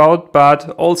talked about,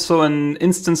 but also an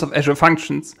instance of Azure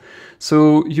Functions.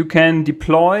 So you can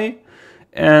deploy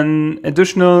an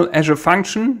additional Azure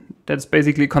function that's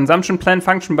basically a consumption plan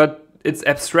function, but it's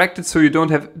abstracted so you don't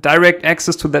have direct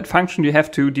access to that function. You have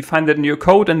to define that in your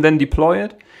code and then deploy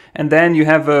it. And then you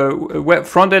have a web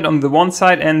front end on the one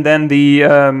side and then the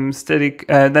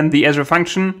then the Azure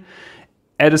function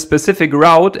at a specific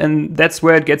route, and that's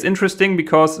where it gets interesting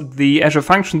because the Azure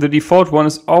function, the default one,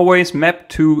 is always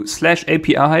mapped to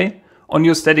 /API on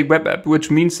your static web app, which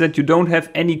means that you don't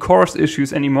have any CORS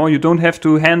issues anymore. You don't have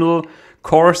to handle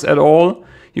CORS at all.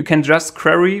 You can just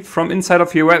query from inside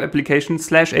of your web application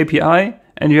 /API,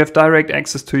 and you have direct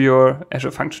access to your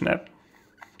Azure function app.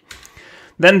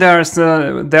 Then there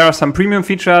are some premium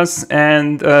features,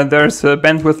 and there's a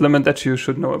bandwidth limit that you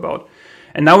should know about.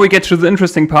 And now we get to the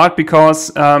interesting part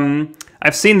because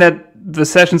I've seen that the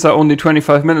sessions are only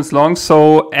 25 minutes long.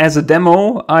 So as a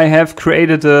demo, I have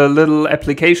created a little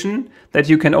application that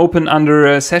you can open under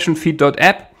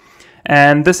sessionfeed.app.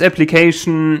 And this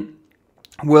application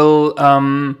will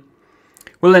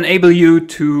enable you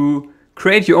to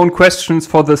create your own questions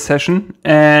for the session.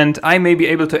 And I may be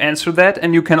able to answer that.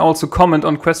 And you can also comment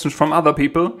on questions from other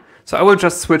people. So I will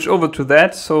just switch over to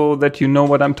that so that you know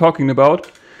what I'm talking about.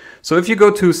 So if you go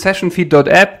to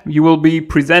sessionfeed.app, you will be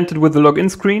presented with the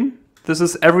login screen. This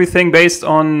is everything based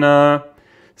on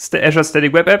Azure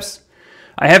Static Web Apps.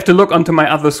 I have to look onto my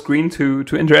other screen to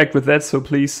interact with that, so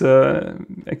please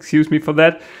excuse me for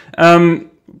that.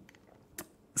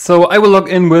 So I will log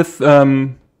in with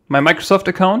my Microsoft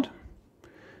account.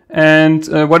 And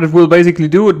what it will basically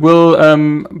do, it will,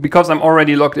 because I'm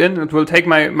already logged in, it will take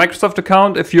my Microsoft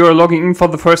account. If you're logging in for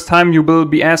the first time, you will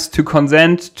be asked to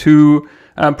consent to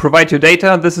provide your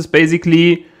data. This is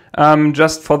basically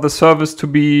just for the service to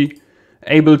be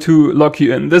able to log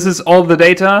you in. This is all the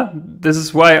data. This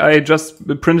is why I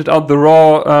just printed out the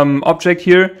raw object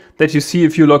here that you see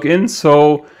if you log in.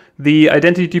 So the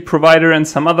identity provider and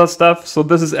some other stuff. So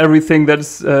this is everything that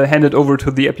is handed over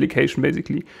to the application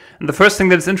basically. And the first thing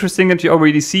that is interesting that you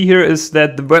already see here is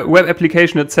that the web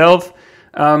application itself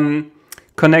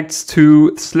connects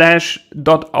to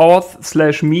 /.auth/me,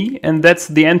 and that's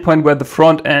the endpoint where the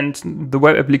front end, the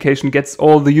web application, gets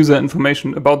all the user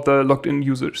information about the logged in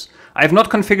users. I have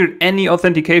not configured any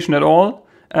authentication at all.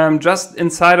 Just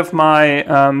inside of my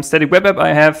static web app,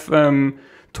 I have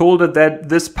told it that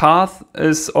this path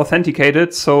is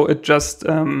authenticated, so it just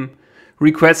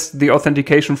requests the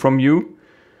authentication from you.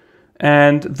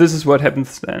 And this is what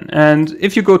happens then. And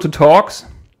if you go to talks,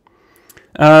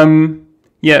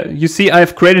 yeah, you see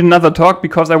I've created another talk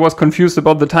because I was confused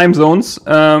about the time zones.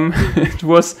 It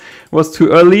was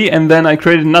too early, and then I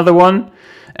created another one.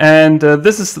 And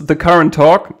this is the current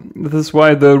talk. This is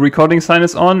why the recording sign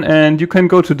is on. And you can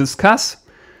go to discuss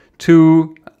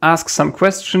to ask some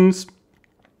questions.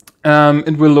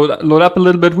 It will load up a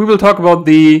little bit. We will talk about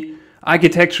the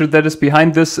architecture that is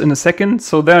behind this in a second.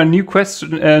 So there are no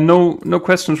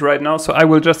questions right now. So I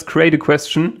will just create a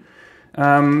question.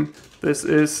 This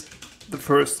is the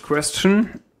first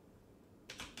question.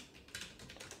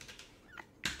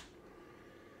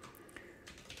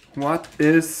 What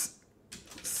is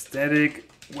static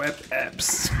web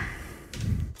apps?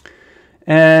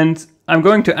 And I'm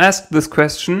going to ask this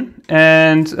question.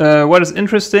 And what is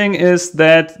interesting is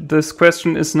that this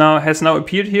question has now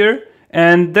appeared here.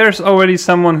 And there's already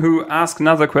someone who asked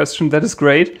another question. That is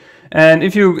great. And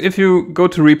if you go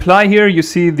to reply here, you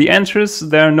see the answers.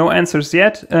 There are no answers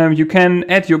yet. You can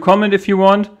add your comment if you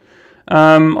want.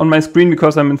 On my screen,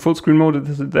 because I'm in full screen mode,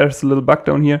 there's a little bug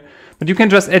down here. But you can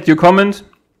just add your comment.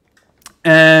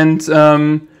 And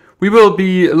we will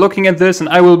be looking at this, and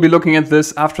I will be looking at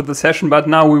this after the session. But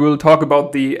now we will talk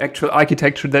about the actual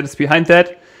architecture that is behind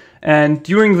that. And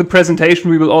during the presentation,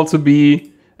 we will also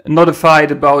be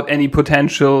notified about any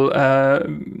potential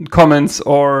comments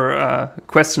or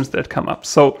questions that come up.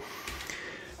 So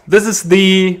this is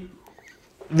the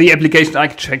application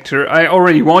architecture. I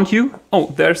already warned you.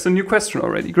 Oh, there's a new question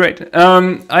already. Great.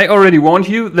 I already warned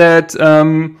you that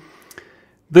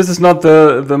this is not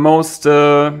the most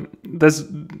the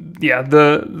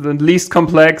least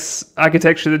complex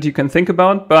architecture that you can think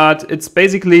about, but it's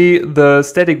basically the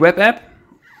static web app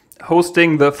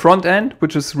hosting the front end,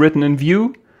 which is written in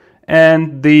Vue,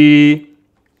 and the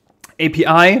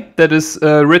API that is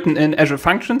written in Azure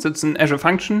Functions. It's an Azure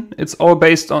function. It's all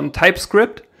based on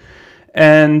TypeScript.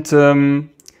 And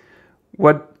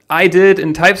what I did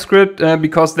in TypeScript,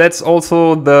 because that's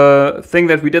also the thing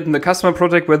that we did in the customer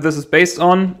project where this is based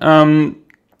on,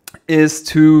 is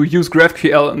to use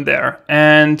GraphQL in there.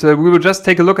 And we will just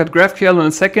take a look at GraphQL in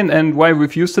a second and why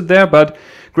we've used it there. But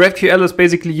GraphQL is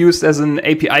basically used as an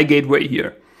API gateway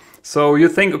here. So you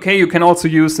think, okay, you can also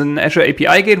use an Azure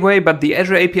API gateway, but the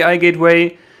Azure API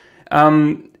gateway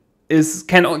can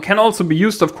also be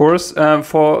used, of course,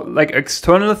 for like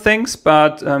external things.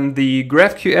 But the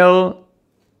GraphQL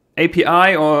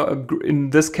API, or in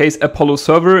this case Apollo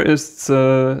Server, is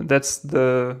that's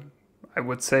the, I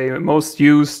would say, most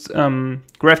used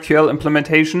GraphQL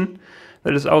implementation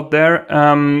that is out there.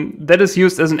 That is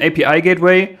used as an API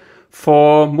gateway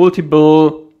for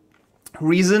multiple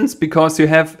reasons, because you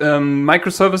have you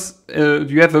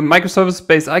have a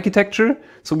microservice-based architecture.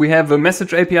 So we have a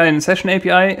message API and a session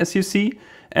API, as you see,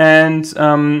 and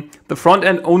the front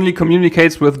end only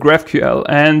communicates with GraphQL.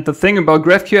 And the thing about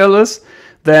GraphQL is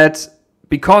that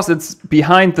because it's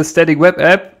behind the static web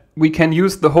app, we can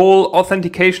use the whole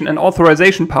authentication and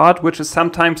authorization part, which is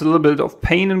sometimes a little bit of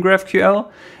pain in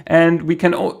GraphQL, and we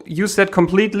can use that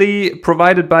completely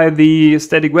provided by the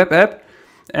static web app.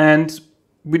 And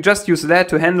we just use that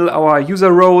to handle our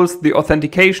user roles, the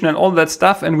authentication and all that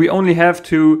stuff, and we only have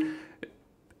to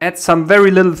add some very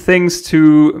little things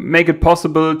to make it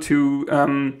possible to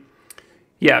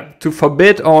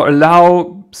forbid or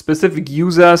allow specific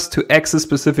users to access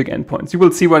specific endpoints. You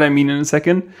will see what I mean in a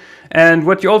second. And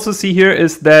what you also see here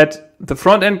is that the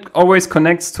front end always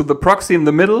connects to the proxy in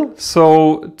the middle,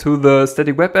 so to the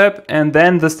static web app, and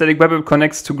then the static web app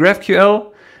connects to GraphQL,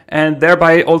 and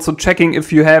thereby also checking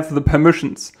if you have the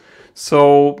permissions.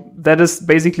 So that is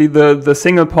basically the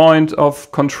single point of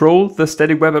control, the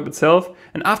static web app itself.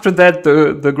 And after that,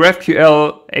 the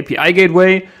GraphQL API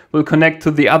gateway will connect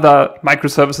to the other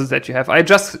microservices that you have. I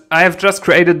have just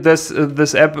created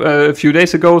this app a few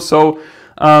days ago. So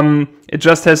it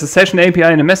just has a session API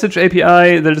and a message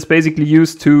API that is basically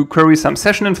used to query some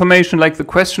session information, like the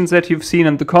questions that you've seen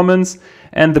and the comments.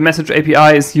 And the message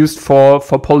API is used for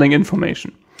polling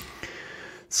information.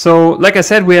 So, like I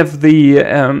said, we have the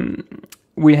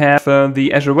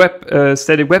Azure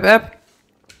static web app,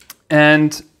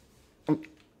 and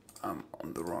I'm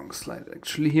on the wrong slide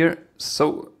actually here.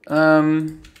 So,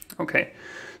 okay,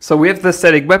 so we have the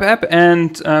static web app,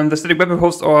 and the static web app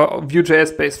hosts our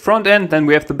Vue.js based front end. Then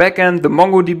we have the backend, the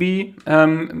MongoDB,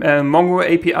 Mongo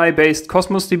API based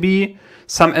Cosmos DB,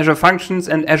 some Azure Functions,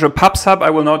 and Azure PubSub. I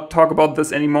will not talk about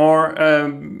this anymore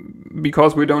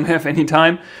because we don't have any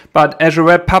time. But Azure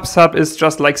Web PubSub is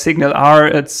just like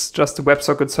SignalR. It's just a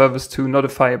WebSocket service to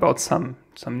notify about some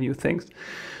new things.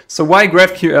 So why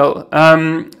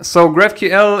GraphQL? So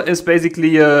GraphQL is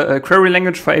basically a query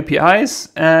language for APIs,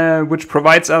 which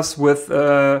provides us with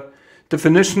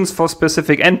definitions for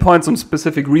specific endpoints and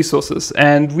specific resources.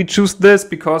 And we choose this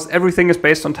because everything is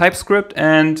based on TypeScript,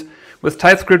 and with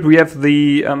TypeScript, we have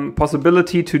the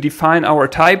possibility to define our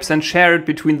types and share it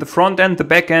between the front end, the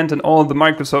back end, and all the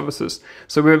microservices.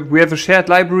 So we have a shared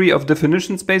library of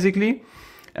definitions, basically,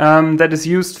 that is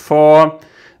used for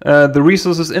the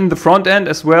resources in the front end,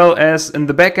 as well as in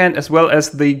the back end, as well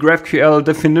as the GraphQL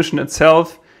definition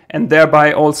itself, and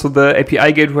thereby also the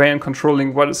API gateway and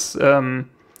controlling what is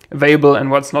available and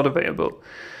what's not available.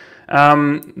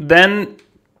 Then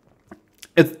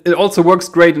it also works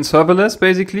great in serverless,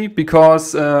 basically,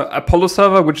 because Apollo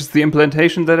Server, which is the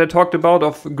implementation that I talked about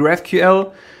of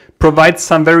GraphQL, provides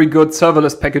some very good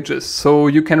serverless packages. So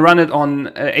you can run it on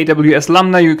AWS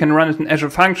Lambda, you can run it in Azure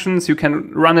Functions, you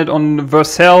can run it on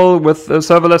Vercel with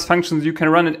serverless functions, you can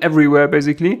run it everywhere,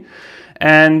 basically.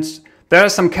 And there are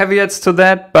some caveats to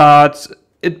that, but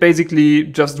it basically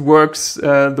just works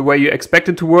the way you expect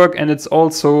it to work, and it's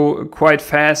also quite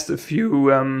fast if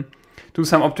you do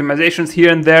some optimizations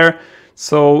here and there.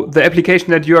 So the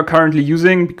application that you are currently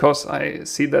using, because I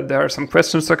see that there are some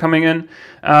questions that are coming in,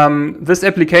 this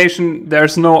application,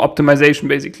 there's no optimization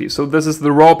basically. So this is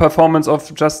the raw performance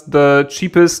of just the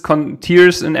cheapest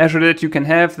tiers in Azure that you can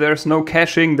have. There's no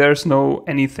caching, there's no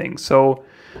anything. So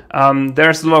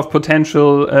there's a lot of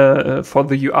potential for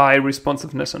the UI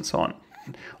responsiveness and so on.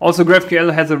 Also,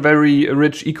 GraphQL has a very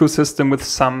rich ecosystem with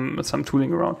some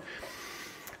tooling around.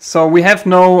 So we have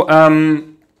no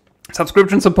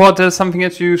subscription support. Is something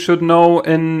that you should know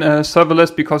in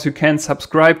serverless, because you can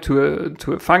subscribe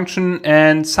to a function,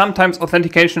 and sometimes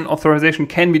authentication authorization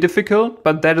can be difficult,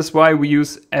 but that is why we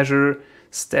use Azure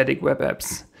Static Web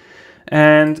Apps.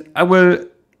 And I will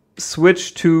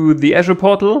switch to the Azure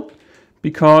portal,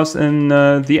 because in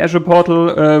the Azure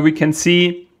portal we can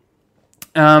see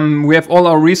we have all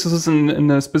our resources in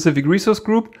a specific resource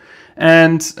group.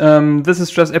 And this is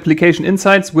just application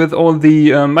insights with all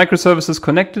the microservices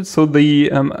connected. So the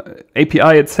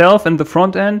API itself and the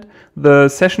front end, the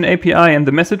session API and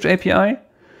the message API.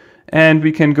 And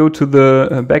we can go to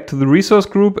the back to the resource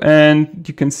group, and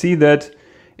you can see that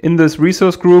in this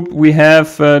resource group we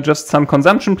have just some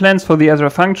consumption plans for the Azure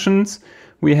functions.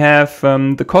 We have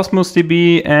the Cosmos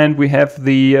DB, and we have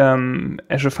the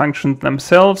Azure functions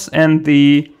themselves and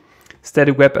the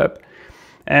static web app.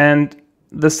 And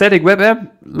the static web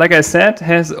app, like I said,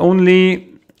 has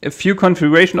only a few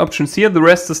configuration options here. The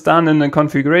rest is done in a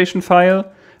configuration file.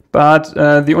 But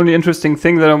the only interesting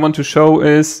thing that I want to show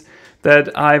is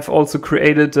that I've also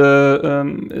created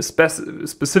a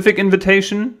specific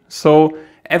invitation. So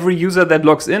every user that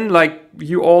logs in, like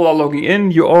you all are logging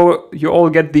in, you all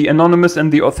get the anonymous and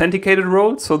the authenticated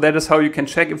role. So that is how you can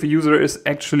check if a user is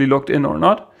actually logged in or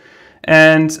not.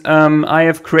 And I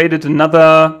have created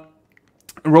another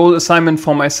role assignment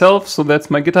for myself, so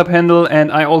that's my GitHub handle,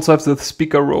 and I also have the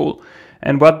speaker role.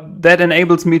 And what that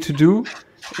enables me to do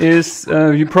is,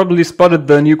 you probably spotted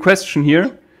the new question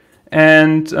here,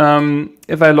 and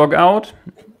if I log out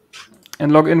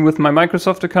and log in with my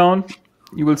Microsoft account,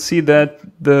 you will see that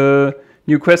the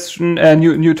new question,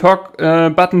 new talk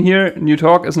button here, new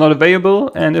talk, is not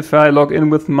available. And if I log in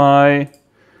with my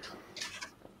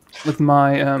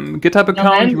GitHub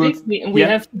account, we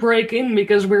have to break in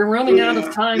because we're running out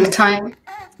of time.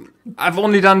 I've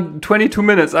only done 22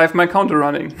 minutes. I have my counter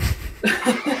running.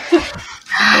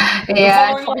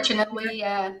 Yeah, unfortunately,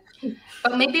 yeah.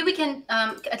 But maybe we can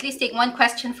at least take one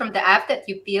question from the app that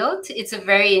you built. It's a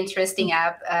very interesting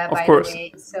app, by the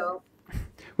way. So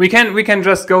we can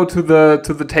just go to the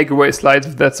takeaway slides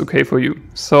if that's okay for you.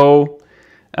 So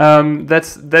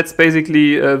that's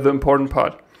basically the important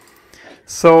part.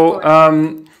 So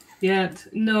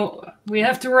no, we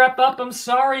have to wrap up. I'm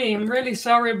sorry. I'm really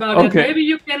sorry about it. Maybe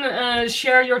you can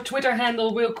share your Twitter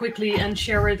handle real quickly and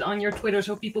share it on your Twitter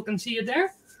so people can see it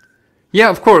there. Yeah,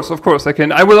 of course I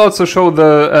can. I will also show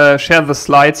share the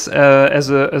slides as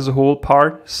a whole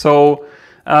part. So,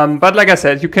 but like I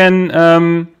said, you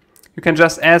can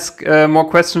just ask more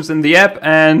questions in the app,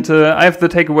 and I have the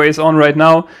takeaways on right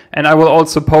now, and I will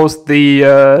also post the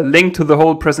link to the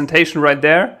whole presentation right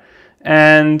there.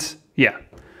 And yeah,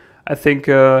 I think,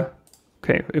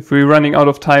 okay, if we're running out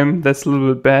of time, that's a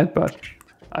little bit bad, but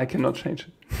I cannot change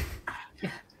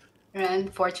it.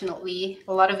 Unfortunately,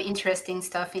 a lot of interesting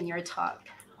stuff in your talk.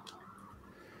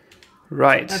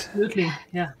 Right. Absolutely,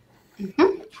 yeah.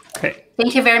 Mm-hmm. Okay.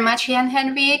 Thank you very much,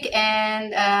 Jan-Henrik.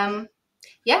 And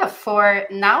yeah, for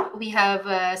now, we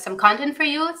have some content for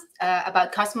you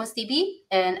about Cosmos DB.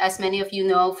 And as many of you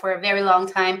know, for a very long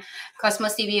time,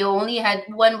 Cosmos DB only had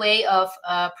one way of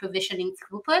provisioning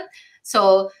throughput.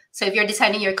 So if you're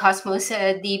designing your Cosmos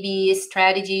DB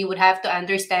strategy, you would have to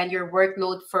understand your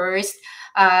workload first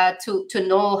to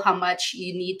know how much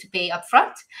you need to pay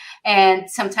upfront. And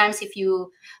sometimes if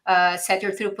you set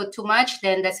your throughput too much,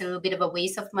 then that's a little bit of a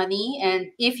waste of money. And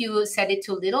if you set it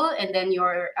too little, and then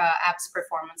your app's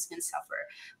performance can suffer.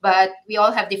 But we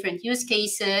all have different use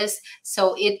cases,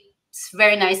 so it's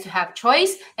very nice to have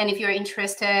choice. And if you're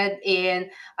interested in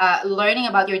learning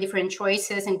about your different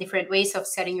choices and different ways of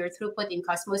setting your throughput in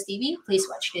Cosmos DB, please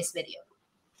watch this video.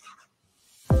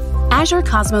 Azure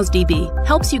Cosmos DB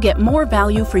helps you get more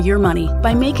value for your money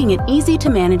by making it easy to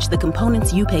manage the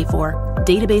components you pay for,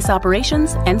 database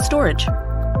operations, and storage.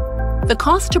 The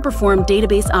cost to perform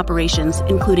database operations,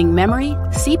 including memory,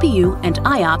 CPU, and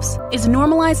IOPS, is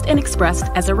normalized and expressed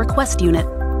as a request unit.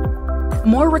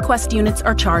 More request units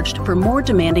are charged for more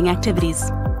demanding activities.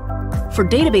 For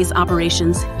database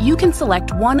operations, you can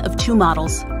select one of two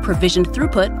models, provisioned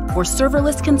throughput or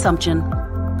serverless consumption.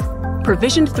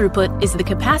 Provisioned throughput is the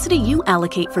capacity you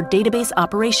allocate for database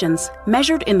operations,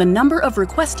 measured in the number of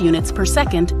request units per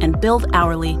second and billed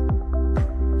hourly.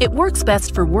 It works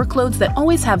best for workloads that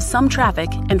always have some traffic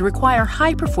and require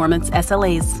high-performance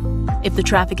SLAs. If the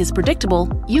traffic is predictable,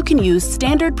 you can use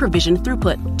standard provisioned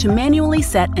throughput to manually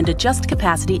set and adjust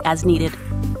capacity as needed.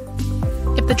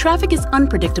 If the traffic is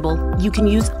unpredictable, you can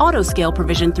use auto-scale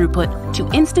provision throughput to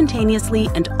instantaneously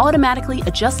and automatically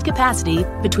adjust capacity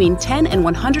between 10 and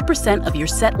 100% of your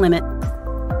set limit.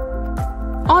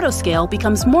 Auto-scale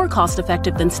becomes more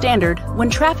cost-effective than standard when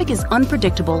traffic is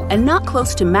unpredictable and not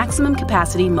close to maximum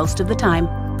capacity most of the time.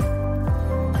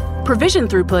 Provision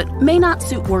throughput may not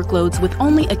suit workloads with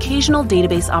only occasional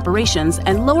database operations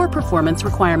and lower performance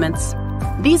requirements.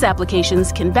 These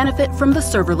applications can benefit from the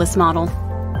serverless model.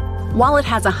 While it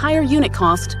has a higher unit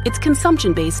cost, it's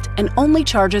consumption-based and only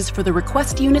charges for the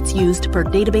request units used per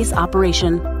database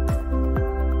operation.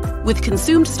 With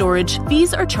consumed storage,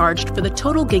 fees are charged for the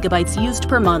total gigabytes used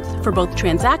per month for both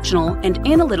transactional and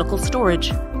analytical storage.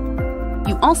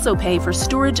 You also pay for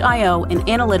storage I/O and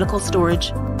analytical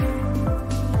storage.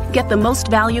 Get the most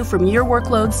value from your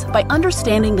workloads by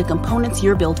understanding the components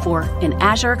you're built for in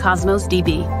Azure Cosmos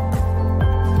DB.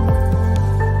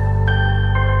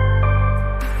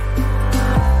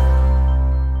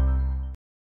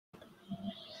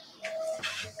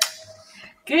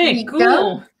 Okay,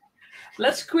 cool.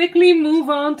 Let's quickly move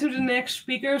on to the next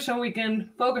speaker so we can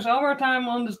focus all our time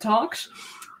on the talks.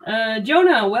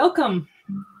 Jonah, welcome.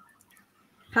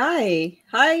 Hi,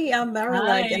 I'm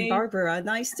Marilag and Barbara.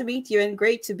 Nice to meet you and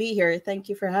great to be here. Thank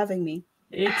you for having me.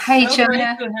 It's so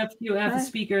great to have you as a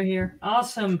speaker here.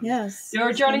 Awesome. Yes.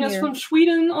 You're joining us from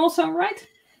Sweden also, right?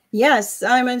 Yes,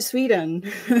 I'm in Sweden.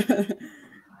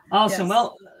 Awesome. Yes.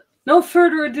 Well, no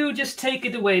further ado, just take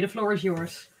it away. The floor is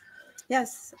yours.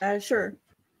 Yes, sure.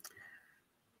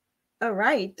 All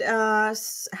right.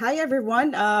 Hi,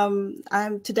 everyone.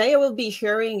 Today I will be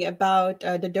sharing about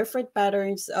the different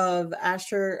patterns of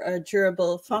Azure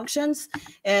durable functions,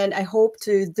 and I hope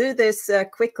to do this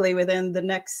quickly within the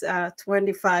next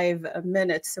 25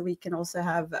 minutes so we can also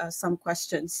have some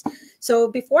questions. So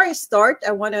before I start,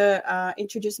 I want to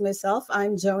introduce myself.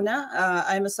 I'm Jonah.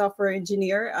 I'm a software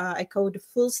engineer. I code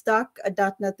full stack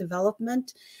 .NET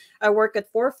development. I work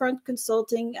at Forefront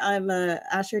Consulting. I'm an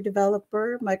Azure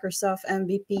developer, Microsoft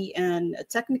MVP, and a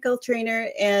technical trainer,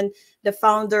 and the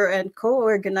founder and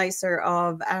co-organizer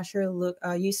of Azure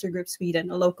User Group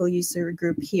Sweden, a local user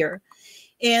group here.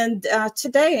 And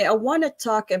today I want to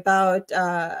talk about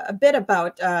a bit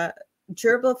about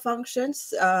durable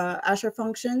functions, Azure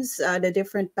functions, the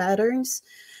different patterns.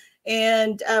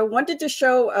 And I wanted to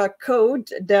show a code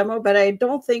demo, but I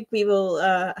don't think we will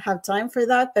have time for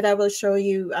that. But I will show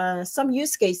you some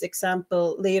use case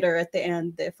example later at the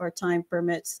end if our time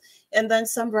permits, and then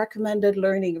some recommended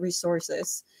learning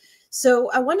resources.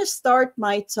 So I want to start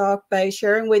my talk by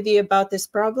sharing with you about this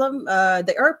problem,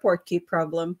 the airport queue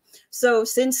problem. So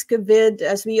since COVID,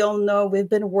 as we all know, we've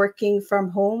been working from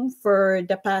home for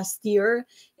the past year.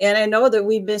 And I know that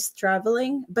we miss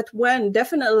traveling, but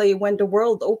definitely when the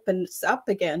world opens up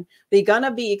again, we're going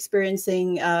to be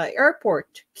experiencing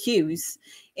airport queues.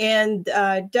 And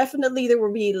definitely there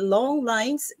will be long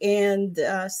lines, and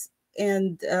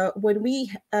when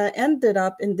we ended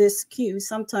up in this queue,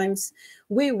 sometimes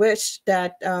we wish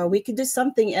that we could do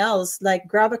something else, like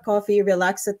grab a coffee,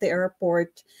 relax at the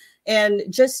airport, and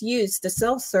just use the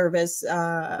self-service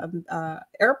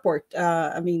airport,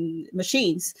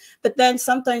 machines. But then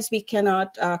sometimes we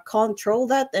cannot control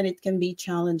that, and it can be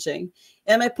challenging.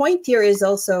 And my point here is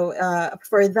also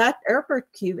for that airport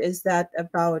queue is that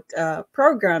about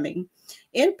programming.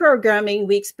 In programming,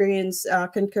 we experience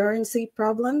concurrency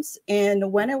problems.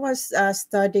 And when I was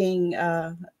studying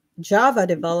Java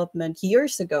development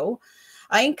years ago,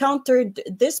 I encountered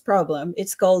this problem.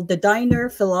 It's called the diner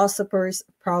philosopher's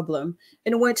problem,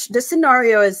 in which the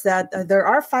scenario is that there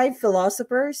are 5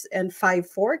 philosophers and 5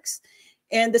 forks.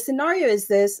 And the scenario is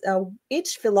this: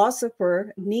 each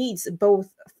philosopher needs both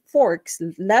forks,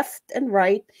 left and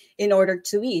right, in order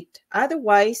to eat.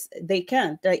 Otherwise, they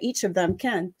can't. Each of them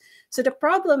can't. So the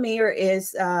problem here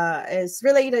is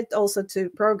related also to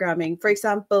programming. For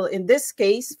example, in this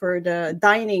case, for the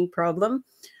dining problem,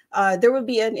 there will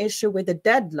be an issue with the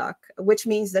deadlock, which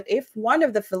means that if one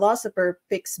of the philosophers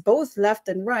picks both left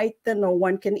and right, then no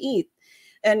one can eat.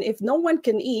 And if no one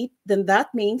can eat, then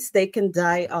that means they can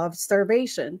die of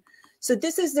starvation. So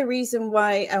this is the reason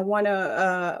why I want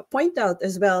to point out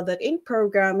as well that in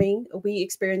programming, we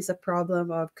experience a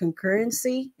problem of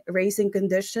concurrency, racing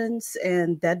conditions,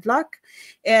 and deadlock.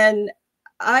 And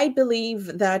I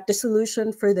believe that the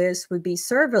solution for this would be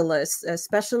serverless,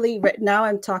 especially right now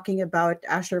I'm talking about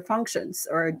Azure functions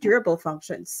or durable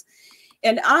functions.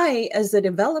 And I, as a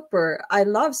developer, I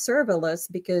love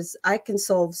serverless because I can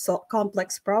solve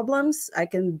complex problems. I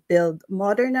can build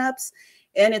modern apps,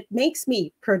 and it makes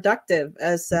me productive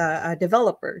as a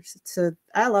developer. So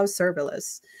I love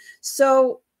serverless.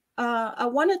 So I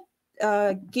want to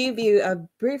give you a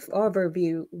brief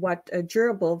overview what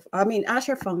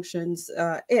Azure Functions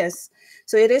is.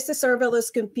 So it is a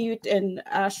serverless compute in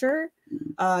Azure.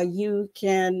 You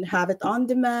can have it on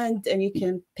demand, and you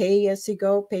can pay as you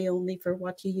go, pay only for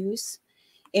what you use.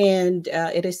 And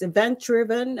it is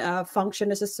event-driven,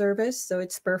 function as a service. So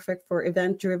it's perfect for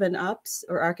event-driven apps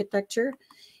or architecture.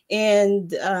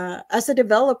 And as a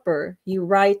developer, you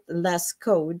write less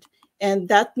code. And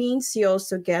that means you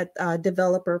also get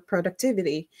developer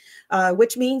productivity,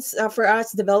 which means for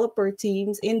us developer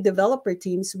teams,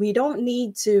 we don't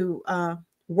need to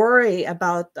worry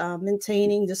about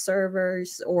maintaining the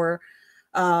servers or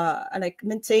like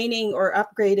maintaining or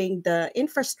upgrading the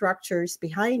infrastructures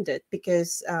behind it,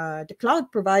 because the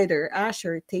cloud provider,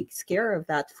 Azure, takes care of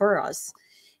that for us.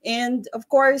 And of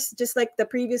course, just like the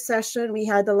previous session, we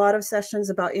had a lot of sessions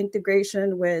about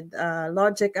integration with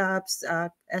logic apps,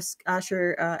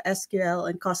 Azure SQL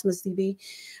and Cosmos DB.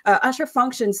 Azure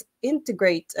Functions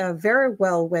integrate very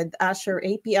well with Azure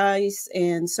APIs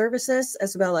and services,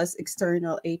 as well as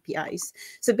external APIs.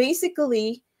 So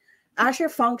basically, Azure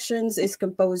Functions is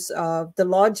composed of the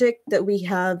logic that we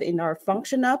have in our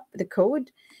function app, the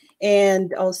code,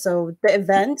 and also the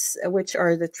events, which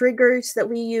are the triggers that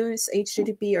we use,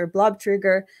 HTTP or blob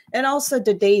trigger, and also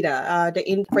the data,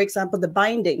 for example, the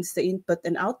bindings, the input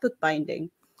and output binding.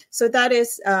 So that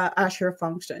is Azure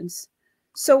Functions.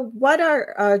 So what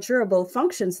are durable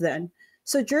functions then?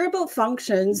 So durable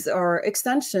functions are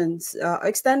extension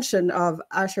of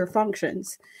Azure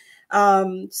Functions.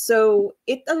 So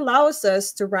it allows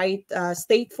us to write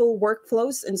stateful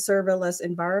workflows in serverless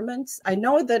environments. I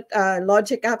know that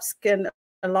logic apps can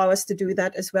allow us to do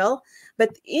that as well,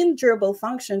 but in durable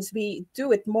functions, we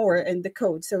do it more in the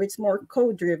code. So it's more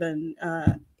code-driven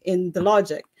in the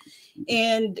logic.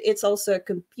 And it's also a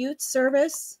compute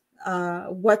service.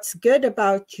 What's good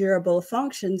about durable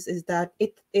functions is that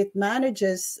it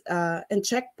manages and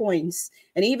checkpoints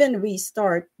and even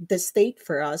restart the state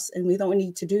for us, and we don't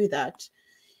need to do that.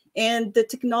 And the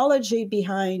technology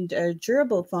behind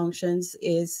durable functions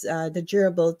is the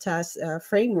durable task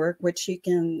framework, which you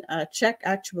can check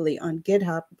actually on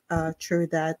GitHub through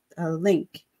that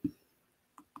link.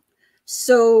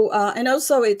 So, and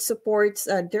also it supports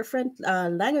different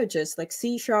languages like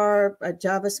C#,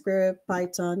 JavaScript,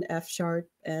 Python, F#,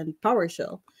 and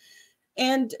PowerShell.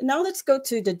 And now let's go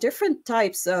to the different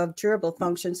types of durable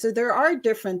functions. So there are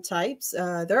different types.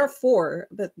 There are 4,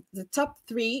 but the top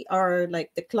 3 are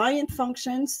like the client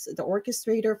functions, the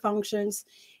orchestrator functions,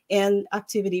 and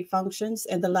activity functions,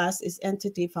 and the last is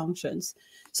entity functions.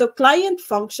 So client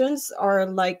functions are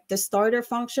like the starter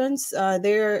functions.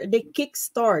 They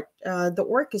kickstart the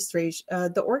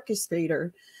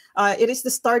orchestrator. It is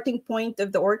the starting point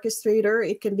of the orchestrator.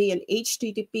 It can be an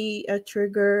HTTP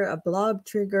trigger, a blob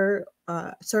trigger,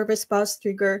 service bus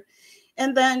trigger.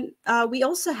 And then we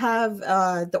also have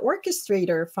the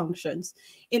orchestrator functions.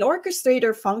 In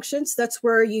orchestrator functions, that's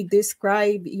where you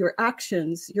describe your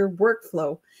actions, your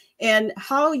workflow, and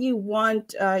how you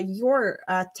want your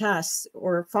tasks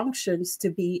or functions to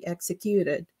be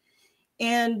executed.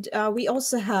 And we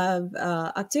also have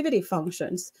activity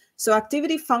functions. So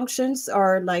activity functions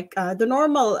are like the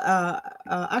normal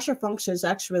Azure functions,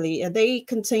 actually. They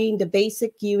contain the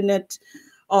basic unit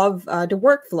of the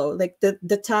workflow, like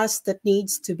the task that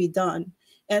needs to be done.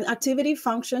 And activity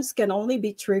functions can only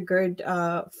be triggered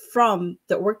from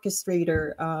the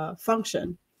orchestrator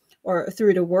function or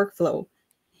through the workflow.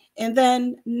 And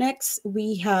then next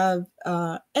we have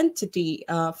entity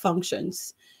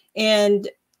functions. And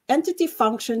entity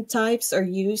function types are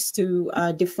used to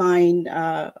define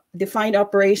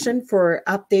operation for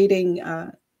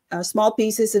updating small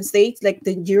pieces of state, like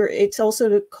it's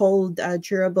also called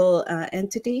durable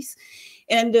entities.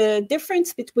 And the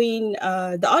difference between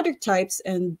the other types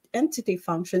and entity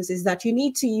functions is that you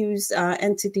need to use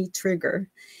entity trigger.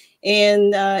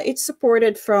 And it's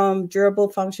supported from durable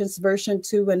functions version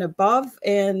 2 and above.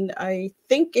 And I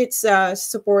think it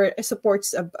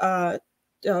supports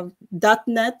 .NET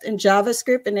and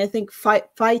JavaScript, and I think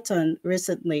Python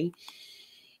recently.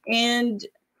 And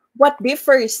what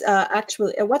differs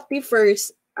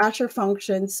Azure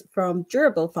functions from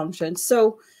durable functions?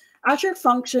 So Azure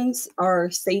functions are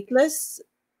stateless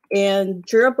and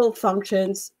durable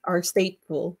functions are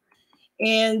stateful.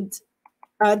 And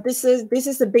this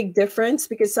is a big difference,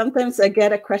 because sometimes I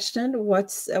get a question,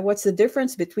 what's the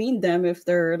difference between them if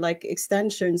they're like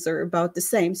extensions or about the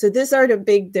same. So these are the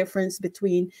big difference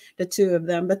between the two of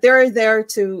them, but they're there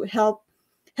to help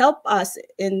us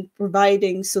in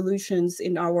providing solutions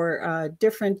in our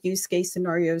different use case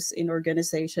scenarios in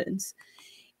organizations.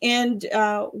 And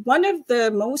one of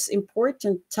the most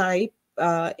important type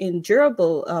in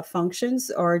durable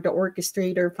functions are the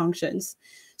orchestrator functions.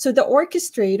 So the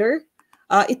orchestrator,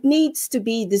 it needs to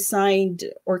be designed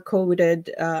or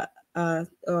coded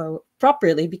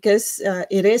properly, because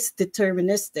it is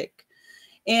deterministic.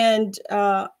 And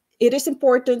it is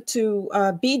important to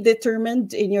be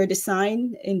determined in your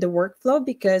design in the workflow,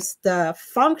 because the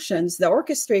functions, the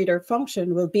orchestrator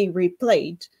function will be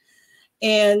replayed.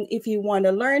 And if you want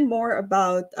to learn more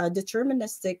about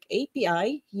deterministic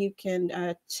API, you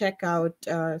can check out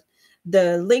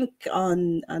the link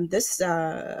on this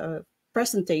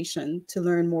presentation to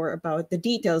learn more about the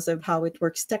details of how it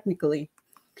works technically.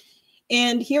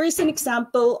 And here is an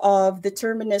example of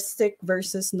deterministic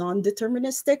versus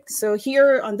non-deterministic. So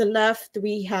here on the left,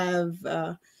 we have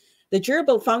the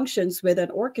durable functions with an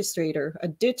orchestrator, a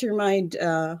determined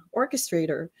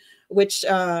orchestrator, which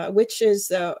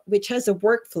has a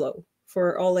workflow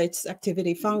for all its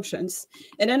activity functions.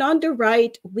 And then on the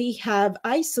right, we have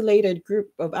isolated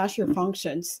group of Azure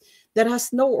functions that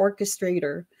has no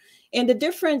orchestrator. And the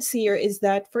difference here is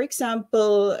that, for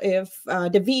example, if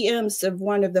the VMs of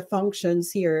one of the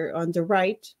functions here on the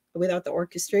right, without the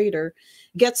orchestrator,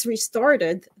 gets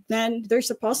restarted, then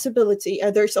there's a possibility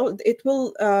there's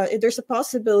a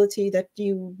possibility that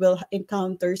you will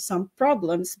encounter some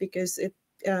problems, because it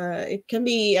can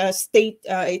be a state,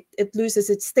 it loses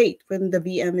its state when the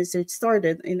VM is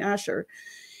restarted in Azure.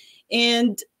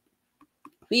 And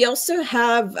we also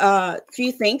have a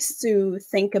few things to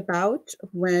think about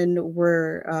when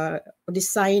we're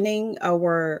designing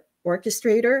our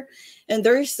orchestrator. And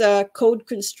there's a code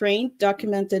constraint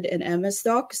documented in MS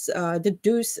Docs, the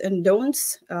do's and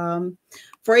don'ts.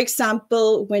 For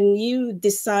example, when you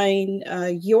design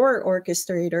your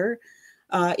orchestrator,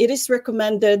 it is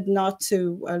recommended not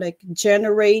to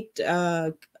generate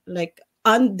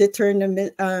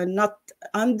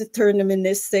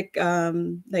undeterministic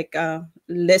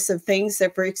list of things. So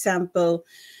for example,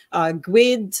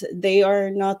 GUID, they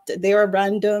are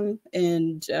random,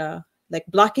 and like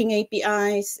blocking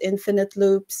APIs, infinite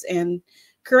loops, and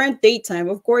current datetime.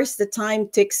 Of course, the time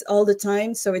ticks all the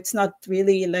time, so it's not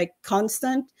really like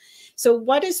constant. So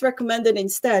what is recommended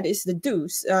instead is the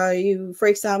do's. For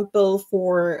example,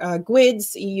 for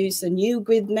GUIDs, you use a new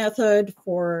GUID method.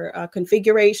 For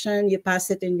configuration, you pass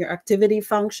it in your activity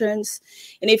functions.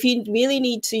 And if you really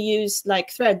need to use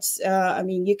like threads,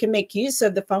 you can make use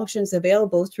of the functions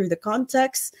available through the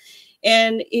context.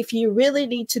 And if you really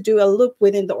need to do a loop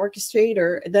within the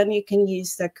orchestrator, then you can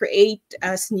use the create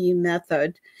as new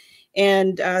method.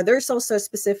 And there's also a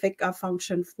specific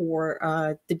function for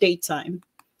the datetime.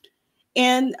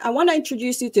 And I want to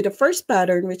introduce you to the first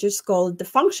pattern, which is called the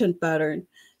function pattern.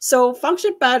 So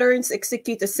function patterns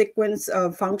execute a sequence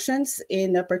of functions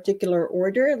in a particular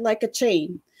order, like a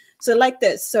chain. So like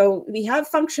this. So we have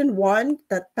function 1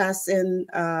 that pass in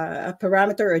a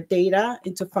parameter or data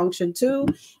into function 2,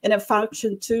 and a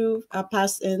function 2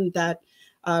 pass in that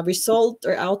result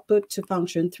or output to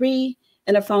function 3,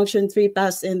 and a function 3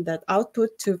 pass in that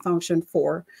output to function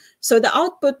 4. So the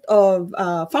output of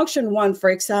function 1, for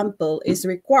example, is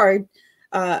required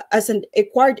as an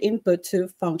acquired input to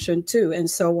function 2, and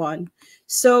so on.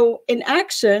 So in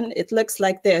action, it looks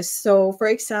like this. So for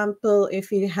example,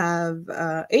 if you have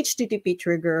HTTP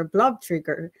trigger or blob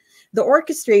trigger, the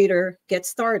orchestrator gets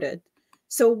started.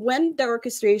 So when the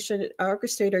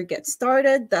orchestrator gets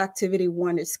started, the activity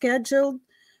 1 is scheduled.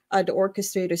 The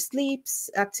orchestrator sleeps,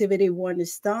 activity 1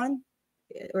 is done,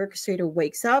 orchestrator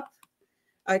wakes up,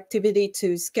 activity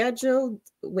 2 is scheduled,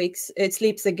 it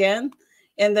sleeps again,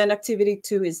 and then activity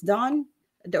 2 is done.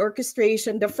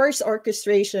 The first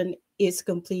orchestration is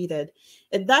completed.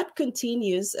 And that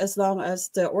continues as long as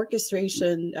the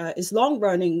orchestration is long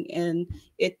running and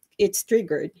it's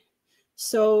triggered.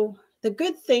 So the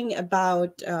good thing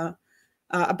about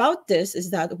this is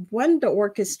that when the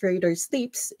orchestrator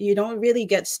sleeps, you don't really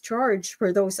get charged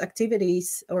for those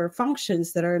activities or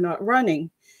functions that are not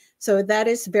running. So that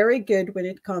is very good when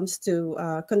it comes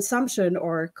to consumption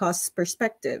or cost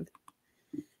perspective.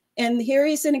 And here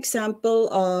is an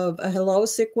example of a hello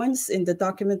sequence in the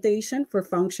documentation for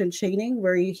function chaining,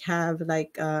 where you have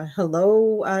like a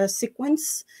hello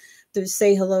sequence to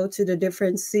say hello to the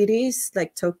different cities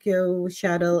like Tokyo,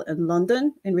 Seattle, and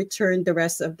London, and return the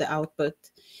rest of the output.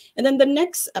 And then the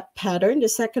next pattern, the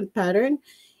second pattern,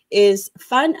 is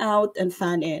fan out and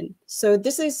fan in. So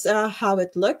this is how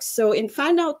it looks. So in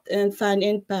fan out and fan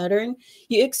in pattern,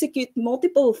 you execute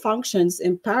multiple functions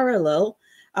in parallel,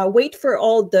 wait for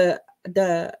all the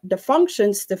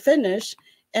functions to finish,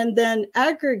 and then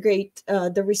aggregate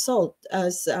the result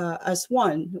as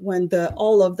one when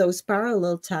all of those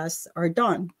parallel tasks are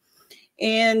done.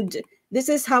 And this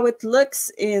is how it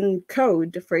looks in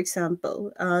code, for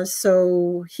example.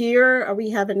 So here we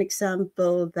have an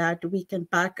example that we can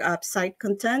back up site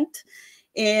content.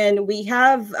 And we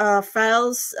have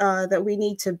files that we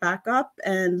need to back up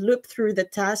and loop through the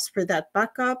tasks for that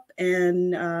backup.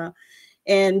 And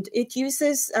it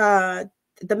uses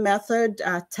the method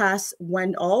task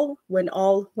when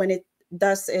it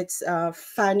does its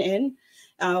fan in,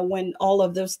 when all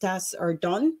of those tasks are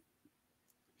done.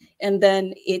 And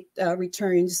then it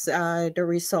returns the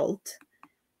result.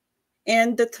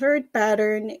 And the third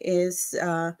pattern is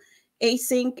async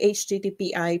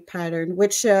HTTPI pattern,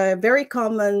 which very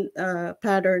common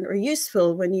pattern or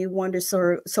useful when you want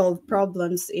to solve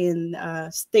problems in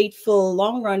stateful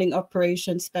long-running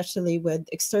operations, especially with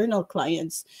external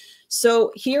clients.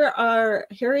 So here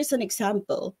is an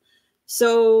example.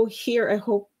 So here, I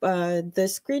hope the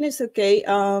screen is okay.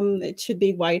 It should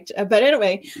be white, but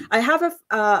anyway, I have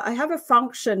a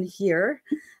function here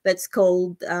that's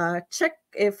called check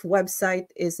if website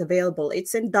is available.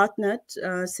 It's in .NET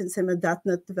since I'm a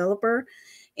 .NET developer,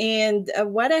 and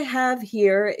what I have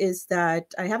here is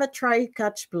that I have a try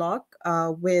catch block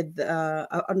with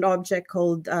an object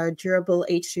called durable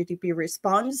HTTP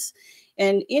response,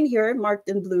 and in here marked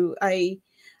in blue,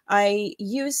 I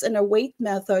use an await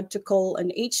method to call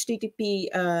an HTTP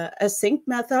async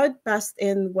method, passed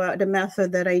in the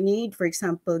method that I need, for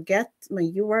example, get my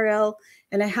URL,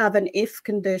 and I have an if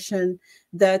condition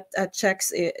that check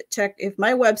if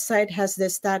my website has the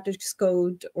status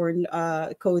code or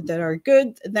code that are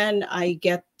good, then I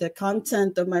get the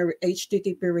content of my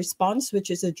HTTP response, which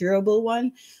is a durable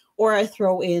one, or I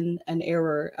throw in an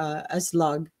error as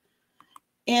log.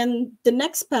 And the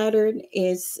next pattern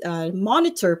is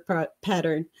monitor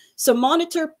pattern. So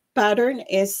monitor pattern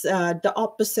is the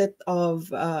opposite of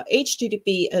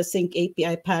HTTP async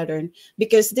API pattern,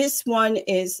 because this one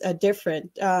is different.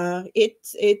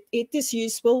 It is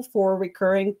useful for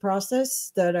recurring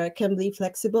process that can be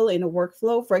flexible in a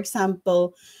workflow. For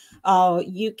example,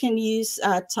 you can use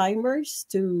timers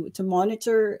to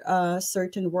monitor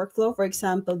certain workflow. For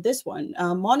example, this one,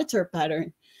 monitor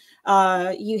pattern.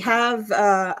 You have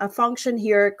a function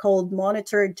here called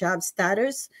monitor job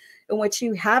status, in which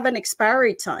you have an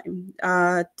expiry time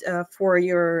for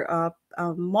your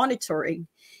monitoring,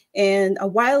 and a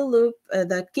while loop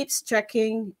that keeps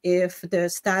checking if the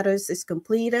status is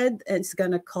completed. And it's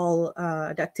going to call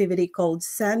the activity called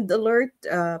send alert,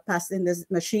 passed in this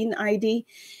machine ID.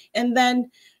 And then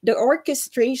the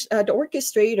orchestrator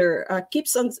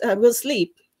keeps on will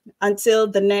sleep until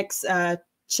the next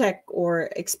check or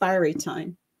expiry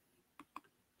time.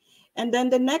 And then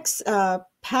the next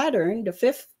pattern, the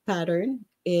fifth pattern,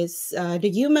 is the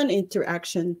human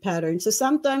interaction pattern. So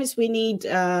sometimes we need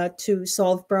to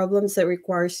solve problems that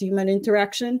requires human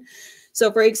interaction. So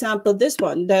for example, this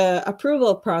one, the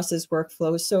approval process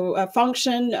workflow. So a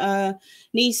function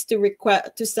needs to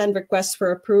send requests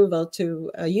for approval to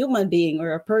a human being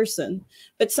or a person.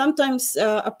 But sometimes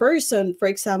a person, for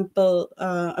example,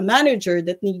 a manager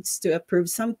that needs to approve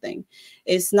something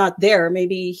is not there.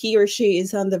 Maybe he or she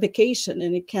is on the vacation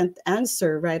and it can't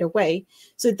answer right away.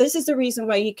 So this is the reason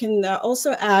why you can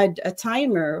also add a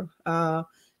timer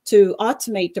to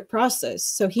automate the process.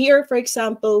 So here, for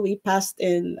example, we passed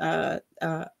in a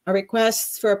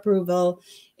request for approval,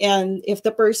 and if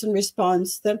the person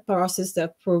responds, then process the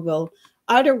approval.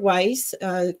 Otherwise,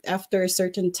 after a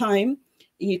certain time,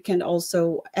 you can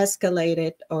also escalate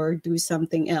it or do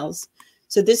something else.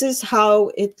 So this is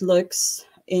how it looks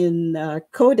in a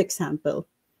code example.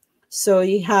 So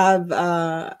you have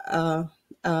a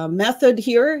method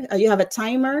here. You have a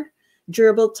timer,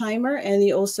 durable timer, and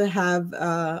you also have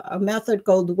a method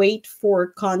called wait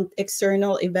for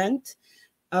external event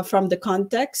from the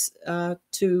context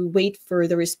to wait for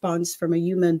the response from a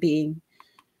human being.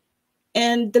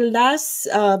 And the last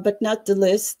but not the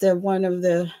least, one of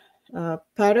the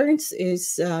patterns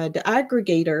is the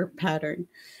aggregator pattern.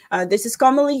 This is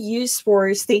commonly used for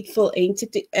stateful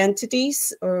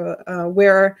entities,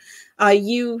 where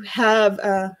you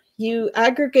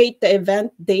aggregate the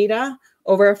event data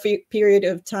over a period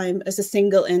of time as a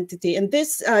single entity. And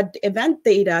this event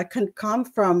data can come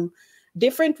from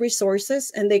different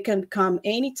resources, and they can come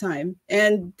anytime.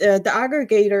 And the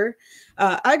aggregator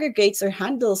aggregates or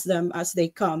handles them as they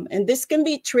come. And this can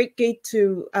be tricky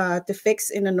to fix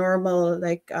in a normal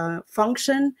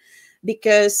function,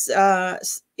 because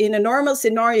in a normal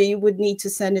scenario, you would need to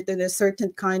send it in a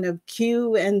certain kind of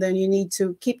queue, and then you need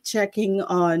to keep checking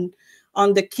on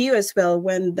the queue as well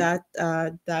when the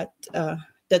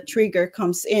trigger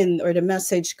comes in or the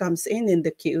message comes in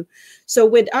the queue. So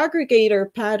with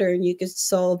aggregator pattern, you can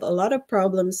solve a lot of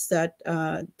problems that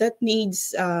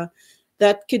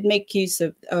could make use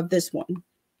of this one.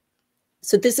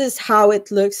 So this is how it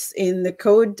looks in the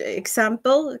code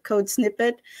example, code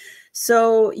snippet.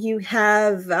 So you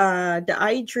have the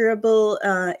iDurable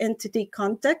entity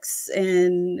context,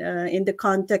 and in the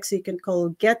context you can call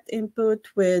get input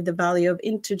with the value of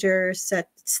integer, set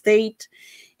state,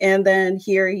 and then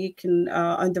here you can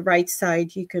on the right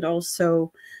side you can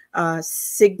also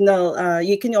signal.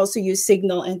 You can also use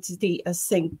signal entity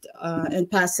async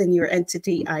and pass in your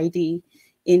entity ID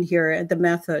in here, the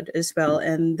method as well,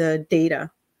 and the data.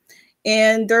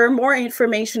 And there are more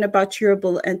information about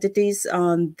durable entities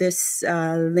on this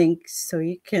link, so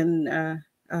you can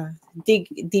dig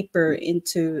deeper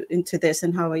into this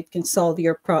and how it can solve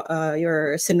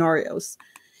your scenarios.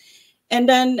 And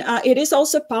then it is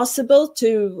also possible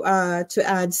to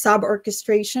add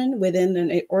sub-orchestration within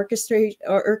an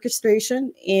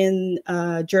orchestration in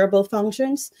durable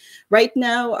functions. Right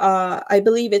now, I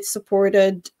believe it's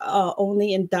supported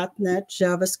only in .NET,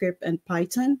 JavaScript, and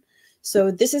Python.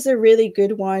 So this is a really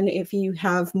good one if you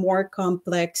have more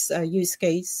complex use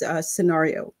case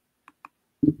scenario.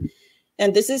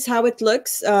 And this is how it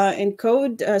looks in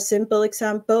code. A simple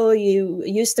example, you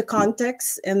use the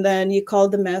context and then you call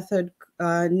the method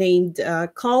named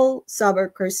call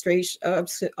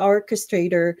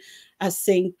sub-orchestrator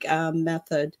async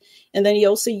method. And then you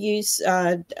also use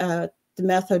the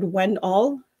method when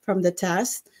all from the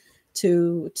task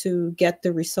to get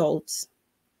the results.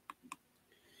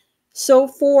 So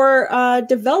for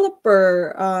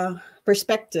developer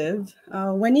perspective,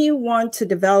 when you want to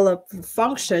develop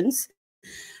functions,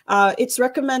 it's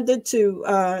recommended to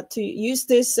use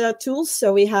this tools.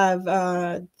 So we have,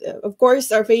 of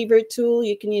course, our favorite tool.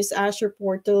 You can use Azure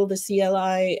Portal, the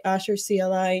CLI, Azure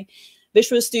CLI,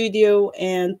 Visual Studio,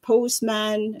 and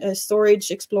Postman,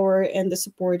 Storage Explorer, and the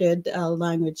supported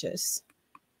languages.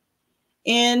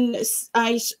 And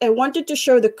I wanted to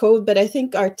show the code, but I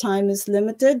think our time is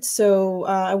limited. So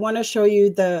I want to show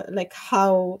you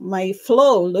how my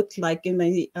flow looked like in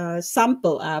my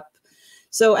sample app.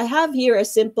 So I have here a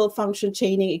simple function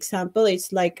chaining example.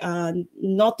 It's like a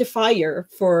notifier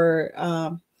for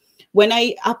when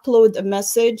I upload a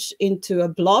message into a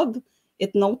blob,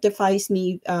 it notifies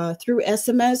me through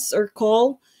SMS or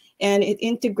call. And it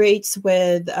integrates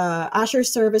with Azure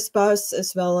Service Bus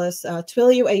as well as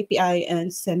Twilio API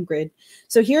and SendGrid.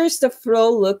 So here's the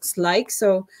flow looks like.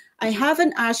 So I have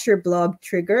an Azure Blob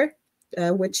trigger,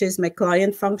 which is my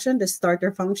client function, the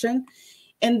starter function.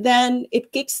 And then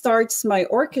it kickstarts my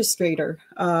orchestrator,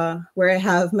 where I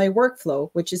have my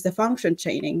workflow, which is the function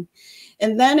chaining.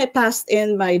 And then I passed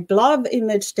in my blob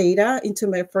image data into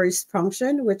my first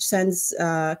function, which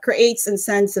creates and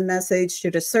sends a message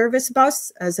to the service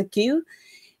bus as a queue.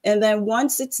 And then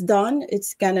once it's done,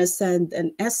 it's gonna send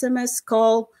an SMS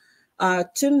call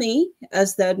to me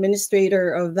as the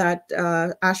administrator of that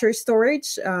Azure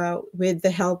storage with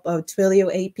the help of Twilio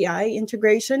API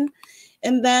integration.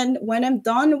 And then when I'm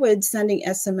done with sending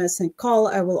SMS and call,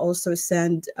 I will also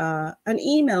send an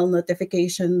email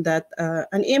notification that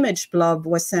an image blob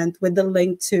was sent with the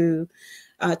link to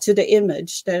the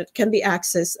image that can be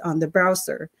accessed on the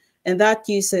browser. And that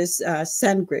uses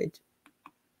SendGrid.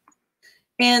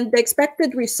 And the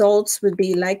expected results would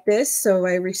be like this. So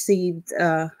I received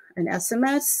an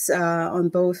SMS on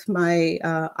both my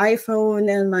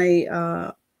iPhone and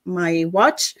my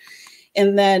watch.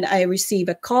 And then I receive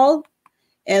a call.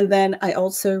 And then I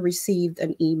also received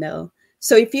an email.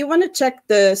 So if you want to check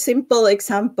the simple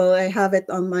example, I have it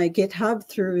on my GitHub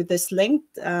through this link,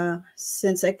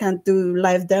 since I can't do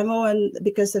live demo and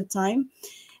because of time.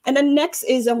 And then next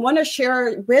is I want to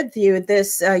share with you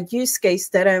this use case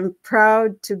that I'm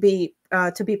proud to be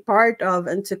part of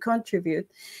and to contribute.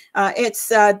 It's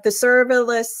the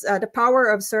serverless, the power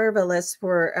of serverless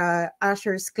for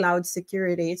Azure's cloud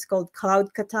security. It's called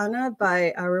Cloud Katana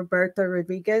by Roberto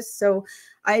Rodriguez. So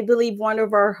I believe one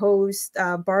of our hosts,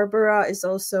 Barbara, is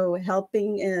also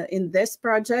helping in this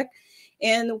project.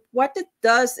 And what it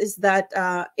does is that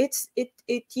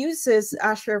it uses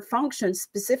Azure functions,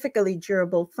 specifically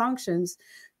durable functions,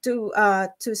 to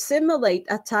simulate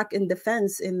attack and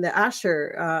defense in the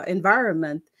Azure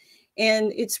environment.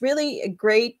 And it's really a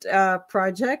great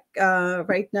project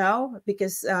right now,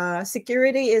 because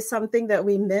security is something that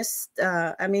we missed.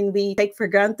 I mean, we take for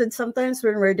granted sometimes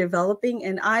when we're developing.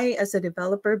 And I, as a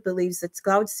developer, believes that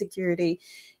cloud security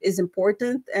is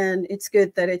important. And it's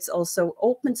good that it's also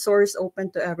open source, open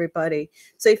to everybody.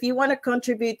 So if you want to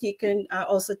contribute, you can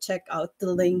also check out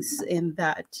the links in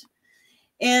that.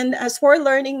 And as for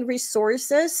learning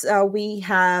resources, we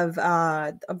have,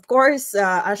 of course,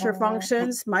 Azure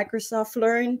Functions, Microsoft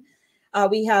Learn.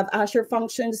 We have Azure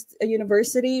Functions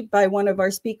University by one of our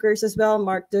speakers as well,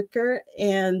 Mark Ducker,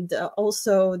 and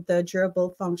also the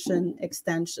Durable Function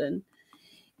Extension.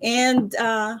 And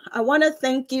I want to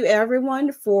thank you,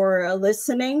 everyone, for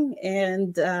listening.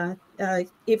 And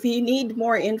if you need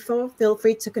more info, feel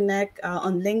free to connect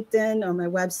on LinkedIn, on my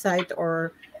website,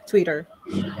 or Twitter.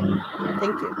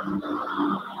 Thank you.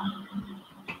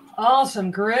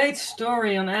 Awesome. Great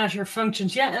story on Azure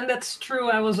Functions. Yeah, and that's true.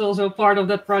 I was also part of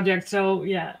that project. So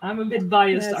yeah, I'm a bit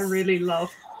biased. Yes. I really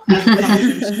love Azure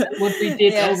Functions, what we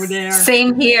did over there.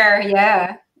 Same here.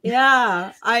 Yeah.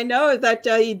 Yeah, I know that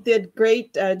you did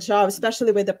great job,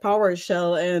 especially with the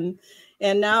PowerShell,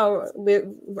 and now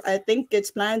I think it's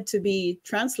planned to be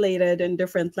translated in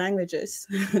different languages.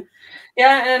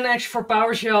 Yeah, and actually for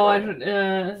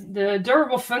PowerShell, the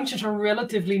durable functions are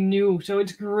relatively new, so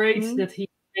it's great that he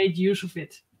made use of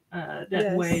it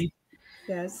that way.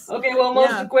 Yes. Okay, well,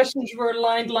 most of the questions were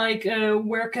lined like,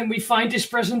 where can we find this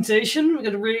presentation?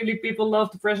 Because really people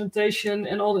love the presentation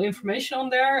and all the information on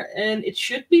there, and it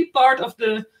should be part of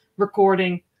the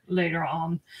recording later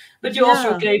on. But you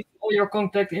also gave all your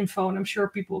contact info, and I'm sure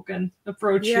people can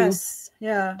approach you. Yes,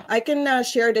 yeah. I can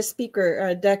share the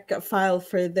speaker deck file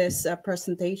for this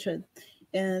presentation.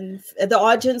 And the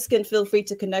audience can feel free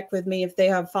to connect with me if they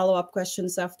have follow-up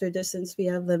questions after this, since we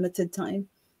have limited time.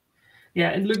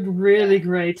 Yeah, it looked really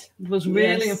great. It was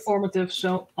really informative.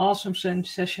 So awesome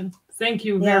session. Thank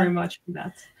you very much for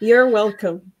that. You're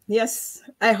welcome. Yes,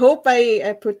 I hope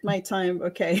I put my time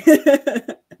okay.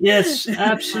 Yes,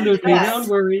 absolutely. Yes. Don't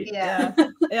worry. Yeah,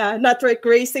 yeah, not like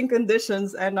racing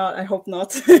conditions, and not. I hope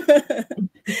not.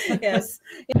 Yes.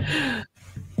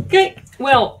 Okay.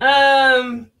 Well,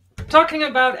 talking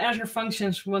about Azure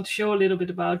Functions, we want to show a little bit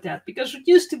about that, because it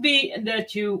used to be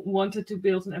that you wanted to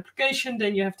build an application,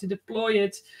 then you have to deploy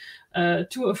it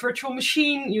to a virtual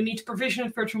machine. You need to provision a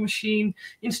virtual machine,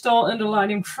 install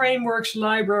underlying frameworks,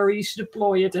 libraries,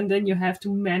 deploy it, and then you have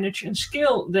to manage and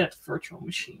scale that virtual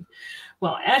machine.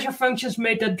 Well, Azure Functions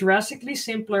made that drastically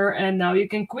simpler, and now you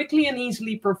can quickly and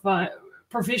easily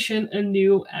provision a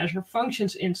new Azure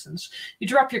Functions instance. You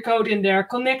drop your code in there,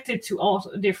 connect it to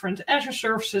all different Azure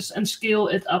services, and scale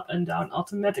it up and down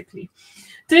automatically.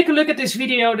 Take a look at this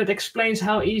video that explains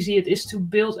how easy it is to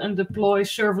build and deploy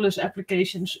serverless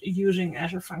applications using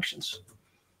Azure Functions.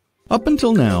 Up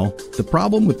until now, the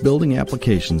problem with building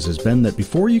applications has been that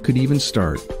before you could even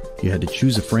start, you had to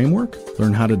choose a framework,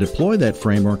 learn how to deploy that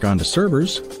framework onto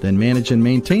servers, then manage and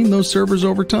maintain those servers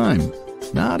over time.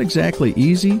 Not exactly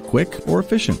easy, quick, or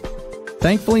efficient.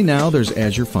 Thankfully now there's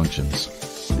Azure Functions,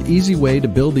 the easy way to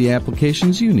build the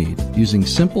applications you need using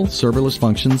simple serverless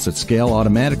functions that scale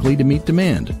automatically to meet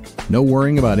demand. No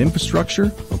worrying about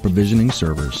infrastructure or provisioning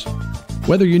servers.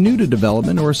 Whether you're new to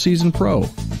development or a seasoned pro,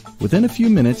 within a few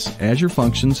minutes, Azure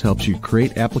Functions helps you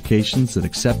create applications that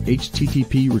accept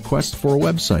HTTP requests for a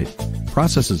website,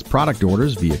 processes product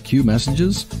orders via queue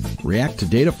messages, react to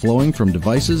data flowing from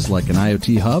devices like an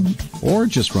IoT hub, or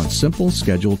just run simple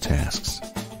scheduled tasks.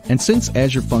 And since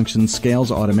Azure Functions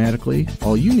scales automatically,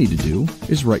 all you need to do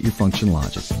is write your function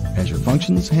logic. Azure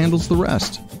Functions handles the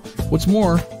rest. What's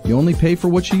more, you only pay for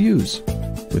what you use.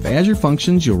 With Azure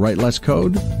Functions, you'll write less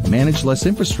code, manage less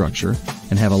infrastructure,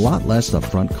 and have a lot less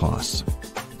upfront costs.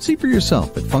 See for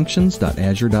yourself at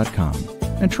functions.azure.com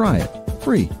and try it,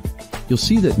 free. You'll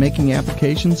see that making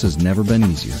applications has never been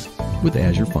easier with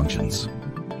Azure Functions.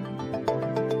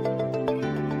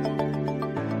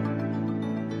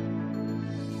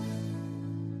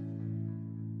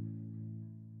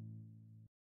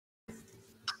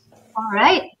 All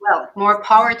right. Well, more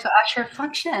power to Azure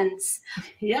Functions.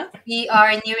 Yeah. We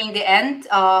are nearing the end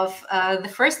of the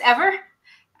first ever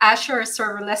Azure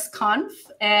Serverless Conf,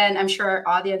 and I'm sure our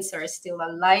audience are still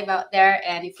alive out there.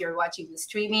 And if you're watching the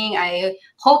streaming, I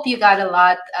hope you got a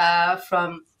lot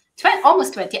from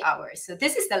almost 20 hours. So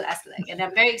this is the last leg, and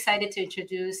I'm very excited to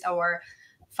introduce our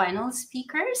final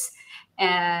speakers.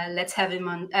 Let's have them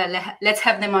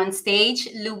on stage: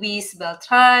 Luis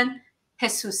Beltran,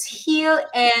 Jesus Gil,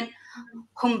 and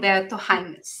Humberto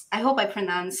Jaimes. I hope I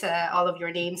pronounce all of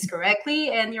your names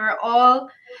correctly. And you're all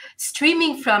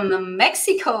streaming from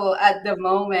Mexico at the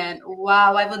moment.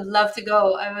 Wow, I would love to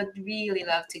go. I would really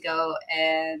love to go.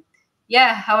 And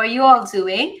yeah, how are you all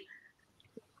doing?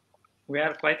 We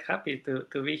are quite happy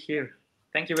to be here.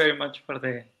 Thank you very much for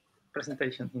the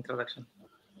presentation introduction.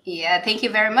 Yeah, thank you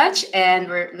very much. And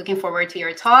we're looking forward to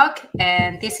your talk.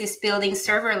 And this is Building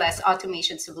Serverless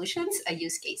Automation Solutions, a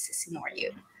use case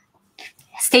scenario.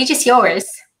 Stage is yours.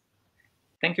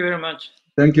 Thank you very much.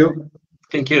 Thank you.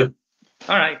 Thank you.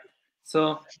 All right.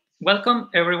 So welcome,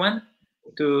 everyone,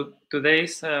 to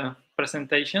today's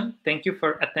presentation. Thank you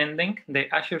for attending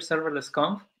the Azure Serverless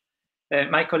Conf.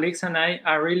 My colleagues and I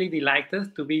are really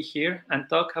delighted to be here and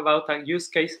talk about a use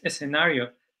case scenario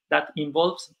that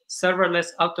involves serverless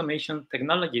automation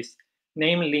technologies,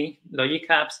 namely Logic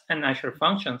Apps and Azure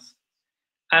Functions.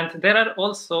 And there are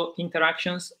also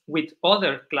interactions with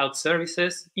other cloud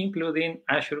services, including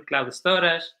Azure Cloud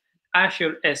Storage,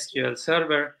 Azure SQL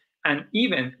Server, and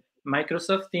even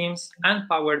Microsoft Teams and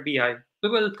Power BI. We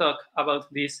will talk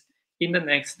about this in the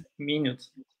next minutes.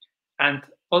 And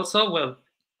also, well,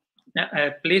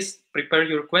 please prepare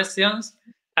your questions,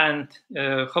 and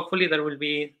hopefully there will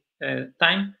be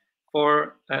time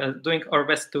for doing our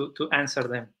best to answer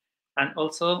them. And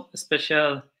also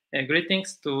special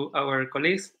greetings to our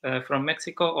colleagues from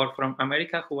Mexico or from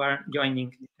America who are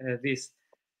joining this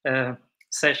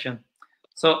session.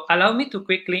 So allow me to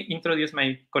quickly introduce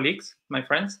my colleagues, my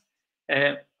friends.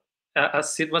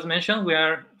 As it was mentioned, we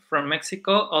are from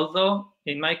Mexico, although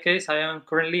in my case, I am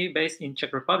currently based in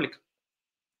Czech Republic.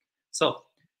 So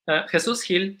Jesus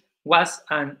Gil was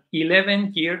an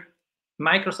 11-year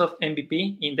Microsoft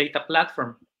MVP in data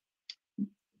platform.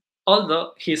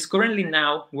 Although he's currently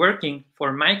now working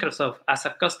for Microsoft as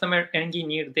a customer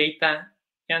engineer data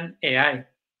and AI.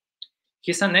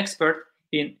 He's an expert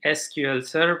in SQL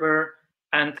Server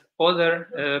and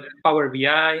other Power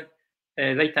BI,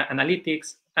 data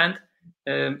analytics, and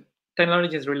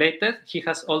technologies related. He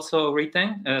has also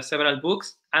written several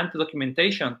books and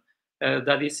documentation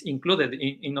that is included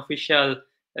in official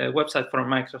website from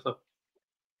Microsoft.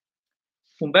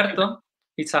 Humberto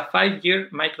is a 5-year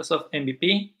Microsoft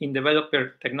MVP in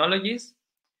developer technologies.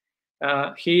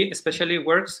 He especially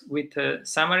works with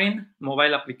Xamarin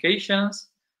mobile applications.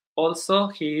 Also,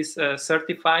 he is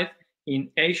certified in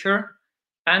Azure,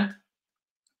 and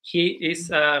he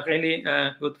is a really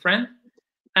good friend.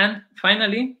 And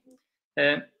finally,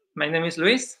 my name is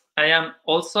Luis. I am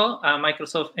also a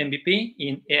Microsoft MVP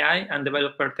in AI and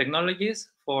developer technologies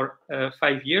for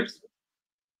 5 years.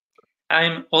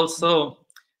 I'm also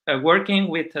working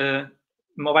with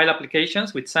mobile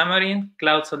applications with Xamarin,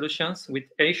 cloud solutions with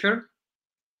Azure,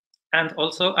 and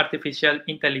also artificial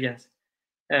intelligence.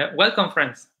 Welcome,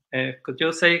 friends. Could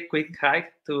you say a quick hi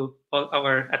to all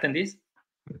our attendees?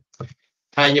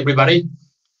 Hi, everybody.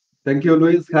 Thank you,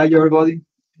 Luis. Hi, everybody.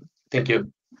 Thank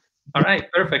you. All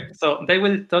right, perfect. So they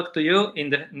will talk to you in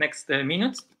the next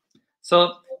minutes.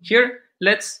 So here,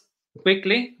 let's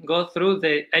quickly go through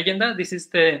the agenda. This is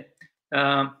the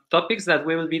topics that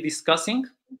we will be discussing.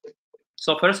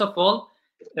 So first of all,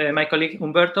 my colleague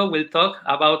Humberto will talk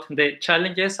about the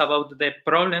challenges, about the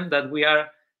problem that we are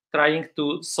trying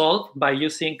to solve by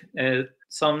using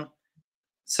some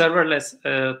serverless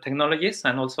technologies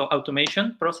and also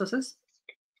automation processes.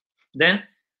 Then,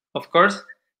 of course,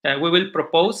 we will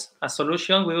propose a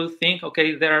solution. We will think,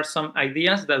 okay, there are some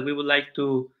ideas that we would like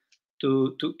to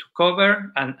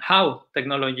cover and how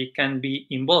technology can be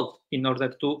involved in order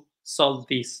to solve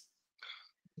this.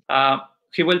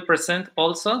 He will present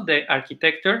also the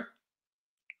architecture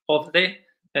of the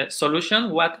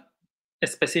solution, what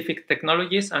specific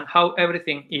technologies and how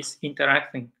everything is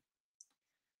interacting.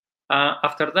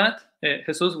 After that,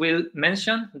 Jesus will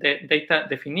mention the data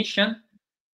definition.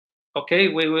 Okay,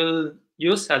 we will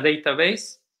use a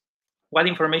database, what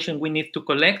information we need to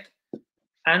collect,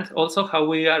 and also how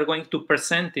we are going to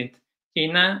present it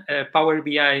in a Power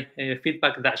BI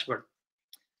feedback dashboard.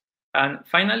 And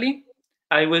finally,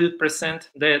 I will present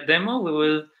the demo. We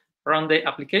will run the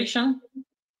application,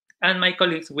 and my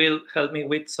colleagues will help me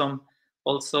with some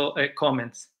also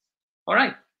comments. All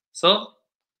right, so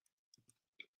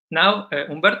now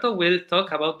Humberto will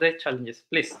talk about the challenges.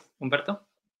 Please, Humberto.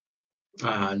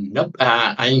 Nope,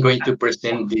 I'm going to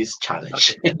present this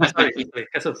challenge. Okay. Sorry,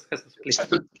 Jesus, please.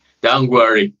 Don't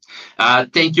worry.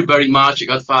 Thank you very much,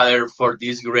 Godfather, for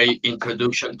this great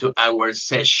introduction to our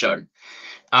session.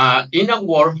 In a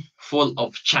word, full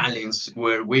of challenge,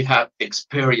 where we have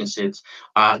experienced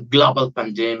a global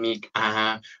pandemic,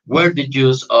 where the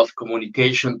use of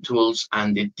communication tools and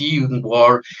the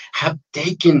teamwork have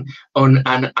taken on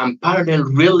an unparalleled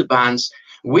relevance,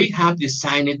 we have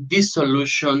designed this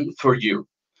solution for you.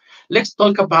 Let's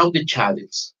talk about the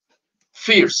challenge.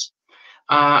 First,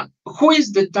 who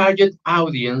is the target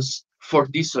audience for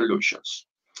these solutions?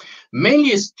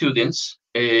 Mainly students,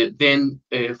 then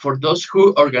for those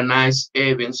who organize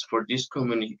events for these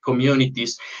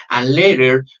communities, and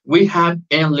later we have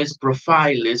endless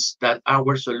profiles that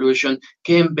our solution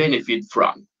can benefit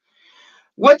from.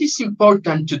 What is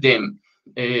important to them?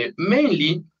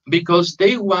 Mainly because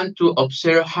they want to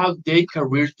observe how their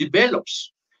career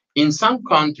develops. In some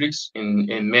countries,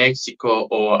 in Mexico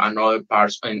or another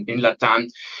parts in Latam,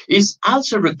 it's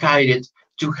also required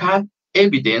to have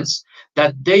evidence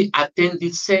that they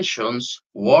attended sessions,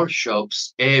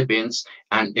 workshops, events,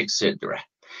 and etc.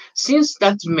 Since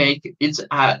that makes it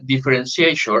a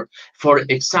differentiator, for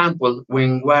example,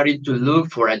 when wanting to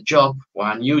look for a job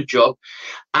or a new job,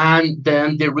 and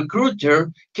then the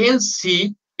recruiter can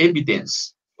see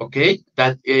evidence, okay,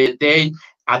 that they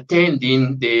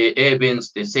attending the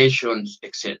events, the sessions,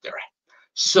 etc.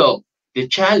 So the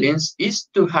challenge is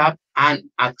to have an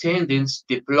attendance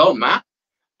diploma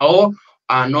or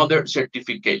another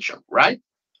certification, right?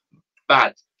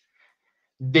 But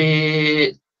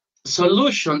the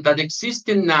solution that exists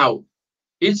now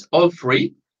is all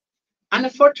free. And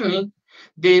unfortunately,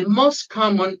 the most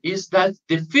common is that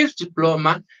the first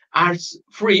diploma are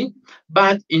free,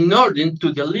 but in order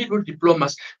to deliver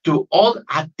diplomas to all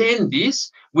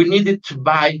attendees, we needed to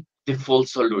buy the full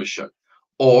solution.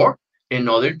 Or in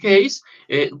other case,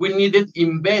 we needed to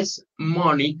invest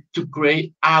money to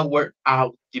create our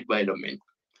development.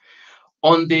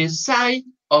 On the side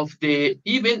of the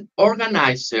event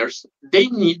organizers, they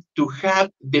need to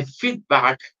have the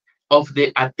feedback of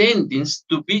the attendees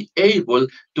to be able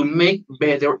to make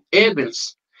better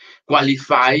events,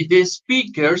 qualify the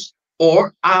speakers,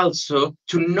 or also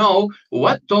to know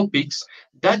what topics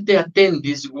that the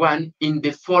attendees want in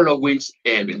the following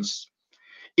events.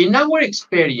 In our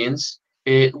experience,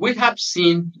 we have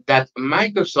seen that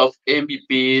Microsoft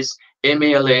MVPs,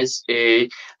 MLS,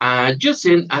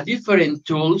 using different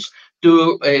tools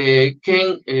to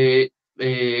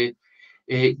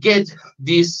get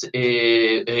this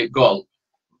goal.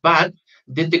 But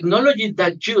the technology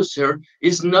that user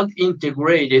is not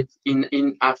integrated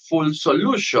in a full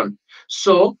solution.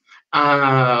 So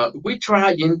we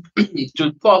trying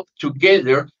to pop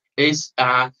together is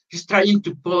trying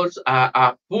to put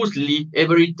a puzzle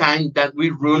every time that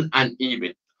we run an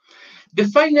event. The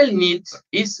final need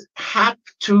is have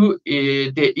to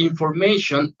the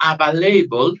information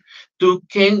available to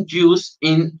can use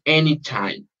in any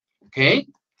time. Okay,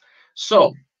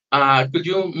 so could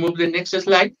you move the next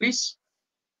slide, please?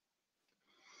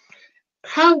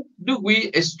 How do we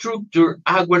structure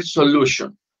our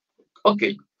solution?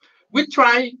 Okay, we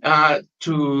try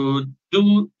to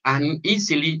do an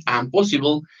easily and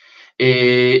possible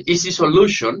easy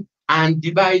solution and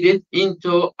divide it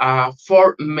into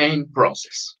 4 main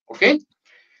processes. Okay,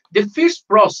 the first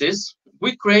process,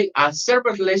 we create a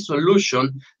serverless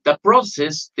solution that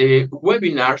processes the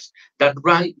webinars that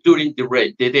run during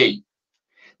the day.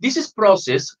 This is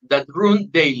process that run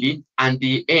daily and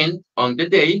the end on the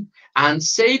day and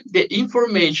save the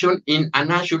information in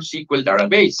an Azure SQL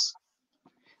database.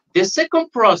 The second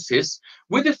process,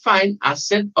 we define a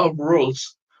set of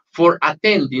rules for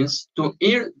attendees to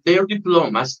earn their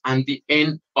diplomas at the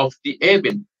end of the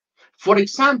event. For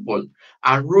example,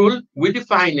 a rule we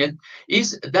defined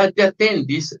is that the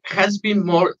attendees has been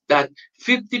more than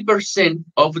 50%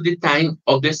 of the time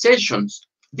of the sessions.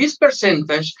 This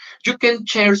percentage you can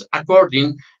change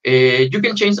according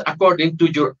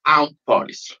to your own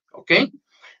policy. Okay.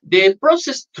 The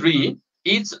process 3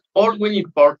 is always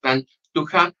important to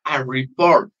have a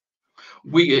report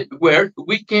where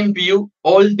we can view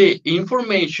all the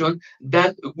information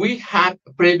that we have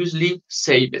previously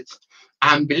saved.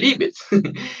 And believe it,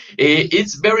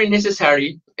 it's very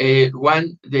necessary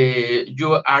when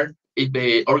you are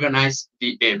organize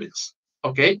the events.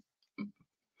 Okay.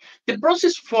 The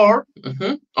process 4,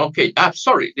 okay,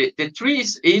 sorry, the 3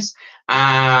 is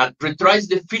retrieve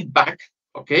the feedback,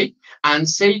 okay, and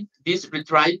save this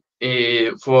retrieve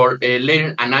for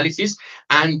later analysis.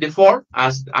 And the 4,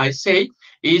 as I say,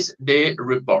 is the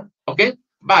report. Okay,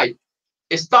 bye.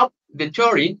 Stop the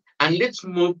theory and let's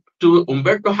move to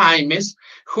Humberto Jaimes,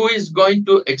 who is going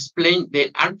to explain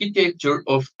the architecture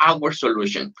of our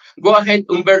solution. Go ahead,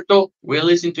 Humberto, we'll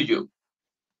listen to you.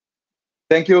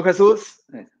 Thank you, Jesus.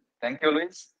 Thank you,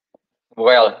 Luis.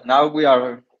 Well, now we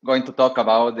are going to talk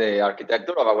about the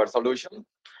architecture of our solution.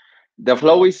 The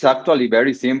flow is actually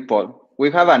very simple.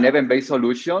 We have an event-based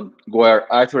solution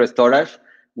where Azure Storage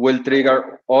will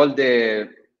trigger all the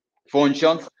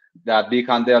functions that we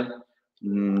handle,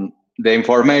 the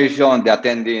information, the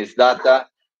attendees data,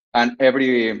 and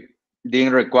everything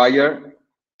required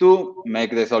to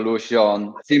make the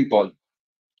solution simple.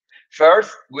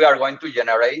 First, we are going to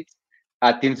generate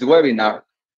a Teams webinar.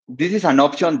 This is an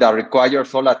option that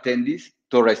requires all attendees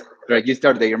to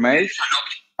register their mails,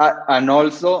 and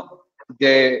also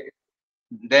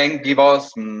then give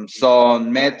us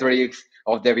some metrics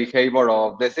of the behavior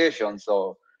of the session.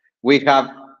 So we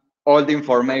have all the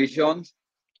information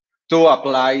to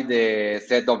apply the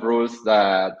set of rules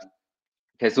that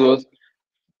Jesus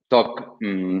talked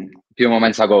a few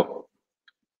moments ago.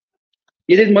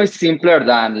 It is much simpler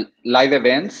than live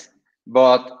events,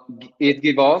 but it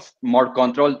gives us more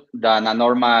control than a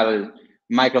normal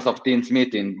Microsoft Teams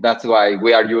meeting. That's why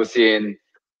we are using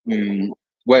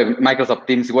Microsoft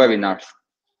Teams webinars.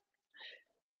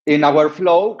 In our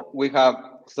flow, we have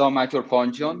some Azure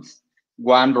functions.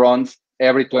 One runs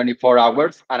every 24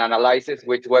 hours and analyzes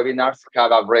which webinars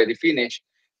have already finished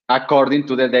according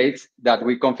to the dates that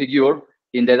we configure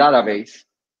in the database.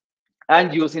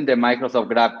 And using the Microsoft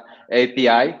Graph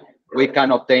API, we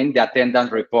can obtain the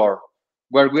attendance report,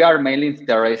 where we are mainly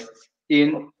interested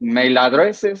in mail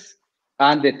addresses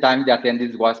and the time the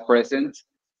attendance was present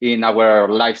in our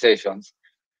live sessions.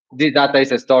 This data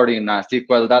is stored in a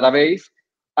SQL database,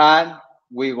 and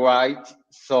we write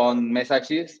some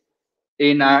messages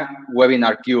in a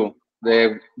webinar queue.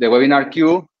 The webinar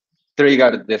queue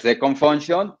triggers the second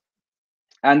function,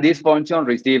 and this function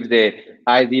receives the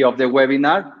ID of the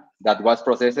webinar that was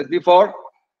processed before,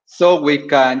 so we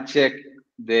can check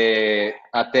the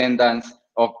attendance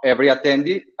of every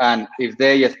attendee, and if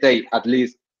they stay at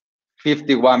least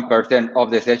 51% of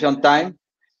the session time,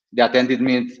 the attendee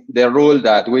meets the rule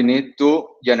that we need to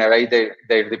generate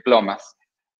their diplomas.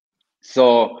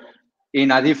 So in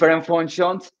a different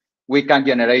functions, we can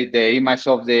generate the image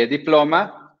of the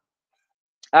diploma,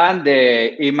 and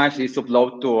the image is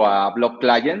uploaded to a blob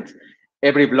client.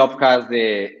 Every blob has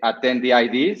the attendee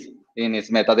IDs in its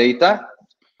metadata,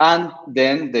 and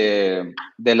then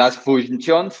the last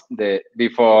functions,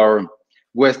 before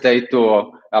we stay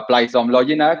to apply some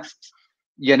login acts,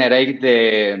 generate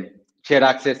the share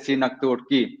access signature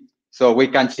key, so we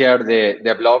can share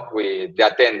the blob with the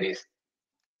attendees.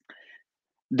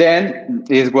 Then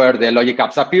is where the logic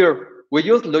apps appear. We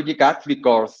use logic apps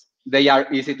because they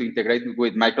are easy to integrate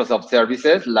with Microsoft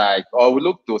services like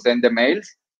Outlook to send the mails.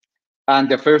 And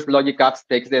the first logic apps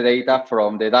takes the data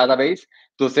from the database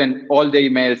to send all the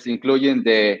emails, including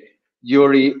the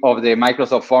URI of the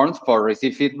Microsoft forms for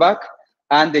receive feedback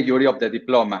and the URI of the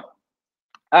diploma.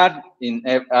 And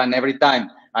every time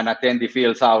an attendee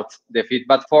fills out the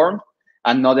feedback form,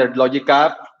 another logic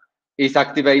app is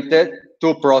activated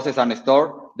to process and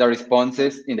store the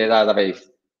responses in the database.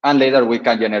 And later we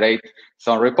can generate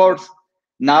some reports.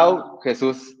 Now,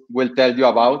 Jesus will tell you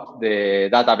about the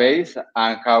database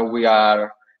and how we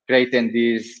are creating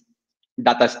this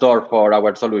data store for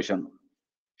our solution.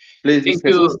 Please, Thank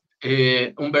Jesus.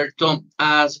 you, Humberto.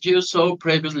 As you saw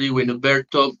previously with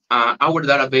Humberto, our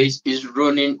database is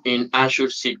running in Azure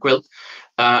SQL.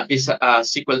 It's a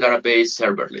SQL database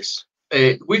serverless.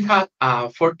 We have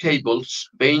 4 tables,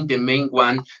 being the main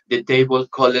one, the table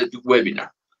called webinar.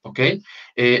 Okay,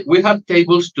 we have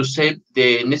tables to save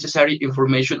the necessary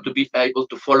information to be able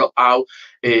to follow out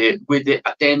with the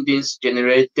attendees,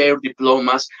 generate their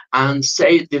diplomas, and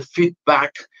save the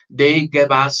feedback they gave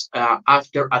us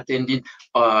after attending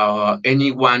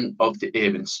any one of the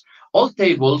events. All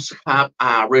tables have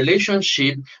a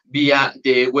relationship via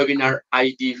the webinar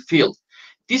ID field.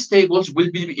 These tables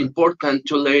will be important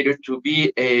to later to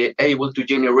be able to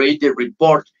generate the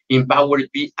report in Power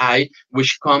BI,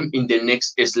 which come in the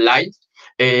next slide.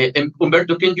 And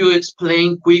Humberto, can you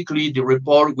explain quickly the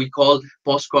report we call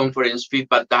post-conference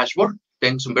feedback dashboard?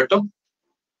 Thanks, Humberto.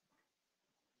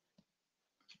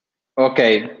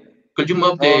 Okay. Could you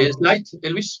move the slide,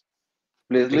 Luis?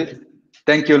 Please, Luis.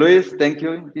 Thank you, Luis. Thank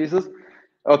you, Jesus.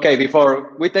 Okay,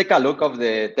 before we take a look of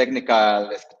the technical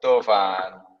stuff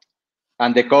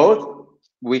and the code,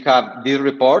 we have this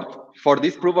report. For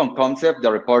this proof of concept,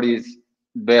 the report is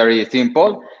very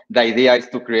simple. The idea is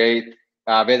to create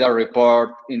a better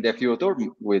report in the future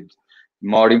with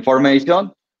more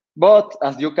information. But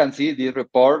as you can see, this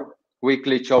report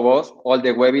quickly shows us all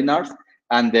the webinars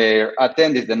and their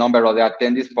attendees, the number of the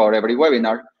attendees for every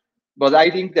webinar. But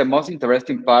I think the most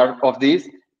interesting part of this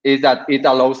is that it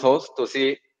allows us to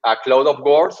see a cloud of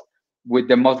words with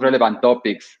the most relevant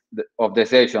topics of the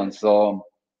session. So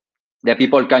the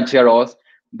people can share us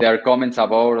their comments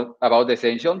about the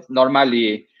sessions.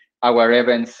 Normally, our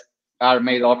events are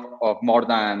made up of more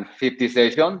than 50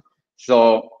 sessions.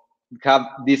 So have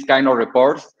these kind of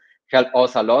reports help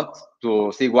us a lot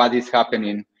to see what is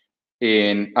happening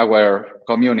in our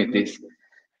communities.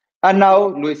 And now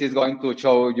Luis is going to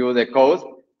show you the code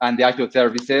and the Azure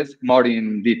services more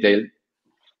in detail.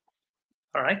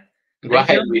 All right. Go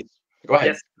ahead, Luis. Go ahead.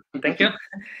 Yes, thank you.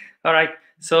 All right.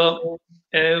 So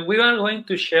we are going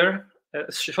to show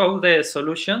the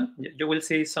solution. You will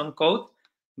see some code,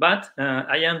 but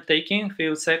I am taking a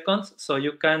few seconds so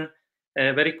you can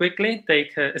very quickly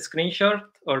take a screenshot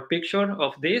or picture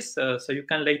of this so you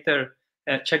can later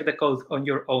check the code on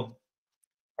your own.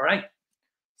 All right.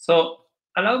 So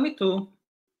allow me to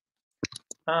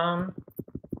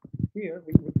here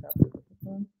we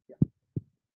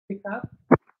have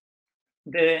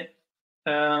the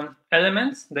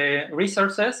elements, the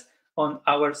resources on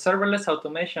our serverless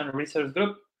automation resource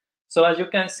group. So as you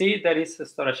can see, there is a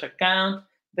storage account,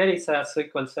 there is a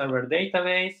SQL Server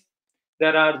database,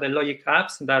 there are the logic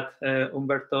apps that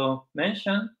Humberto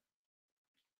mentioned,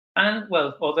 and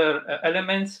well, other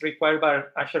elements required by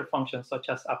Azure functions such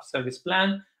as app service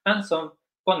plan and some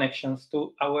connections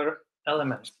to our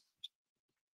elements.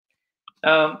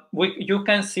 You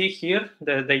can see here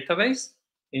the database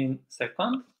in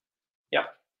second. Yeah.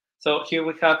 So here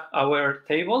we have our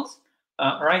tables.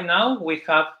 Right now we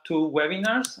have 2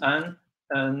 webinars and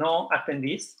no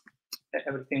attendees.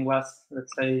 Everything was,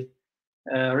 let's say,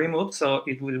 removed, so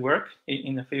it will work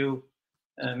in a few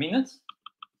minutes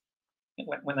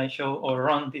when I show or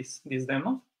run this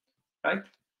demo, right?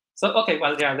 So okay,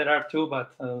 well, yeah, there are 2,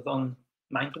 but don't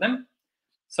mind them.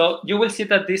 So you will see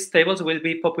that these tables will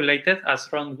be populated as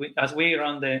we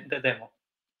run the demo.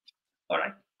 All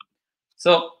right.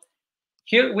 So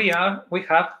here we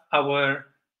have our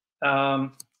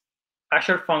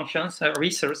Azure functions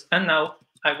resource, and now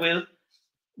I will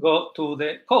go to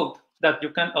the code that you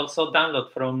can also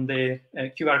download from the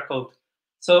QR code.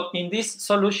 So in this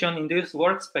solution, in this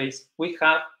workspace, we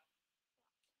have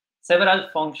several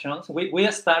functions. We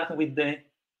start with the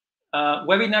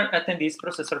webinar attendees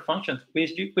processor function,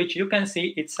 which you can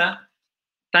see it's a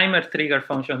timer trigger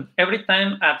function. Every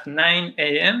time at 9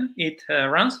 a.m. it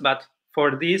runs, but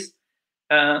for this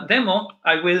demo,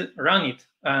 I will run it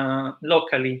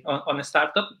locally on a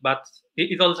startup, but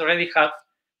it already have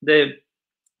the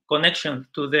connection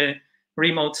to the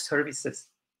remote services.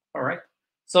 All right.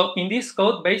 So in this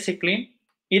code, basically,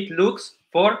 it looks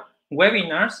for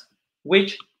webinars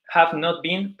which have not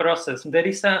been processed. There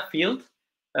is a field,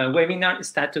 webinar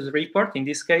status report. In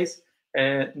this case,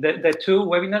 the 2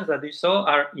 webinars that you saw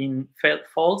are in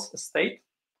false state.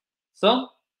 So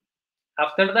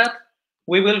after that,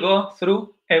 we will go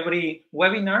through every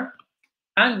webinar,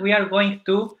 and we are going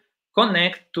to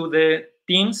connect to the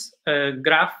Teams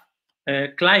graph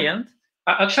client.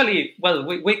 Actually, well,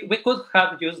 we could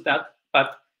have used that,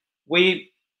 but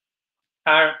we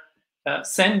are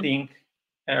sending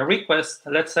a request,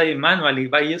 let's say manually,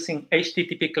 by using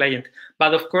HTTP client.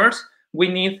 But of course, we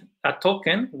need a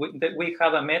token. We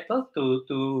have a method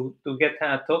to get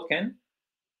a token.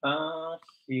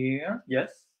 Here,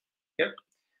 yes, here.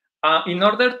 In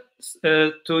order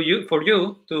for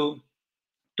you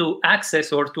to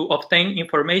access or to obtain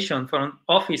information from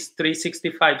Office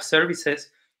 365 services,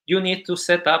 you need to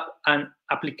set up an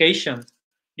application.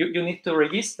 You need to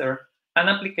register an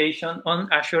application on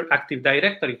Azure Active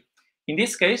Directory. In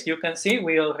this case, you can see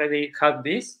we already have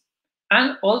this.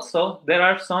 And also, there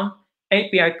are some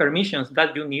API permissions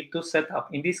that you need to set up.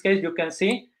 In this case, you can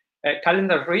see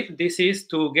calendar read. This is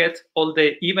to get all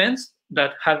the events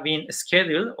that have been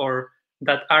scheduled or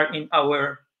that are in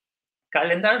our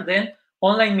calendar. Then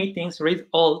online meetings read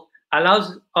all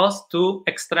allows us to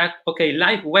extract,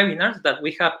 live webinars that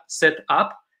we have set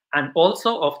up and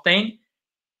also obtain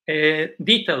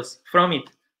details from it,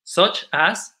 such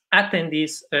as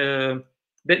attendees,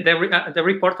 the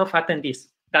report of attendees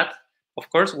that, of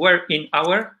course, were in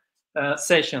our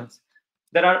sessions.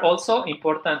 There are also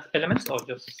important elements.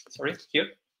 Here.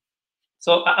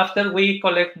 So after we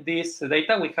collect this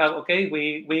data, we have,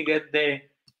 we get the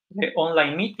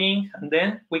online meeting, and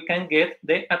then we can get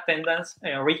the attendance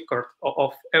record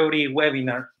of every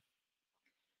webinar.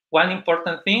 One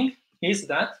important thing is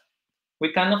that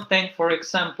we can obtain, for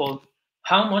example,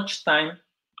 how much time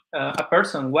a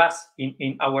person was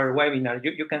in our webinar.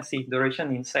 You can see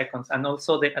duration in seconds and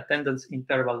also the attendance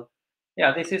interval.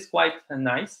 Yeah, this is quite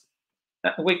nice.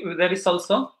 There is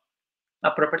also a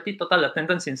property, total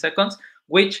attendance in seconds,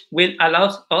 which will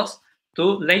allow us to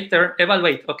later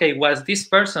evaluate, was this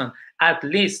person at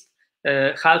least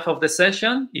half of the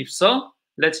session? If so,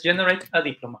 let's generate a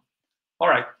diploma. All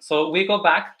right, so we go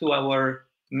back to our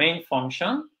main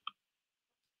function,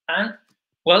 and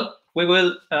well, we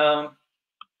will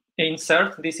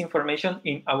insert this information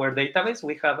in our database.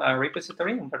 We have a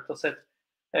repository, Humberto said,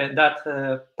 that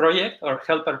project or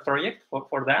helper project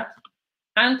for that.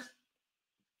 And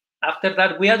after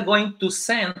that, we are going to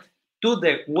send to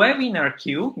the webinar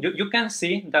queue. You can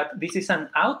see that this is an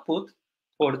output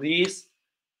for this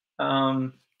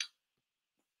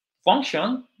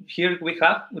function. Here we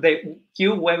have the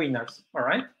queue webinars, all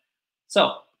right?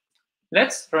 So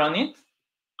let's run it.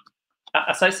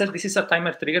 As I said, this is a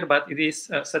timer trigger, but it is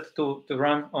set to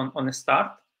run on a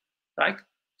start, right?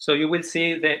 So you will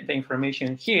see the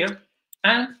information here,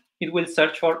 and it will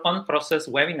search for unprocessed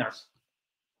webinars.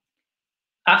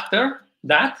 After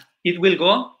that, it will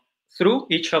go through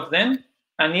each of them,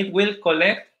 and it will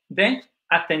collect the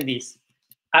attendees.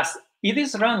 As it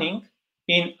is running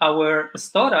in our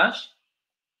storage,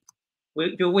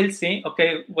 you will see,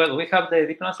 okay, well, we have the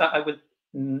diplomas. I will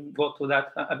go to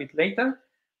that a bit later.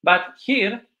 But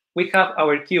here we have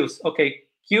our queues. Okay,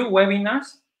 queue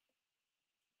webinars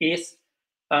is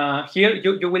here.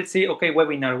 You will see, okay,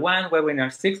 webinar 1,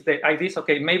 webinar 6, the IDs.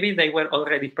 Okay, maybe they were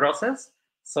already processed.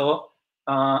 So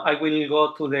I will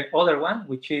go to the other one,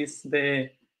 which is the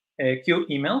queue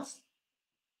emails.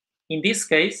 In this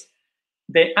case,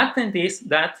 the attendees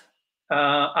that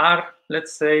are,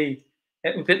 let's say,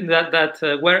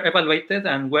 that were evaluated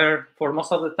and were for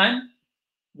most of the time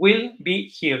will be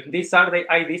here. These are the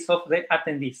IDs of the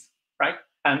attendees, right?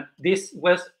 And this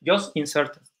was just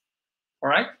inserted, all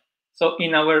right? So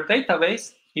in our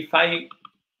database, if I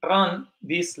run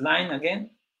this line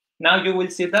again, now you will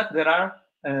see that there are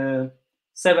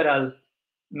several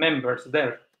members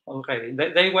there already.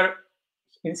 They were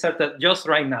inserted just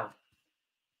right now.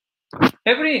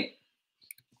 Every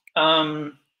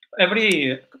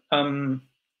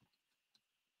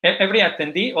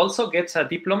attendee also gets a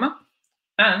diploma,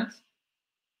 and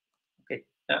okay,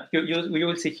 you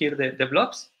will see here the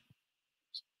blobs.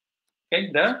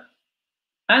 Okay, there,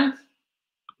 and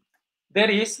there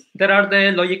are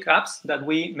the logic apps that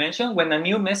we mentioned. When a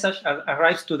new message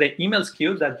arrives to the emails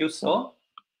queue that you saw,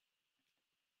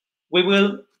 we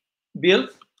will build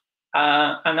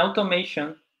an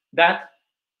automation that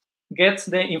gets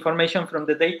the information from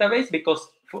the database,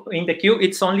 because in the queue,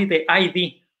 it's only the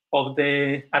ID of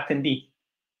the attendee.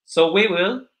 So we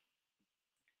will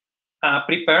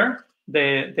prepare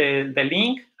the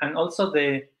link and also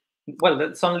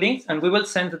some links, and we will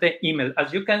send the email.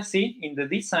 As you can see in the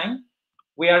design,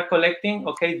 we are collecting,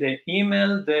 okay, the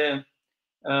email, the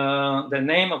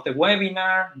name of the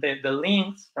webinar, the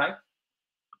links, right?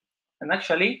 And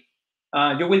actually,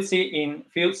 you will see in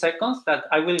few seconds that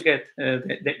I will get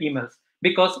the emails,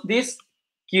 because this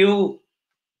queue,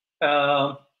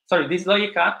 this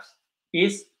logic apps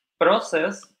is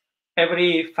processed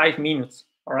every 5 minutes,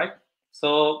 all right?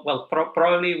 So, well,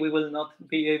 probably we will not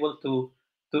be able to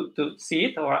see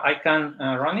it, or I can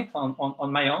run it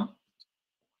on my own,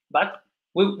 but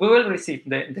we will receive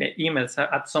the emails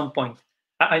at some point.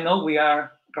 I know we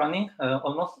are running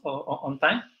almost on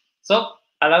time, so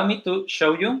allow me to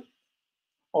show you.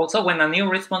 Also, when a new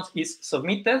response is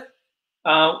submitted,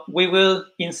 we will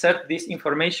insert this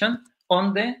information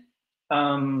on the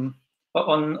on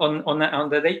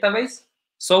the database,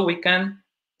 so we can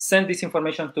send this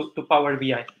information to Power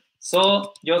BI.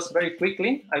 So just very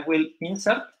quickly, I will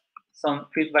insert some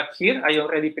feedback here. I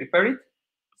already prepared it,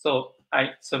 so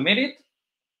I submit it.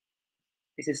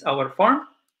 This is our form,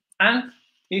 and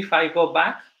if I go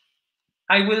back,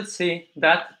 I will see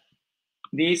that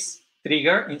this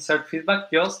trigger, insert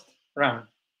feedback, just ran.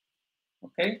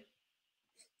 Okay,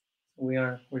 we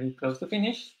are really close to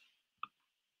finish.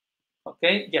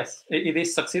 Okay, yes, it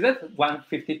is succeeded,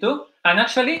 152. And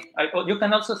actually, you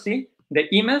can also see the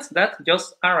emails that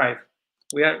just arrived.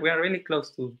 We are really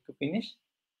close to finish.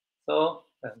 So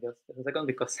just a second,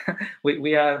 because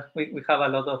we have a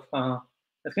lot of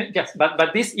yes,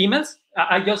 but these emails,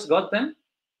 I just got them,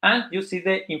 and you see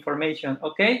the information.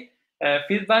 Okay,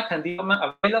 feedback and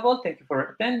diploma available. Thank you for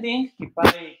attending. If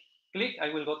I click,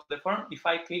 I will go to the form. If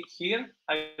I click here,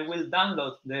 I will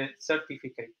download the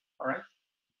certificate. All right.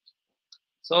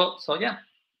 So yeah,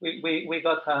 we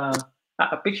got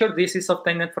a picture. This is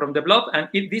obtained from the blob, and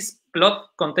this blob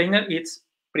container is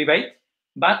private,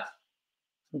 but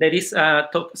there is a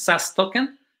SAS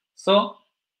token. So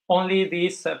only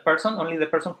this person, only the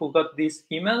person who got this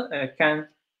email can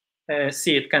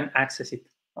see it, can access it.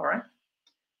 All right.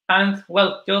 And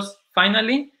well, just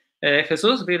finally,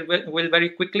 Jesus will very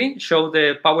quickly show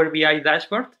the Power BI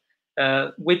dashboard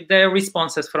with the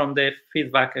responses from the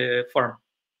feedback form.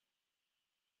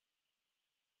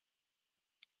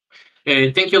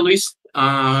 Thank you, Luis.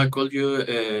 Could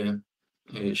you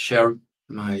share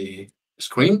my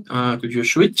screen? Could you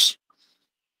switch?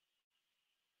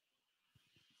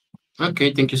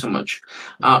 Okay, thank you so much.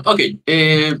 Okay,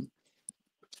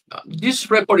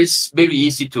 this report is very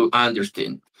easy to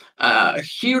understand.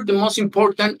 Here, the most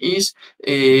important is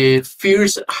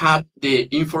first have the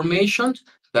information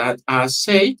that I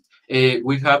say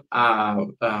we have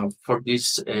for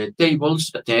these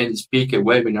tables, attend, speak, a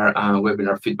webinar,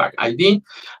 webinar feedback ID.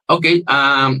 Okay,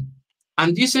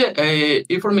 and this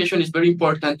information is very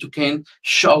important to can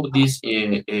show this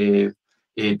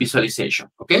visualization.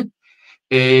 Okay.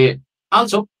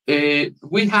 Also,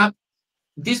 we have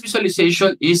this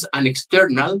visualization is an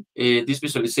external. This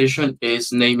visualization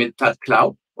is named Tat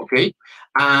Cloud. Okay.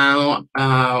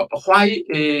 Why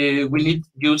we need to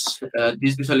use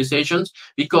these visualizations?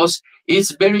 Because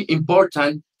it's very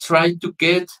important try to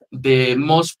get the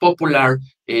most popular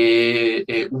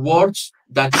words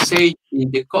that say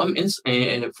in the comments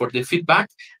for the feedback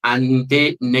and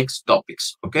the next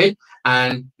topics. Okay.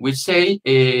 And we say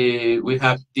we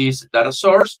have this data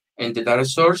source, and the data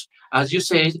source, as you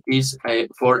said, is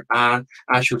for an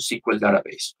Azure SQL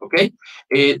database. Okay,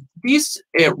 this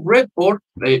report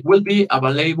will be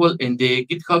available in the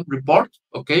GitHub report.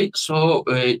 Okay, so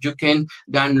you can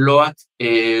download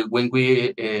when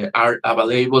we are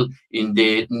available in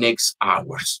the next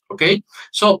hours. Okay,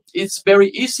 so it's very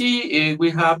easy. We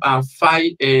have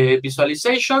 5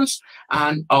 visualizations,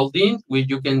 and all in which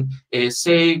you can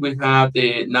say we have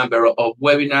the number of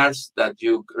webinars that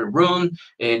you run,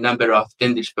 a number of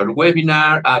attendees per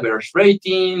webinar, average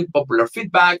rating, popular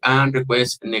feedback, and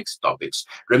request next topics.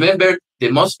 Remember, the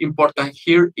most important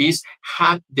here is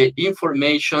have the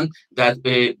information that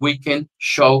we can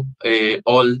show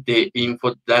all the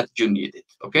info that you needed.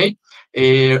 Okay,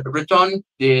 return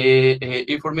the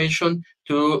information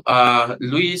to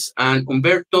Luis and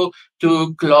Humberto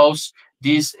to close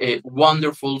this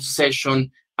wonderful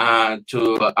session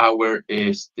to our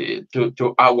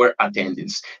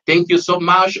attendance. Thank you so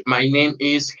much. My name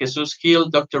is Jesus Gil,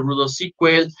 Dr. Rudo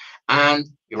SQL, and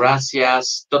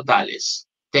gracias totales.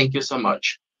 Thank you so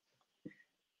much.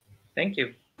 Thank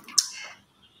you.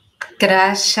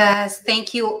 Gracias.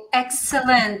 Thank you.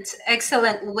 Excellent,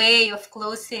 excellent way of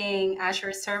closing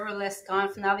Azure Serverless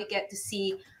Conf. Now we get to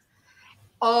see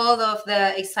all of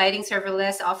the exciting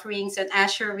serverless offerings on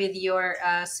Azure with your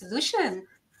solution.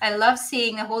 I love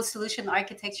seeing the whole solution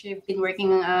architecture. You've been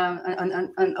working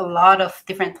on a lot of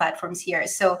different platforms here.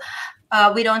 So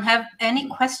we don't have any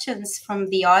questions from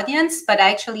the audience, but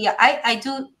actually I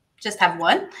do just have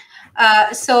one.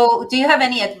 So do you have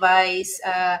any advice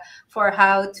for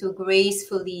how to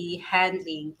gracefully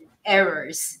handling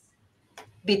errors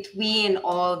between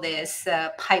all this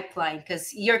pipeline?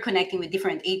 Because you're connecting with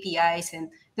different APIs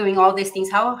and doing all these things.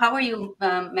 How are you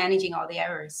managing all the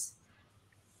errors?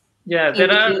 Yeah,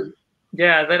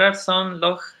 there are some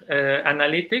log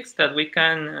analytics that we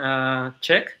can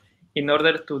check in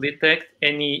order to detect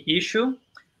any issue.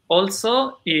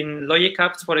 Also, in Logic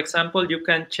Apps, for example, you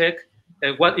can check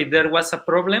what if there was a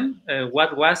problem,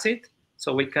 what was it,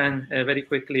 so we can very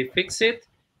quickly fix it.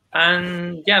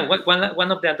 And yeah,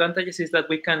 one of the advantages is that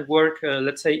we can work,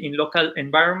 let's say, in local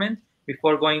environment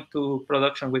before going to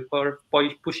production before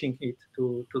pushing it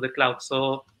to the cloud.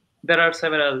 So there are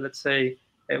several, let's say,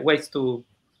 ways to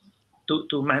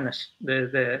manage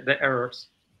the errors.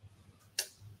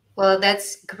 Well,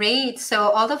 that's great. So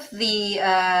all of the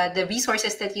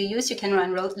resources that you use, you can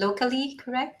run locally,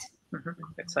 correct? Mm-hmm.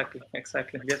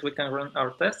 Exactly. Yes, we can run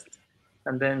our tests,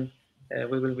 and then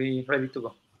we will be ready to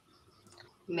go.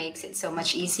 Makes it so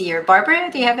much easier. Barbara,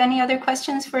 do you have any other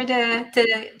questions for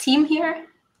the team here?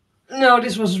 No,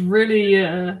 this was really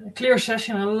a clear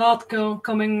session. A lot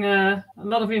coming, a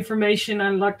lot of information. I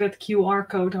like that QR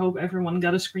code. I hope everyone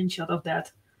got a screenshot of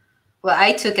that. Well,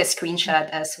 I took a screenshot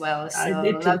as well, so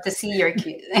I'd love to see your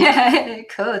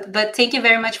code. But thank you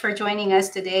very much for joining us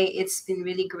today. It's been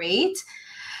really great.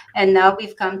 And now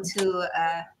we've come to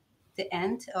the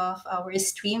end of our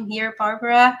stream here,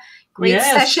 Barbara. Great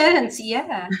sessions,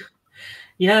 yeah.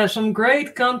 Yeah, some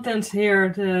great content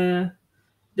here.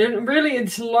 Really,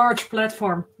 it's a large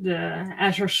platform, the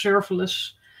Azure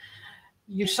Serverless.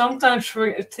 You sometimes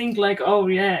think like, oh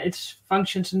yeah, it's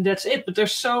functions and that's it. But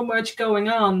there's so much going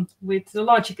on with the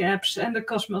Logic Apps and the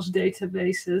Cosmos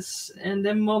databases and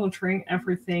then monitoring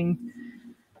everything.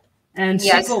 And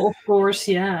SQL, of course,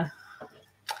 yeah.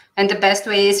 And the best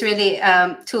way is really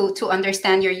to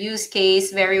understand your use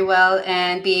case very well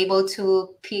and be able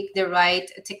to pick the right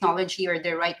technology or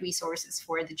the right resources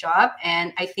for the job.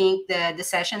 And I think the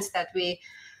sessions that we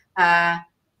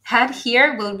had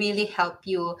here will really help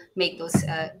you make those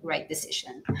right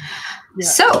decisions. Yeah.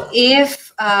 So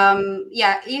if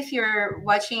if you're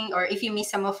watching or if you miss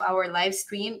some of our live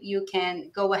stream, you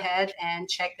can go ahead and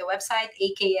check the website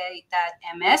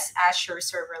aka.ms Azure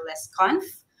Serverless Conf,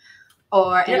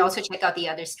 and also check out the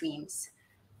other streams.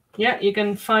 Yeah, you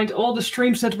can find all the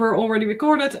streams that were already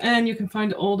recorded, and you can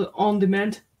find all the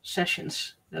on-demand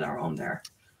sessions that are on there.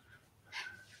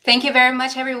 Thank you very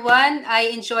much, everyone. I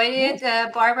enjoyed it,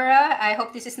 Barbara. I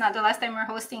hope this is not the last time we're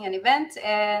hosting an event,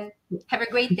 and have a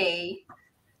great day.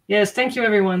 Yes, thank you,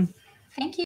 everyone. Thank you.